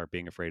actually start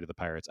being afraid of the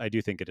Pirates. I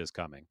do think it is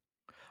coming.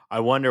 I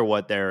wonder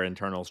what their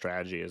internal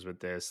strategy is with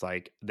this.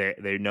 Like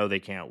they know they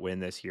can't win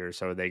this year,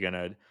 so are they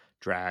gonna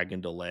drag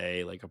and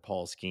delay like a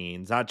Paul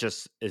Skeens?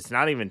 It's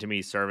not even to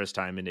me service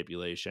time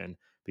manipulation,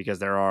 because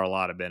there are a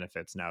lot of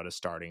benefits now to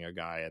starting a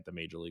guy at the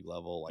major league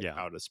level, like Yeah.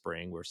 out of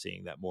spring. We're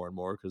seeing that more and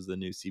more because of the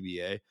new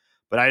CBA.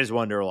 But I just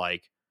wonder,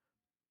 like,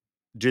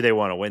 do they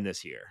want to win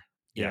this year?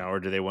 Yeah. Or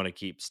do they want to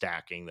keep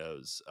stacking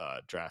those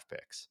draft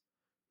picks?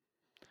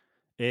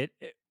 It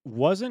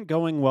wasn't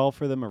going well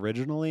for them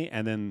originally.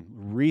 And then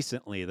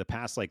recently, the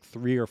past like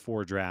 3 or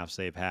 4 drafts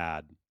they've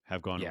had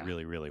have gone Yeah.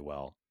 really, really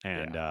well.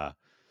 And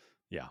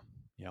yeah,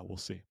 we'll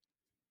see.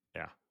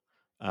 Yeah.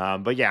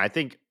 But yeah, I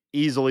think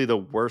easily the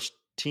worst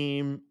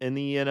team in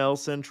the NL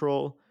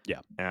Central.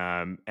 Yeah.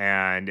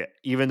 And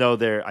even though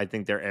I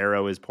think their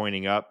arrow is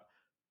pointing up,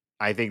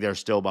 I think they're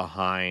still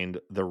behind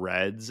the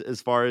Reds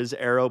as far as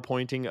arrow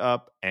pointing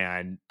up,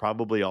 and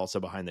probably also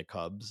behind the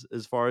Cubs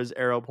as far as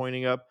arrow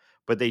pointing up.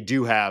 But they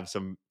do have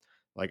some,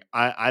 like,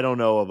 I don't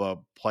know of a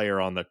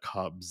player on the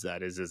Cubs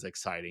that is as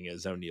exciting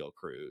as O'Neill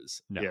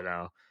Cruz, No. you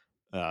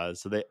know?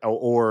 So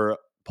or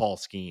Paul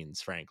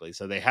Skeens, frankly.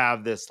 So they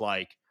have this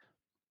like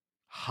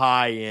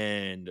high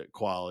end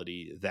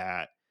quality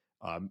that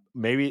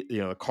maybe,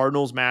 the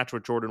Cardinals match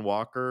with Jordan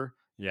Walker,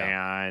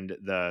 Yeah. and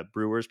the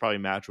Brewers probably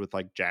match with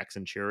like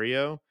Jackson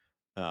Cheerio.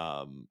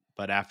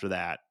 But after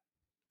that,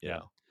 you Yeah.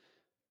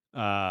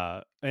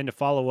 know, And to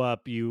follow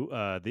up,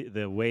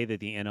 the way that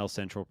the NL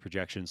Central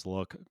projections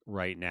look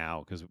right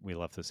now, because we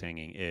left this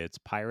hanging, it's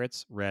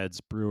Pirates, Reds,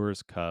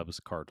 Brewers, Cubs,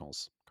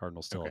 Cardinals.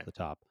 Cardinals still okay. at the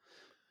top.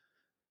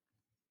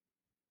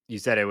 You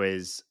said it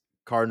was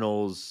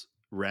Cardinals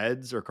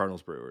Reds or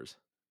Cardinals Brewers?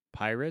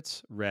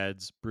 Pirates,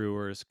 Reds,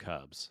 Brewers,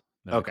 Cubs.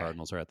 Then the Okay.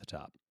 Cardinals are at the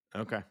top.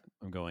 Okay.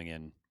 I'm going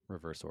in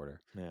reverse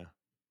order. Yeah.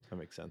 That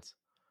makes sense.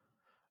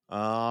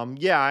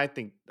 Yeah, I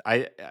think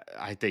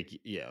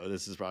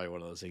this is probably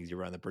one of those things you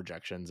run the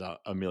projections out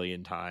a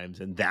million times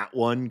and that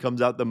one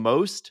comes out the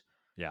most,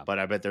 Yeah. but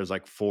I bet there's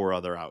like four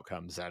other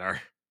outcomes that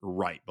are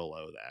right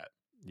below that.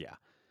 Yeah.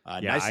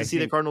 Nice to I see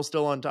the think Cardinals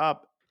still on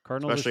top,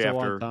 Cardinals are especially still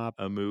on after top.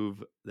 a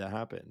move that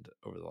happened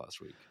over the last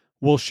week.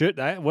 Well,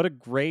 what a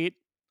great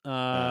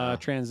Uh,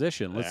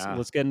 transition. Let's yeah,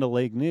 let's get into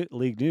league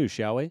news,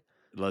 shall we?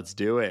 let's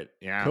do it.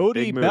 Yeah,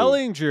 Cody big move.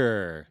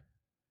 Bellinger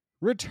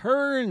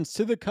returns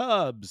to the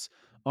Cubs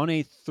on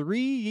a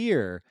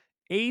 3-year,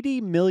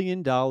 $80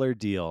 million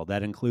deal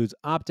that includes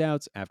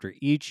opt-outs after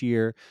each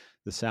year.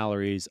 The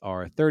salaries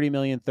are 30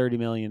 million, 30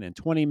 million, and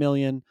 20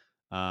 million.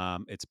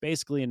 It's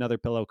basically another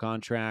pillow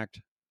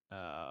contract.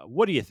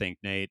 What do you think,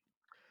 Nate?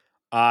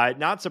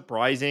 Not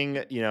surprising.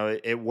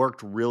 It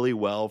worked really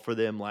well for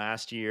them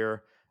last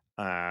year.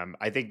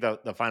 I think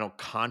the final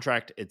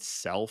contract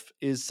itself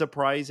is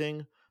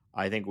surprising.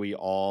 I think we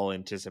all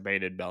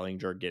anticipated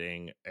Bellinger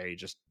getting a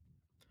just,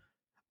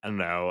 I don't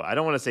know. I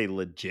don't want to say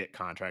legit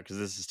contract because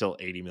this is still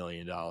 $80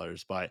 million,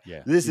 but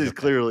Yeah, this he's is okay.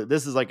 clearly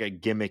this is like a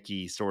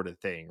gimmicky sort of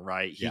thing,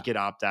 right? He Yeah. could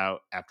opt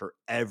out after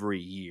every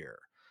year,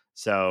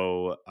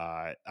 so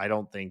I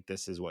don't think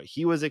this is what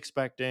he was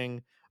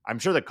expecting. I'm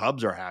sure the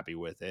Cubs are happy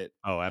with it.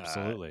 Oh, Uh,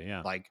 absolutely.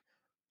 Yeah. like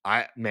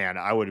I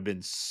would have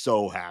been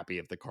so happy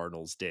if the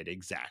Cardinals did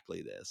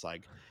exactly this.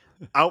 Like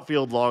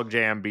outfield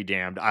logjam, be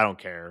damned. I don't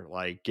care.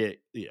 Like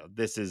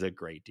this is a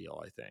great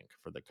deal, I think,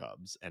 for the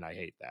Cubs, and I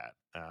hate that.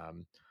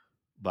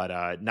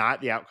 But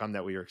not the outcome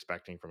that we were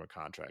expecting from a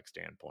contract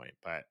standpoint.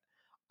 But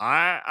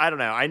I don't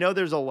know. I know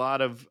there's a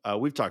lot of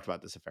we've talked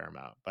about this a fair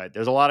amount, but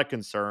there's a lot of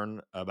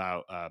concern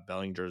about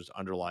Bellinger's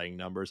underlying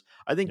numbers.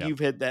 I think Yeah. you've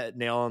hit that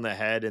nail on the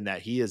head, in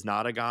that he is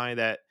not a guy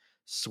that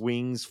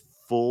swings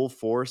full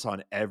force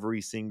on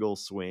every single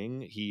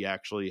swing. He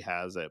actually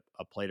has a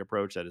plate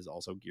approach that is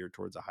also geared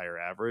towards a higher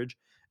average,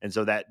 and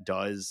so that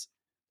does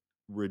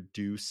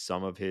reduce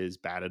some of his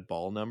batted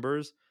ball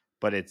numbers,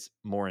 but it's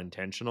more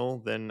intentional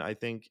than I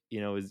think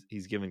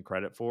he's given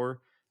credit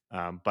for.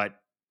 But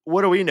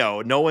what do we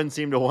know? No one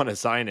seemed to want to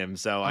sign him,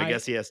 so I I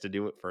guess he has to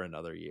do it for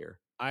another year.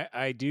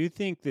 I do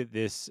think that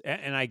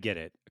and I get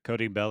it.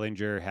 Cody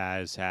Bellinger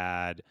has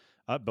had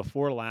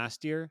before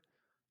last year.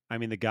 I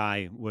mean, the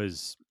guy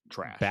was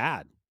Trash.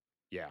 bad.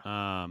 Yeah.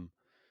 Um,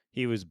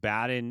 he was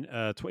bad in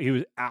he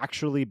was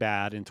actually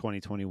bad in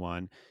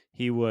 2021.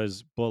 He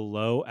was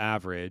below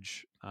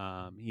average.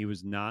 He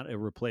was not a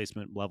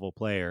replacement level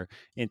player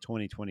in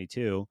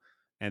 2022,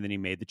 and then he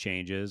made the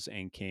changes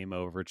and came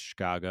over to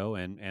Chicago.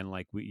 And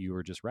like you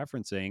were just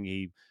referencing,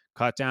 he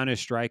cut down his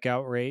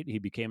strikeout rate. He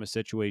became a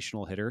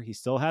situational hitter. He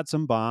still had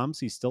some bombs.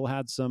 He still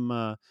had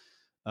some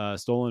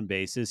stolen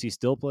bases. He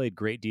still played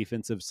great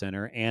defensive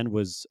center and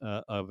was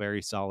a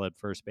very solid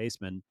first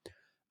baseman.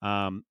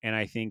 And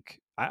I think,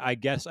 I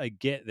guess I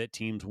get that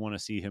teams want to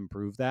see him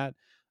prove that.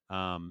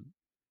 Um,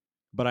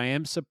 but I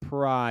am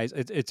surprised.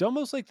 It's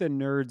almost like the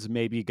nerds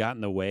maybe got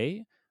in the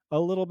way a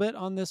little bit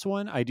on this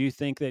one. I do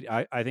think that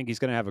I think he's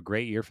going to have a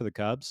great year for the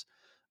Cubs.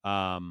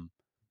 Um,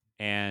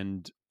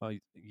 and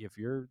if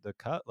you're the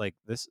cut, like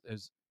this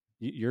is,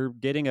 you're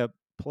getting a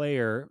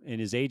player in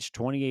his age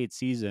 28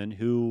 season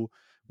who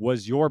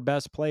was your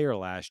best player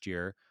last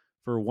year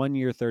for 1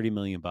 year, 30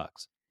 million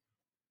bucks.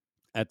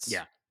 That's,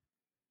 Yeah.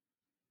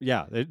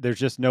 yeah, there's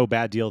just no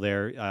bad deal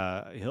there.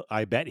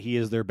 I bet he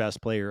is their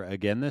best player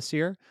again this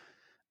year.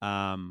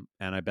 And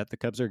I bet the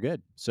Cubs are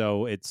good.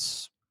 So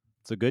it's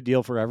a good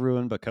deal for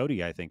everyone but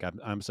Cody. I think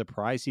I'm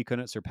surprised he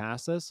couldn't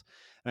surpass this.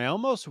 And I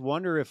almost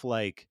wonder if,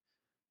 like,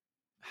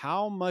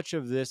 how much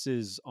of this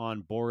is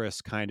on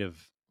Boris kind of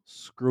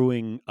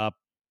screwing up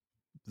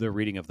the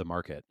reading of the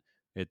market.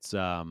 It's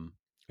I don't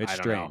know.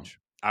 strange.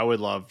 I would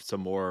love some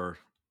more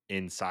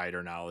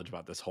insider knowledge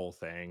about this whole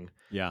thing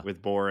Yeah.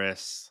 with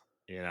Boris,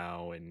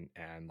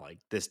 and like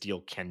this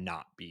deal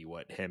cannot be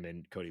what him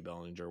and Cody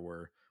Bellinger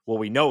were. Well,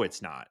 we know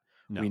it's not.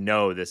 We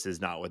No. know this is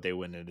not what they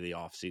went into the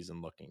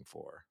offseason looking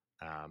for.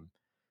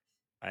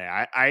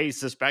 I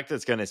suspect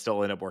it's going to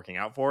still end up working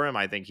out for him.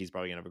 I think he's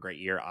probably going to have a great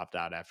year, opt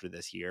out after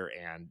this year,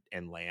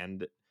 and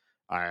land.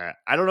 I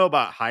don't know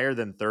about higher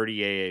than 30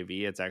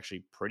 AAV. It's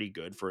actually pretty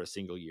good for a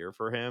single year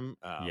for him.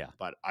 Yeah.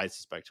 But I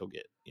suspect he'll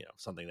get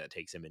something that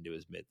takes him into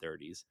his mid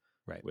 30s,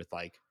 Right. with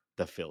like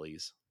the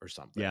Phillies or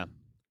something. Yeah.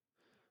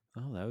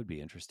 Oh, that would be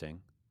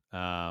interesting.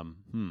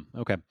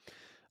 Okay.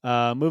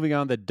 Moving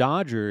on, the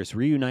Dodgers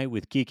reunite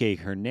with Kike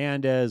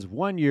Hernandez,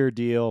 1-year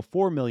deal,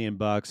 $4 million.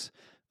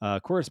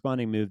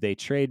 Corresponding move, they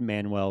trade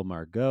Manuel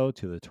Margot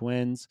to the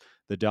Twins.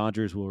 The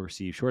Dodgers will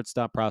receive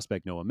shortstop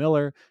prospect Noah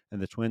Miller,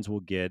 and the Twins will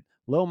get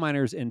low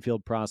minors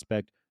infield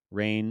prospect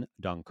Rain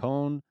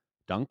Duncan,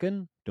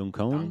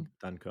 Duncone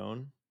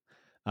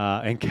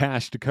and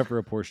cash to cover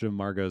a portion of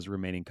Margot's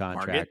remaining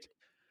Marget.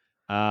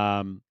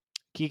 contract.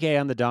 Kike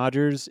on the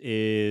Dodgers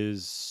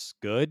is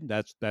good.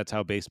 That's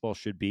how baseball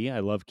should be. I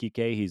love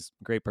Kike. He's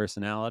a great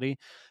personality.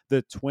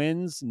 The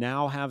Twins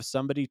now have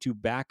somebody to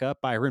back up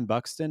Byron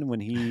Buxton when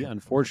he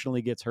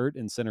unfortunately gets hurt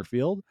in center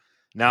field.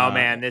 No,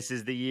 man, this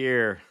is the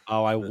year.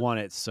 I want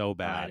it so I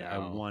bad. I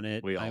know. want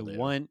it. We I all do.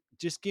 want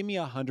just give me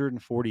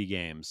 140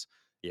 games,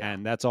 Yeah.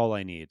 and that's all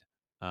I need.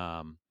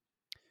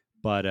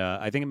 But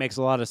I think it makes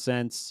a lot of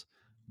sense.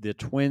 The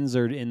Twins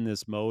are in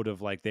this mode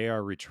of like they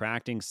are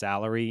retracting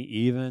salary,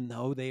 even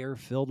though they are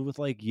filled with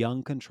like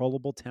young,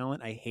 controllable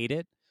talent. I hate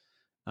it.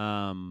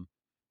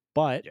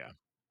 But Yeah.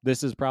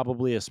 this is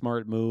probably a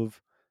smart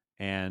move.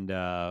 And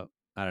I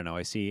don't know.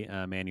 I see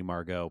Manny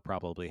Margot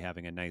probably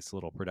having a nice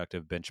little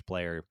productive bench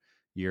player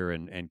year,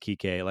 and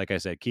Kike, like I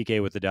said,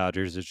 Kike with the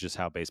Dodgers is just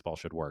how baseball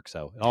should work.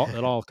 So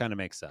it all kind of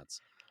makes sense.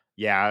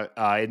 Yeah,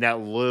 in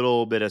that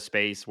little bit of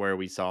space where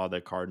we saw the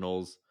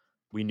Cardinals,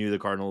 we knew the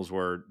Cardinals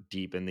were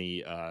deep in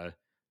the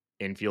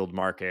infield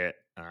market.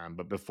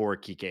 But before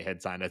Kike had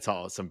signed, I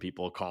saw some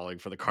people calling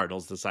for the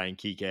Cardinals to sign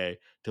Kike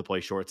to play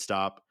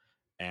shortstop,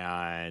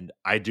 and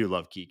I do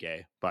love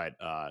Kike, but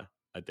I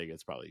think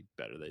it's probably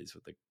better that he's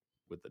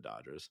with the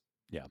Dodgers.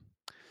 Yeah.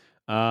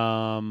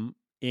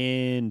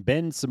 In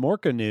Ben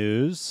Samorka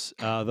news,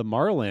 the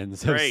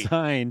Marlins have Great.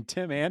 signed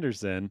Tim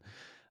Anderson,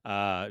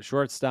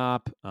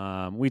 shortstop.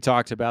 We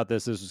talked about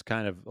this. This was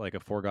kind of like a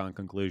foregone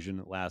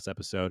conclusion last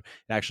episode.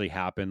 It actually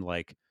happened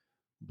like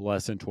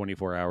less than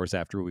 24 hours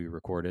after we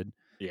recorded.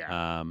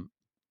 Yeah.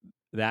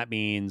 That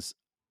means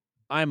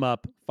I'm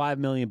up $5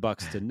 million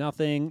to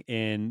nothing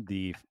in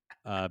the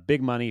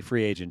big money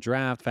free agent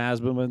draft,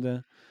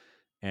 FASBA,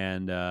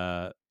 and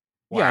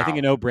yeah, I think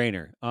a Wow.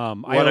 no-brainer. I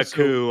What a also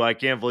coup. I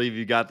can't believe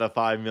you got the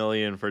 5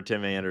 million for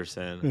Tim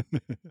Anderson.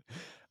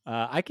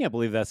 I can't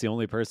believe that's the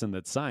only person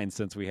that signed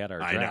since we had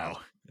our I know. draft.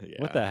 What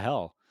Yeah. the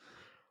hell?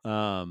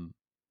 Um,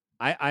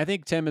 I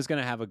think Tim is going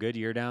to have a good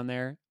year down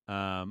there.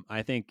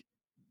 I think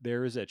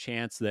there is a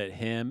chance that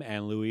him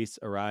and Luis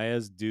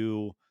Arias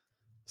do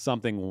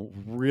something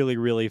really,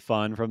 really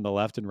fun from the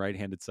left and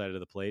right-handed side of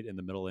the plate in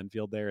the middle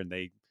infield there, and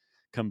they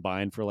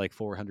combine for like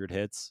 400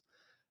 hits.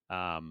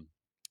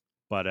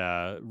 But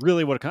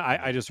really,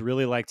 I just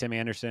really like Tim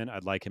Anderson.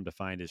 I'd like him to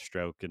find his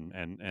stroke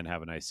and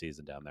have a nice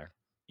season down there.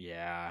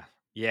 Yeah.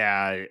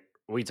 Yeah.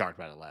 We talked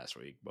about it last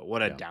week, but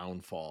what a Yeah.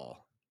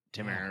 downfall.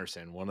 Tim Yeah.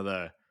 Anderson, one of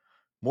the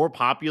more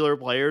popular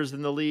players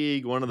in the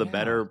league, one of the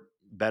Yeah.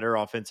 better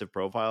offensive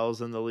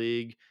profiles in the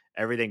league,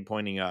 everything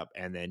pointing up,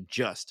 and then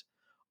just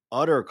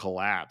utter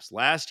collapse.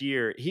 Last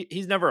year,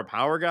 he's never a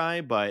power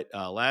guy, but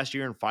last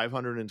year in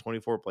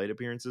 524 plate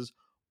appearances,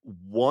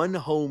 1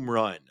 home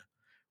run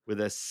with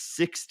a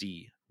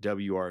 60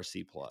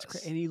 WRC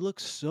plus. And he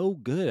looks so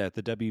good at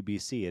the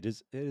WBC. It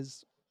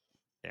is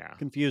Yeah.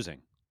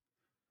 confusing.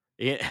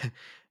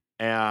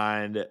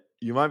 And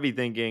you might be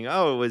thinking,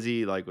 oh, was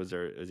he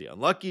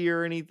unlucky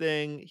or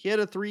anything? He had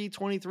a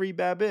 323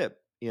 BABIP,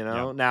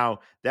 Yeah. Now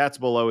that's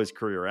below his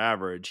career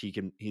average.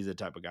 He's the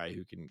type of guy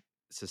who can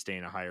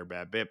sustain a higher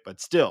BABIP, but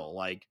still,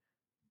 like,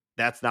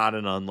 that's not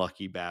an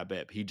unlucky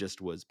BABIP. He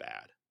just was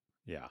bad.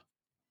 Yeah.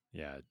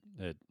 Yeah.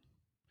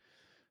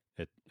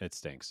 It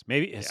stinks.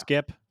 Maybe Yeah.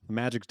 Skip, the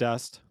Magic's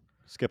dust.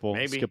 Skip will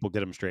Maybe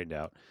get him straightened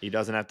out. he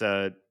doesn't have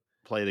to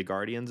play the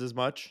Guardians as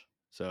much,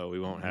 so we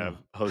won't have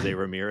Jose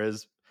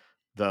Ramirez,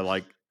 the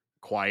like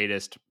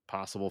quietest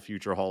possible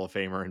future Hall of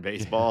Famer in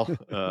baseball.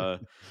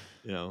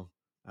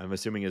 I'm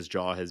assuming his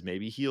jaw has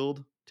maybe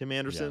healed Tim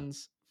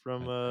Anderson's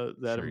from I'm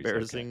that sure he's okay.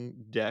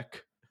 embarrassing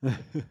deck.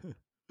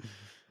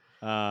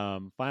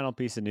 Final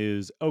piece of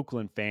news: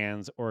 Oakland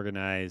fans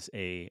organize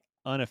a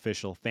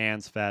unofficial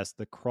fans fest.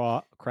 The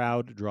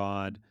crowd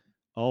drawed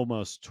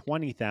almost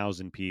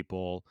 20,000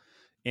 people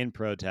in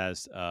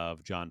protest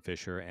of John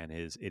Fisher and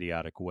his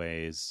idiotic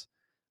ways.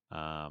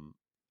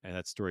 And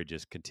that story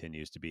just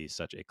continues to be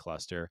such a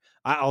cluster.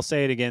 I'll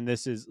say it again.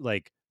 This is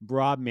like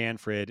Rob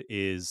Manfred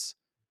is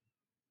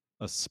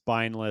a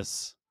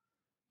spineless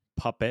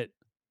puppet,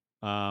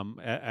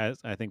 as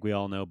I think we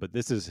all know, but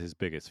this is his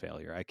biggest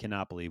failure. I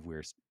cannot believe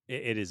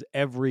it is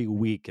every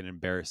week an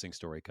embarrassing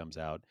story comes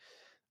out.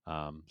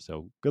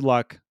 So good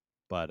luck,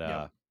 but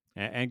Yep.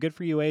 and good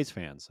for you A's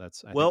fans. I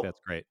think Well,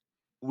 that's great.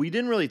 we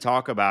didn't really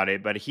talk about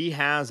it, but he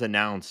has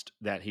announced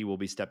that he will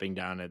be stepping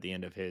down at the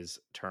end of his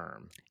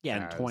term Yeah,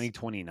 in as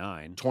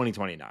 2029.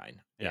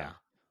 2029. Yeah. Yeah.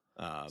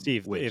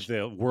 Steve, if Which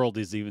the world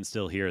is even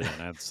still here,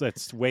 then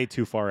that's way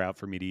too far out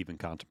for me to even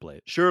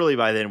contemplate. surely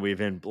by then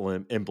we've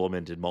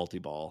implemented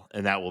multi-ball,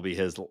 and that will be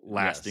his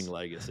lasting Yes.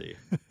 legacy.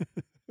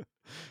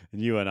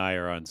 And you and I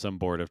are on some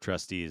board of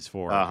trustees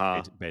for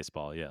Uh-huh.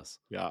 baseball. Yes.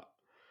 Yeah.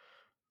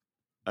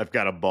 I've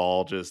got a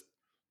ball just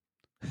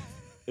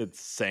it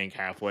sank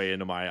halfway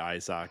into my eye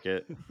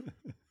socket.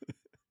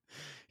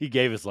 He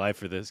gave his life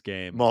for this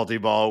game.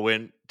 Multi-ball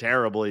went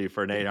terribly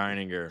for Nate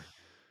Heininger.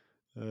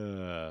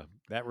 Do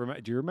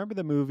you remember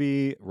the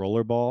movie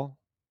Rollerball?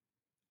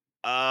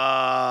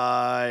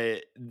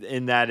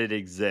 In that it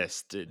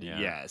existed, Yeah.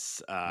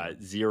 yes. Yeah.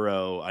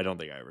 Zero, I don't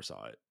think I ever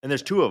saw it. And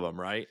there's two of them,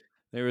 right?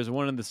 There was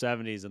one in the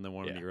 70s and then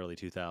one in Yeah. the early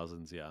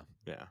 2000s. Yeah.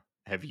 Yeah.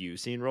 Have you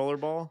seen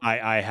Rollerball?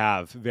 I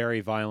have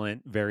very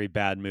violent, very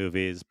bad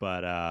movies,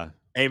 but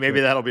Hey, maybe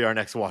that'll be our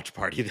next watch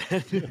party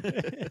then.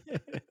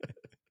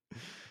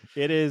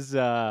 it is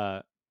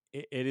it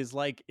is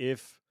like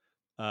if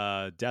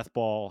Death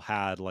Ball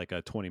had like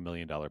a $20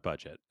 million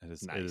budget. It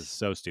is Nice.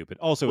 so stupid.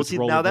 Also, Well, it's see,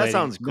 now that rollerblading,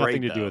 sounds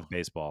nothing great, to do though. with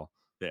baseball.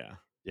 Yeah.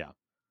 Yeah.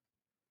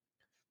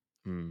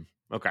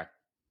 Okay.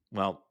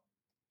 Well,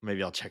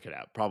 maybe I'll check it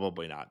out.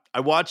 Probably not. I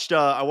watched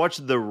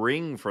The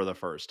Ring for the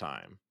first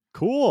time.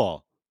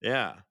 Cool.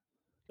 Yeah.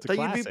 It's I a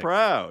thought you'd be classic.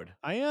 proud.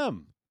 I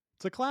am.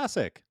 It's a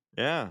classic.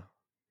 Yeah.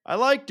 I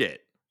liked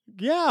it.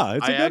 Yeah,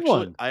 it's a good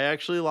one. I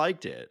actually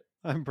liked it.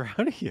 I'm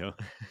proud of you.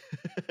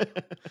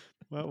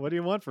 Well, what do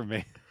you want from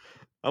me?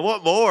 I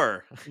want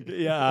more.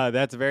 Yeah,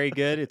 that's very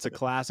good. It's a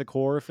classic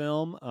horror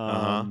film.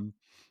 Uh-huh.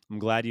 I'm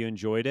glad you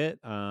enjoyed it.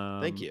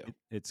 Thank you.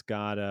 It's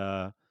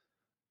got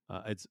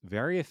it's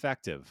very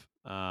effective.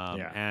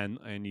 Yeah.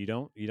 And you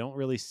don't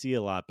really see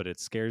a lot, but it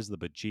scares the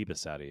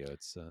bejeebus out of you.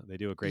 It's they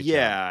do a great job.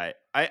 Yeah.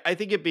 I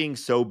think it being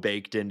so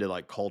baked into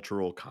like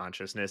cultural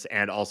consciousness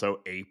and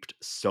also aped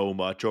so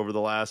much over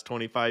the last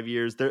 25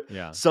 years.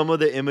 Yeah. Some of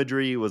the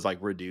imagery was like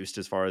reduced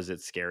as far as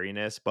its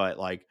scariness, but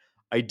like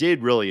I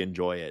did really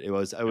enjoy it.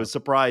 I was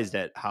surprised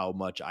at how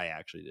much I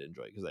actually did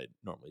enjoy it because I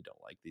normally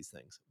don't like these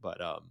things, but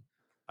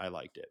I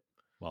liked it.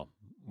 Well,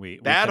 we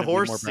Bad couldn't be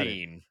horse more proud of you.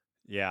 scene.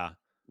 Yeah.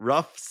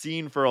 Rough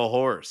scene for a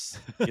horse.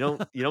 You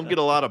don't get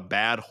a lot of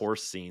bad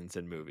horse scenes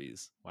in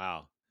movies.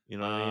 Wow. You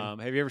know what I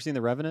mean? Have you ever seen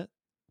The Revenant?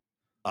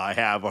 I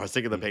have. I was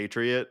thinking The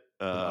Patriot.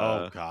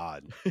 Oh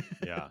God.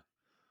 Yeah.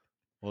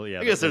 Well,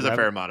 yeah. I guess there's a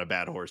fair amount of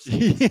bad horse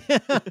scenes.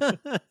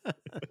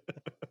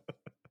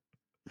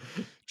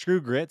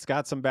 True Grit's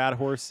got some bad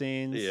horse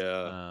scenes.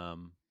 Yeah.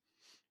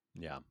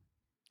 Yeah.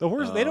 The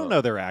horse, they don't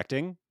know they're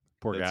acting.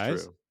 Poor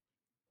guys.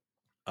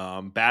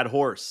 True. Bad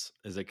Horse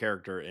is a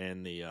character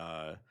in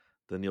the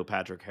Neil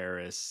Patrick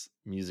Harris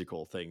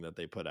musical thing that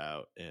they put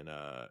out in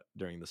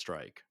during the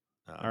strike.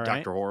 All Dr.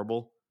 right.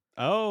 Horrible.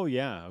 Oh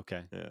yeah.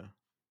 Okay. Yeah.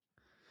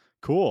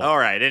 Cool. All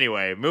right.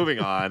 Anyway, moving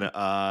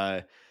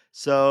on.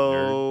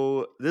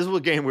 So this was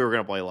a game we were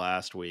going to play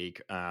last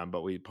week,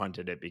 but we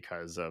punted it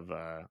because of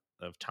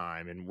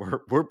time, and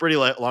we're pretty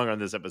long on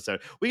this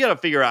episode. We got to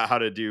figure out how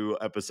to do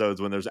episodes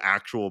when there's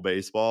actual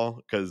baseball,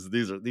 because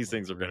these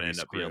things are going to end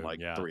up being like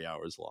 3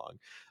 hours long.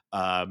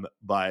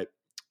 But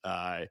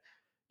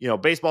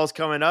baseball's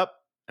coming up,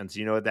 and so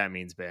you know what that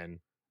means, Ben.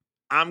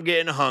 I'm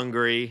getting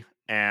hungry.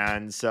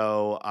 And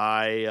so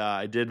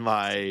I did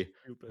my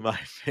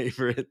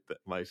favorite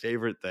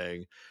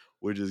thing,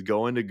 which is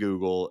going to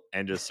Google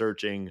and just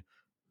searching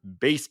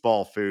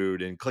baseball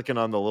food and clicking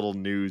on the little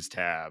news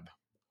tab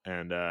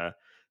and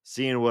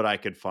seeing what I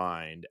could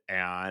find.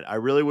 And I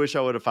really wish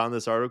I would have found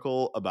this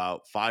article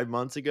about 5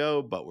 months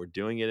ago, but we're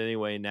doing it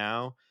anyway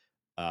now.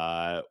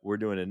 We're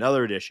doing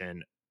another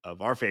edition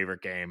of our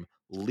favorite game,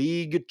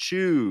 League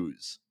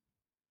Choose.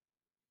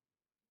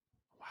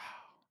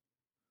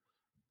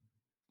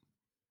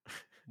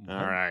 All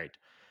right.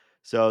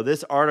 So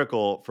this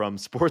article from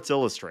Sports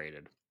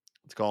Illustrated,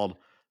 it's called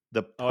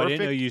The Perfect... Oh, I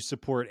didn't know you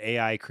support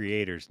AI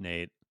creators,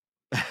 Nate.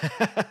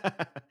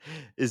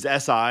 Is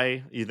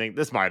SI, you think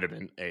this might have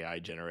been AI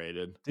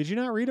generated? Did you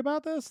not read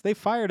about this? They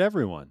fired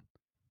everyone.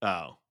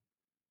 Oh,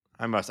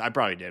 I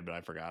probably did, but I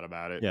forgot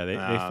about it. Yeah, they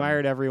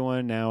fired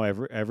everyone. Now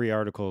every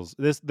article's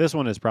this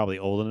one is probably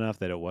old enough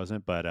that it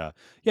wasn't, but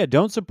yeah,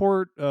 don't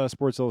support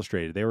Sports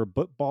Illustrated. They were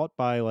bought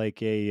by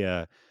like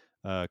a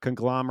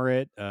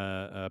conglomerate,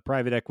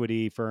 private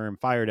equity firm,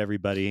 fired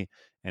everybody,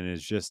 and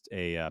is just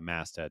a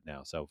masthead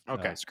now. So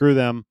screw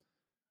them.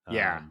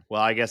 Yeah.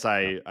 Well, I guess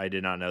I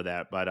did not know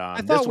that, but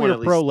I thought we were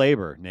pro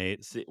labor,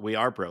 Nate. We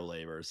are pro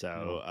labor.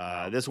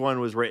 So this one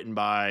was written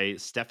by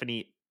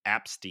Stephanie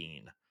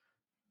Apstein.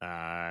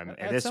 And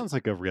this sounds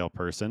like a real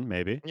person,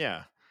 maybe.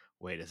 Yeah.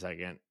 Wait a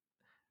second.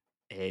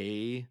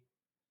 APSTEIN.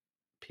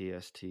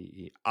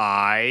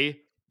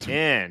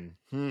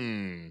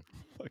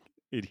 Fuck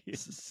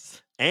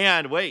idiots.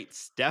 And wait,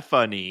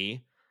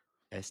 Stephanie,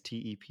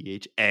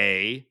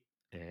 STEPHANI.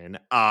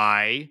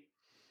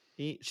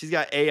 She's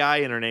got AI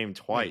in her name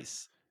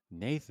twice. Wait,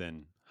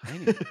 Nathan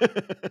Heining.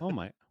 Oh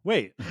my!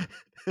 Wait,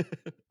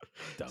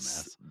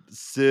 dumbass.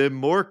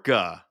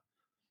 Simorka.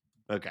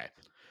 Okay.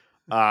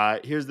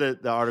 Here's the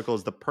article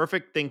is the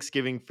perfect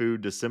Thanksgiving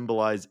food to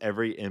symbolize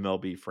every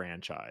MLB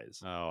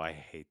franchise. Oh, I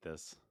hate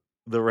this.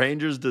 The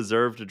Rangers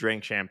deserve to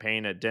drink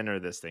champagne at dinner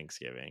this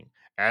Thanksgiving.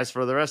 As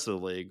for the rest of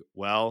the league,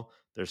 well,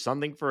 there's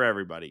something for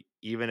everybody,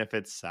 even if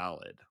it's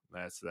salad.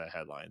 That's the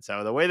headline.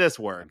 So the way this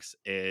works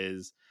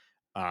is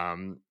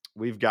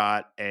we've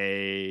got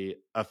a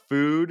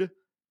food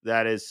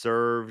that is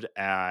served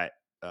at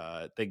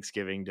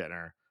Thanksgiving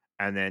dinner,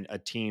 and then a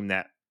team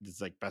that is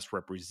like best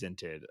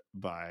represented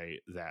by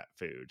that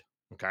food.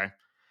 Okay.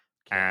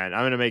 And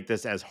I'm going to make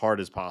this as hard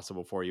as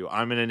possible for you.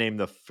 I'm going to name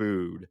the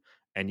food,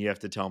 and you have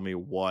to tell me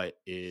what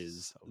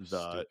is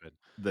So stupid.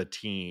 the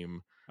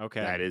team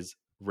Okay. that is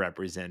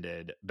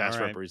represented, best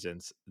All right.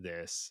 represents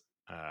this.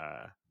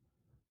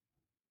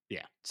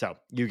 Yeah. So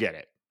you get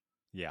it.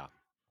 Yeah.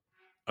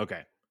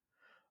 Okay.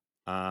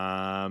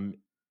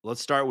 Let's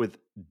start with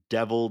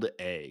deviled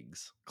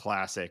eggs.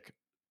 Classic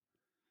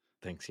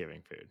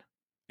Thanksgiving food.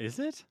 Is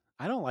it?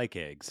 I don't like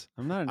eggs.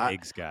 I'm not an I,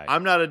 eggs guy.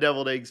 I'm not a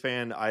deviled eggs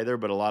fan either,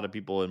 but a lot of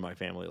people in my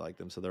family like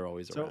them, so they're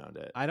always So around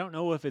it. I don't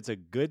know if it's a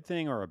good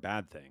thing or a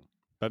bad thing,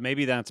 but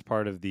maybe that's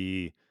part of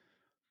the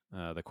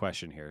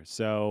question here.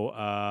 So,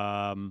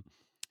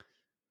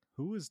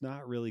 who was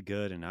not really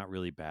good and not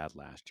really bad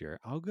last year?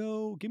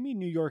 Give me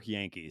New York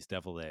Yankees,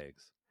 deviled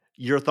eggs.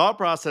 Your thought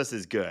process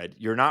is good.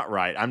 You're not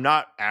right. I'm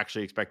not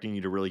actually expecting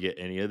you to really get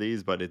any of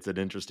these, but it's an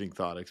interesting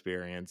thought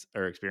experience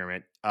or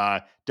experiment.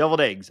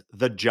 Deviled eggs,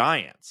 the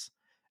Giants.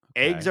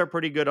 Eggs Okay. are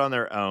pretty good on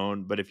their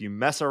own, but if you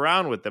mess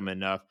around with them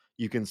enough,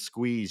 you can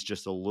squeeze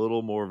just a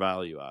little more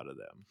value out of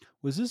them.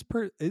 Was this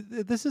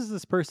is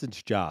this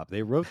person's job?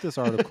 They wrote this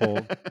article.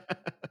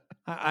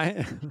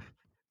 I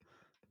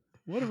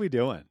what are we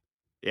doing?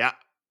 Yeah.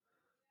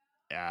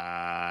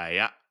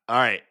 Yeah. All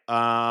right. If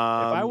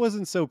I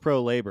wasn't so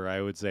pro labor,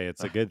 I would say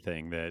it's a good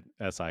thing that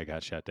SI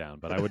got shut down,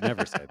 but I would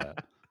never say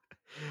that.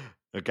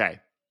 Okay.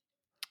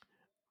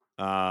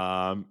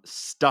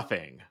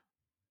 Stuffing.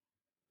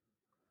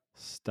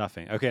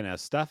 Stuffing. Okay, now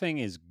stuffing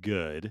is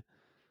good.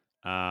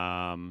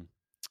 Everyone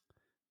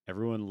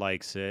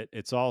likes it.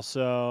 It's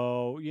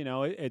also,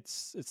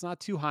 it's not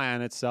too high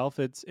on itself.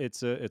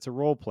 It's a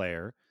role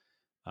player.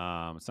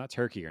 It's not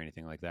turkey or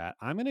anything like that.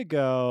 I'm gonna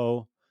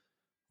go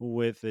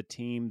with the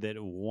team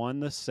that won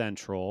the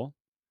Central.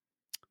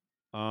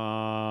 Do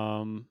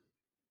I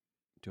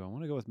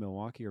want to go with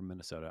Milwaukee or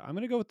Minnesota? I'm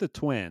gonna go with the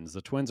Twins.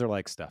 The Twins are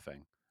like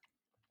stuffing.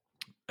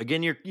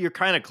 Again, you're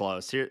kind of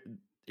close.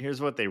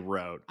 Here's what they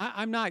wrote.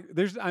 I'm not.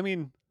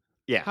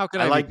 Yeah, How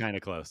can I I be like. kind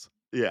of close?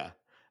 Yeah,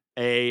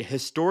 a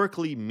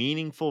historically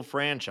meaningful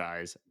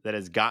franchise that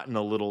has gotten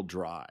a little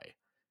dry,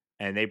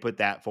 and they put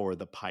that for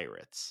the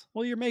Pirates.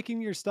 Well, you're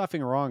making your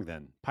stuffing wrong.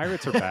 Then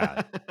Pirates are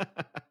bad.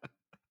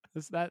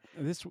 This.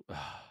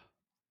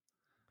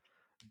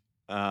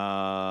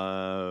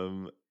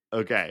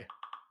 Okay.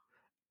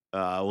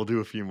 We'll do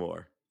a few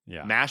more.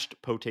 Yeah. Mashed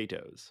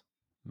potatoes.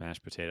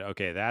 Mashed potato.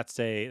 Okay, that's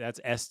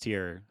S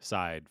tier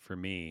side for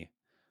me.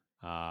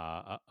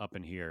 Up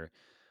in here,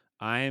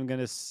 I am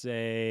gonna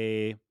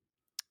say I'm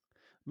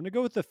gonna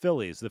go with the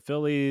Phillies. The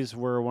Phillies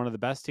were one of the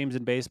best teams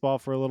in baseball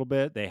for a little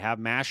bit. They have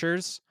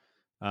mashers.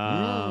 They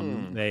I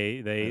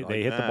like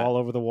hit the that. ball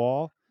over the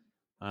wall.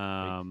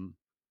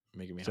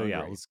 Making me So yeah,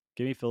 hungry. let's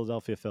give me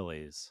Philadelphia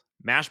Phillies.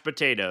 Mashed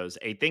potatoes,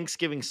 a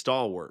Thanksgiving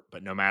stalwart,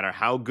 but no matter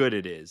how good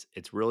it is,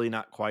 it's really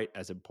not quite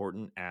as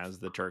important as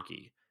the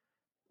turkey.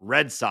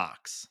 Red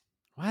Sox.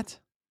 What?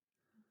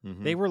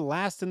 Mm-hmm. They were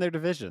last in their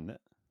division.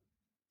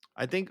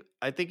 I think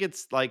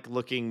it's like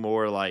looking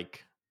more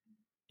like,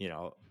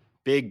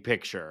 big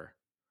picture.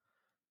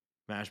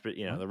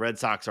 The Red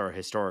Sox are a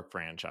historic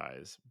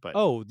franchise, but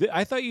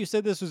I thought you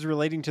said this was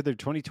relating to their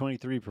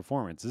 2023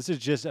 performance. This is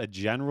just a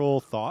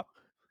general thought.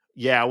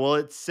 yeah, well,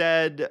 it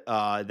said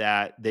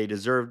that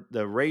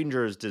the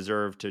Rangers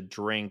deserve to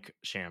drink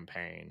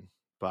champagne,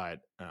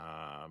 but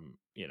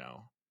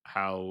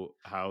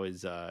how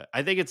is I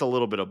think it's a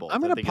little bit of both.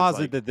 I'm I going to think it's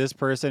posit like, that this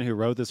person who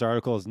wrote this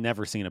article has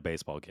never seen a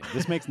baseball game.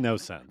 This makes no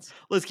sense.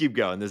 Let's keep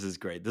going. This is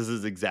great. This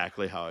is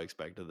exactly how I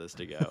expected this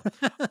to go.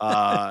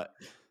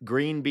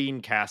 Green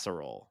bean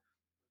casserole.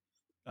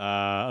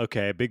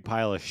 Okay, big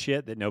pile of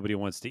shit that nobody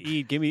wants to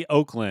eat. Give me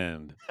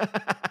Oakland.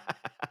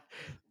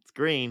 It's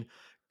green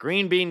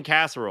bean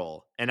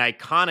casserole, an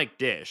iconic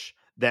dish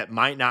that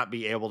might not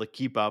be able to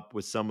keep up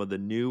with some of the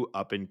new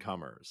up and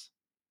comers.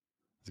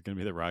 Is it going to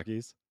be the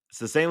Rockies? It's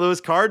the St. Louis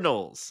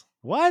Cardinals.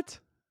 What?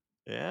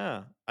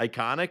 Yeah,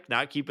 iconic,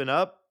 not keeping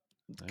up.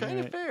 It's kind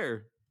of right.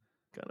 fair.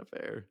 Kind of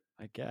fair.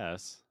 I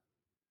guess.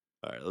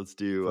 All right, let's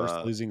do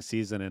First losing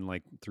season in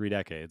like 3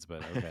 decades,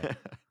 but okay.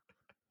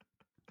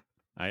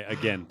 I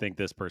again think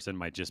this person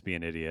might just be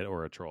an idiot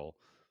or a troll.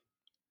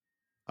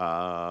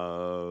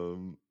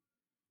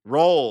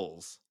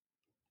 Rolls.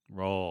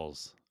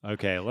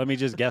 Okay, let me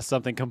just guess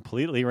something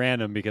completely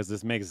random because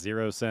this makes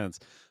zero sense.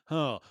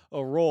 A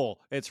roll.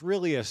 It's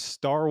really a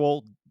star.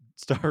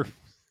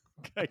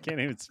 I can't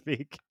even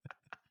speak.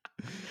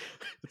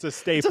 It's a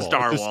staple. It's a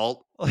Star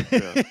Walt.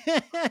 Yeah.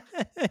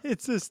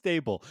 It's a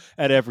staple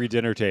at every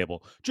dinner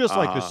table, just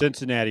like the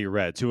Cincinnati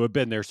Reds, who have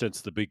been there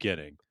since the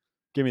beginning.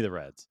 Give me the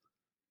Reds.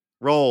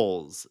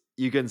 Rolls.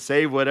 You can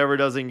save whatever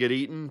doesn't get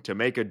eaten to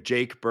make a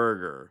Jake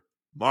burger.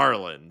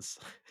 Marlins.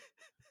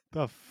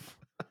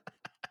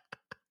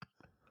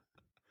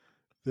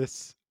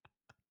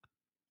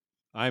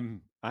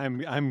 I'm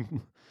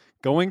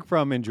going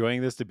from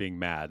enjoying this to being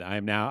mad.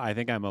 I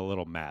think I'm a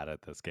little mad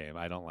at this game.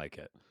 I don't like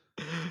it.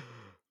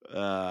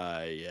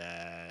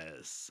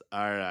 Yes. All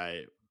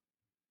right.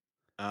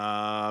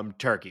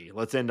 Turkey.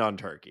 Let's end on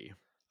Turkey.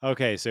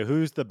 Okay, so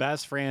who's the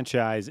best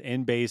franchise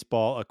in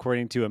baseball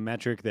according to a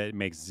metric that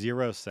makes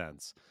zero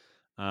sense?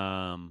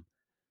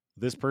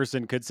 This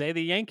person could say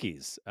the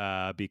Yankees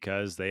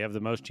because they have the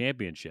most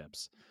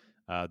championships.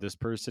 This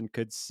person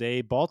could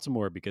say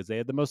Baltimore because they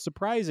had the most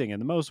surprising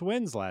and the most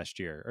wins last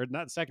year, or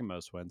not second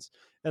most wins.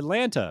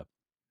 Atlanta,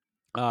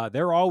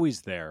 they're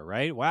always there,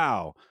 right?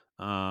 Wow.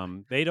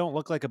 They don't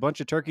look like a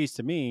bunch of turkeys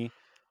to me.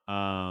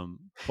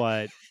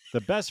 But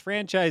the best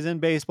franchise in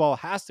baseball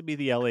has to be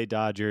the LA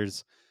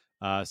Dodgers.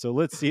 So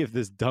let's see if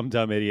this dumb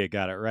idiot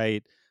got it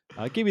right.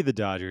 Give me the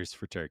Dodgers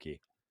for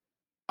Turkey.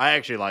 I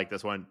actually like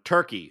this one.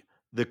 Turkey.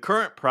 The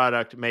current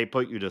product may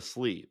put you to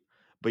sleep,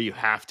 but you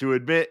have to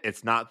admit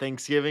it's not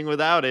Thanksgiving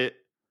without it.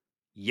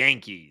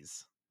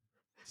 Yankees.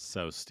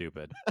 So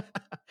stupid.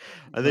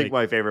 I think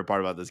my favorite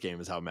part about this game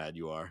is how mad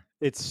you are.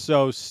 It's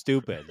so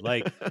stupid.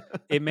 Like,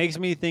 it makes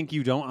me think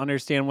you don't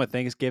understand what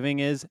Thanksgiving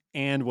is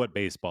and what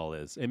baseball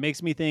is. It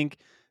makes me think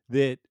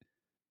that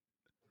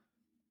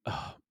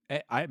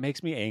it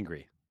makes me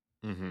angry.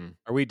 Mm-hmm.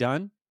 Are we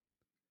done?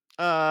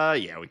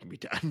 Yeah, we can be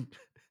done.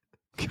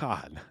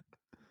 God.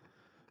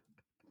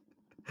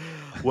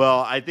 Well,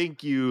 I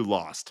think you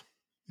lost.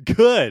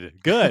 Good.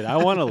 I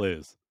want to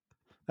lose.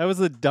 That was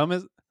the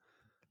dumbest.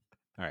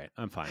 All right,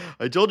 I'm fine.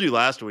 I told you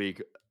last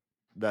week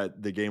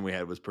that the game we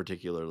had was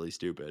particularly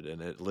stupid,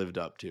 and it lived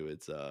up to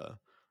its to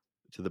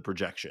the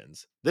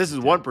projections. This is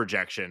one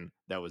projection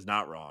that was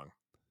not wrong.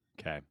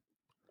 Okay.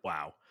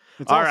 Wow.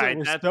 All right.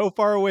 We're so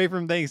far away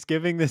from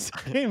Thanksgiving. This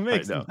game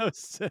makes no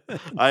sense.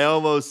 I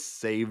almost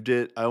saved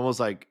it. I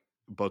almost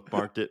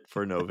bookmarked it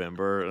for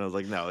November, and I was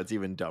like, no, it's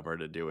even dumber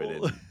to do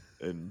it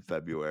in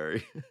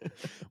February.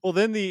 Well,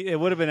 then it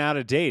would have been out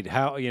of date.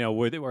 How,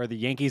 are the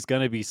Yankees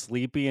going to be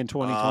sleepy in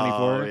 2024?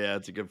 Oh, yeah,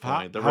 it's a good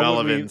point. The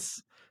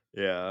relevance.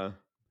 Yeah.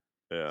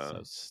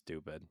 So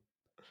stupid.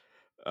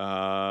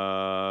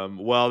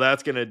 Well,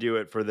 that's going to do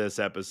it for this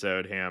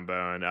episode,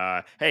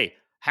 Hambone. Hey,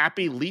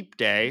 happy Leap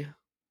Day.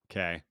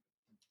 Okay.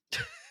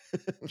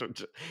 You're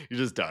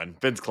just done.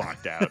 Vince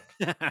clocked out.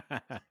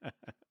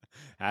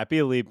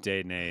 Happy Leap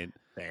Day, Nate.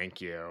 Thank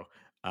you.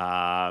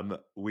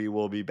 We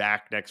will be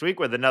back next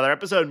week with another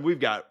episode. We've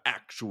got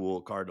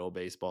actual Cardinal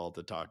baseball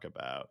to talk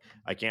about.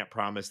 I can't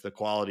promise the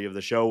quality of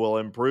the show will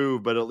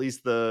improve, but at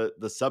least the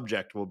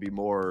subject will be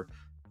more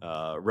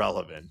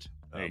relevant.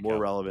 More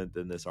relevant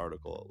than this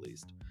article, at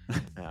least.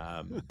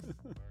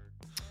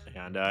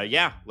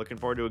 And looking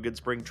forward to a good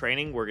spring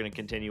training. We're going to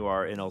continue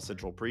our NL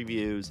Central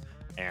previews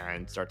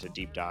and start to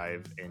deep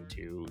dive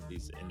into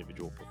these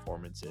individual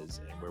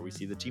performances and where we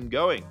see the team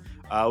going.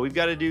 We've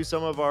got to do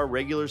some of our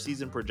regular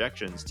season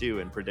projections too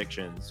and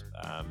predictions.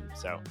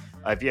 So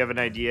if you have an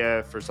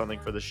idea for something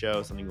for the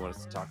show, something you want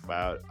us to talk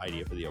about,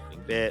 idea for the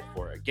opening bit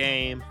or a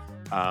game,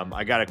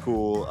 I got a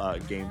cool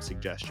game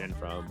suggestion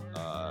from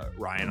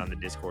Ryan on the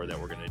Discord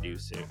that we're going to do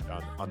soon,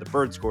 on the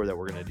Bird Score that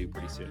we're going to do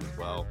pretty soon as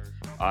well.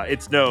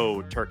 It's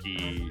no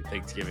turkey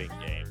Thanksgiving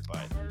game,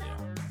 but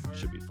it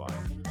should be fun.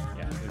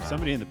 Yeah, if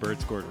somebody in the Bird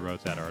Score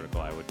wrote that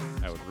article, I would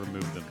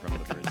remove them from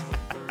the Bird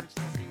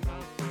Score.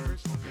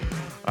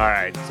 All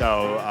right,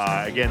 so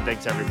again,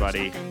 thanks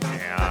everybody,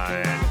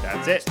 and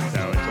that's it.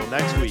 So until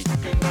next week,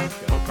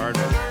 go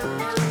Cardinals.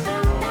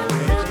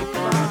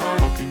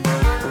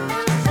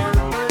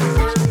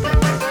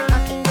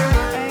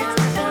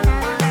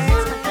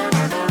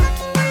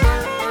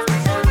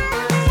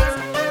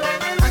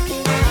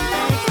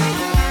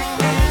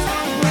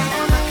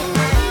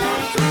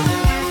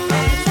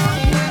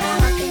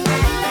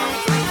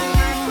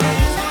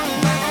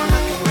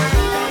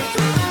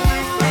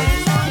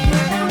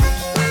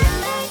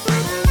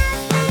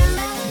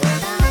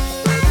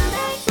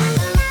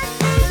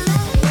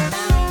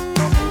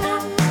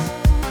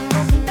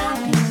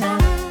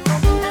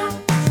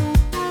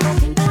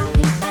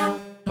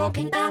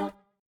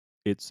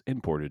 It's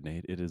imported,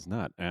 Nate. It is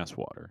not ass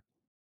water.